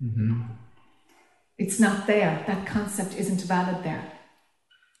 Mm-hmm. It's not there. That concept isn't valid there.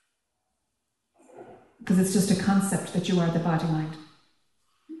 Because it's just a concept that you are the body-mind.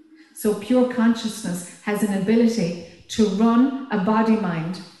 So pure consciousness has an ability to run a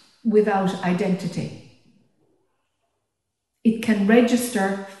body-mind without identity. It can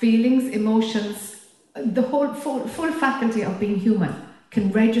register feelings, emotions, the whole full faculty of being human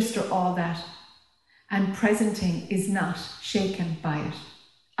can register all that. And presenting is not shaken by it.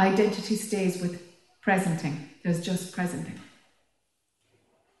 Identity stays with presenting. There's just presenting.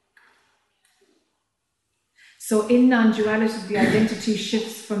 So in non-duality, the identity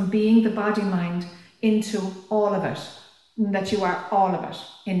shifts from being the body-mind into all of it, that you are all of it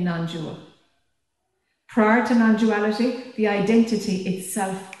in non-dual. Prior to non-duality, the identity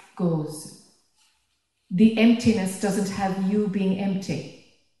itself goes. The emptiness doesn't have you being empty,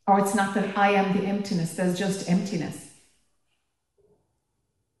 or it's not that I am the emptiness, there's just emptiness.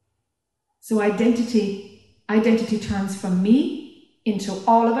 So identity turns from me into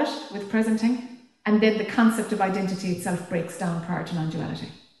all of it with presenting, and then the concept of identity itself breaks down prior to non-duality.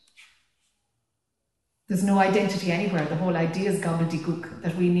 There's no identity anywhere. The whole idea is gobbledygook,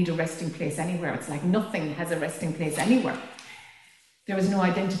 that we need a resting place anywhere. It's like nothing has a resting place anywhere. There is no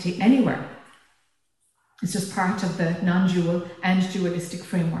identity anywhere. It's just part of the non-dual and dualistic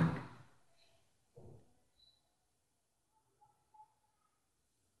framework.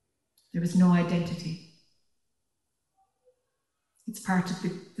 There is no identity. It's part of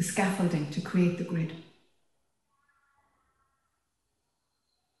the scaffolding to create the grid.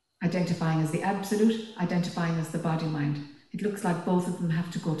 Identifying as the absolute, identifying as the body-mind. It looks like both of them have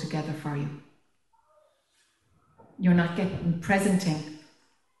to go together for you. You're not getting presenting,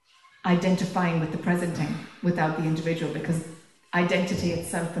 identifying with the presenting without the individual, because identity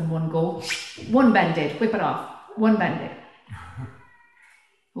itself in one go, one band-aid, whip it off, one band-aid.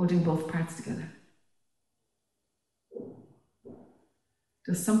 Holding both parts together.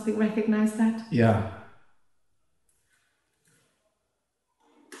 Does something recognize that? Yeah.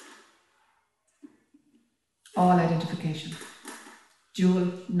 All identification.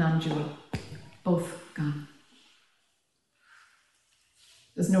 Dual, non-dual. Both gone.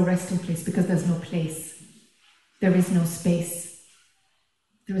 There's no resting place because there's no place. There is no space.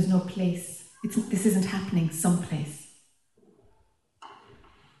 There is no place. This isn't happening someplace.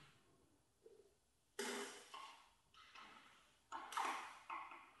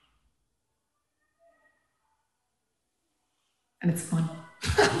 And it's fun.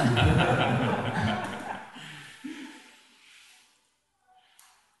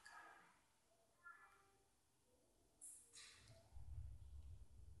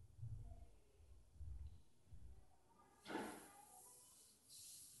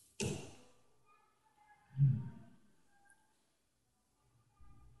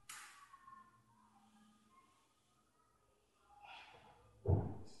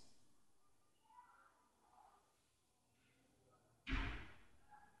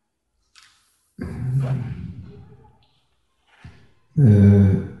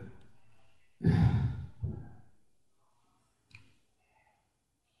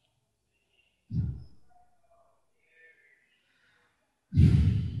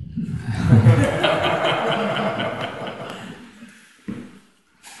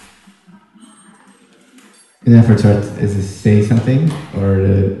 An effort is to say something or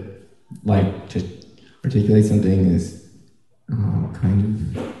to articulate something is kind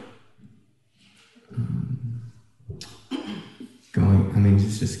of going. I mean,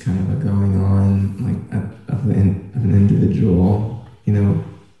 it's just kind of a going on of an individual,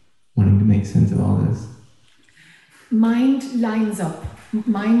 wanting to make sense of all this. Mind lines up.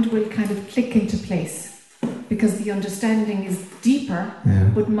 Mind will kind of click into place. because the understanding is deeper,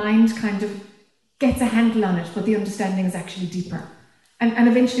 Yeah. but mind kind of gets a handle on it, but the understanding is actually deeper. And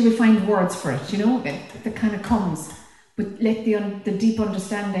eventually we'll find words for it, that kind of comes. But let the deep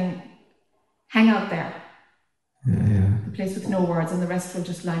understanding hang out there. Yeah. The place with no words, and the rest will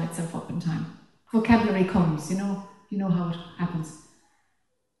just line itself up in time. Vocabulary comes, you know how it happens.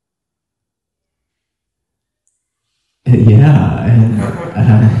 Yeah, and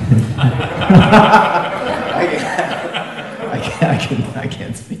I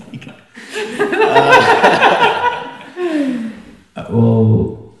can't speak.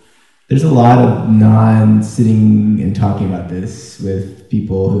 Well, there's a lot of non-sitting and talking about this with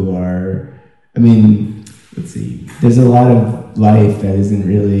people who are, let's see, there's a lot of life that isn't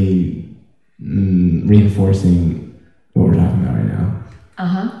really reinforcing what we're talking about right now.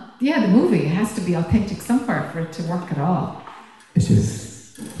 Uh-huh. Yeah, the movie has to be authentic somewhere for it to work at all. It's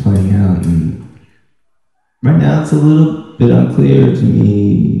just playing out, and right now it's a little bit unclear to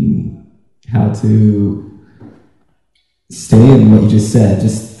me how to stay in what you just said,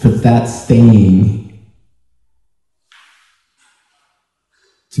 just for that staying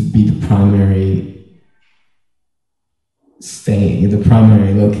to be the primary staying, the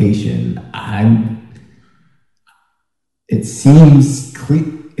primary location. It seems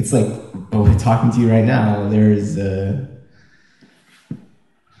clear. It's like, we're talking to you right now. There's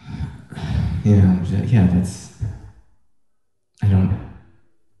I don't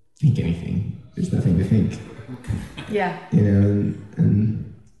think anything. There's nothing to think. Yeah.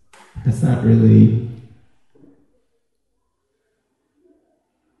 And that's not really.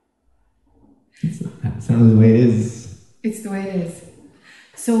 It's not really the way it is. It's the way it is.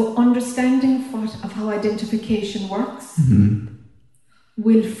 So understanding of how identification works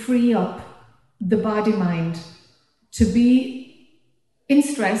will free up the body-mind to be in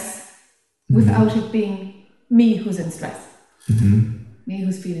stress without it being me who's in stress, me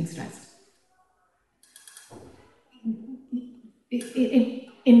who's feeling stressed.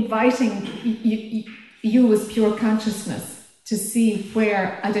 Inviting you as pure consciousness to see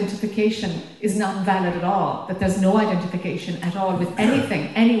where identification is not valid at all, that there's no identification at all with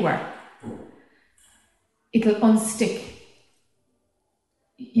anything, anywhere. It'll unstick.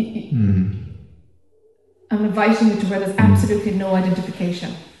 I'm inviting you to where there's absolutely no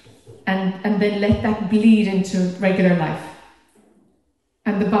identification, and then let that bleed into regular life.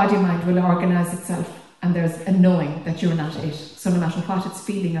 And the body-mind will organize itself, and there's a knowing that you're not it. So no matter what it's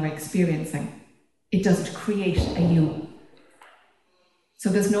feeling or experiencing, it doesn't create a you. So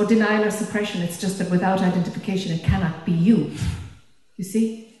there's no denial or suppression, it's just that without identification it cannot be you. You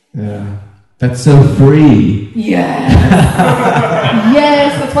see? Yeah. That's so free. Yes!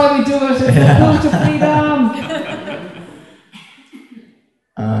 Yes, that's why we do it. It's a call to freedom.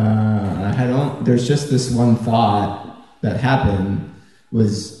 There's just this one thought that happened,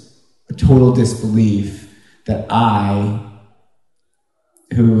 was a total disbelief that I'm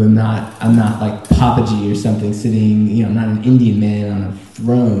not like Papaji or something sitting, I'm not an Indian man on a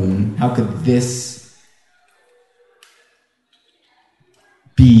throne. How could this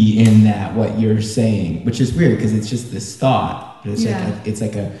be in that, what you're saying? Which is weird, because it's just this thought. It's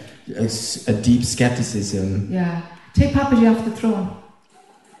like a deep skepticism. Yeah. Take Papaji off the throne.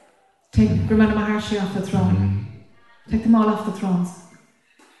 Take Ramana Maharshi off the throne. Take them all off the thrones.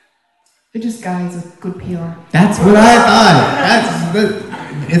 They're just guys with good PR. That's what I thought.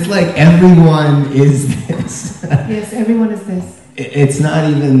 It's like everyone is this. Yes, everyone is this. It's not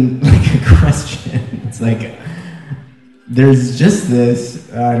even like a question. It's like there's just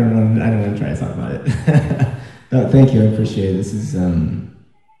this. I don't know. I don't want to try to talk about it. No, thank you. I appreciate it. This is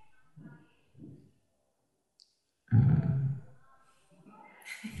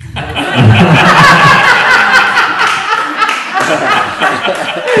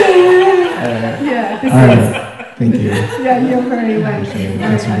Yeah. All right. Thank you. Yeah, you're very welcome.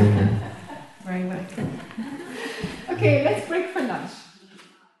 Thanks for being here.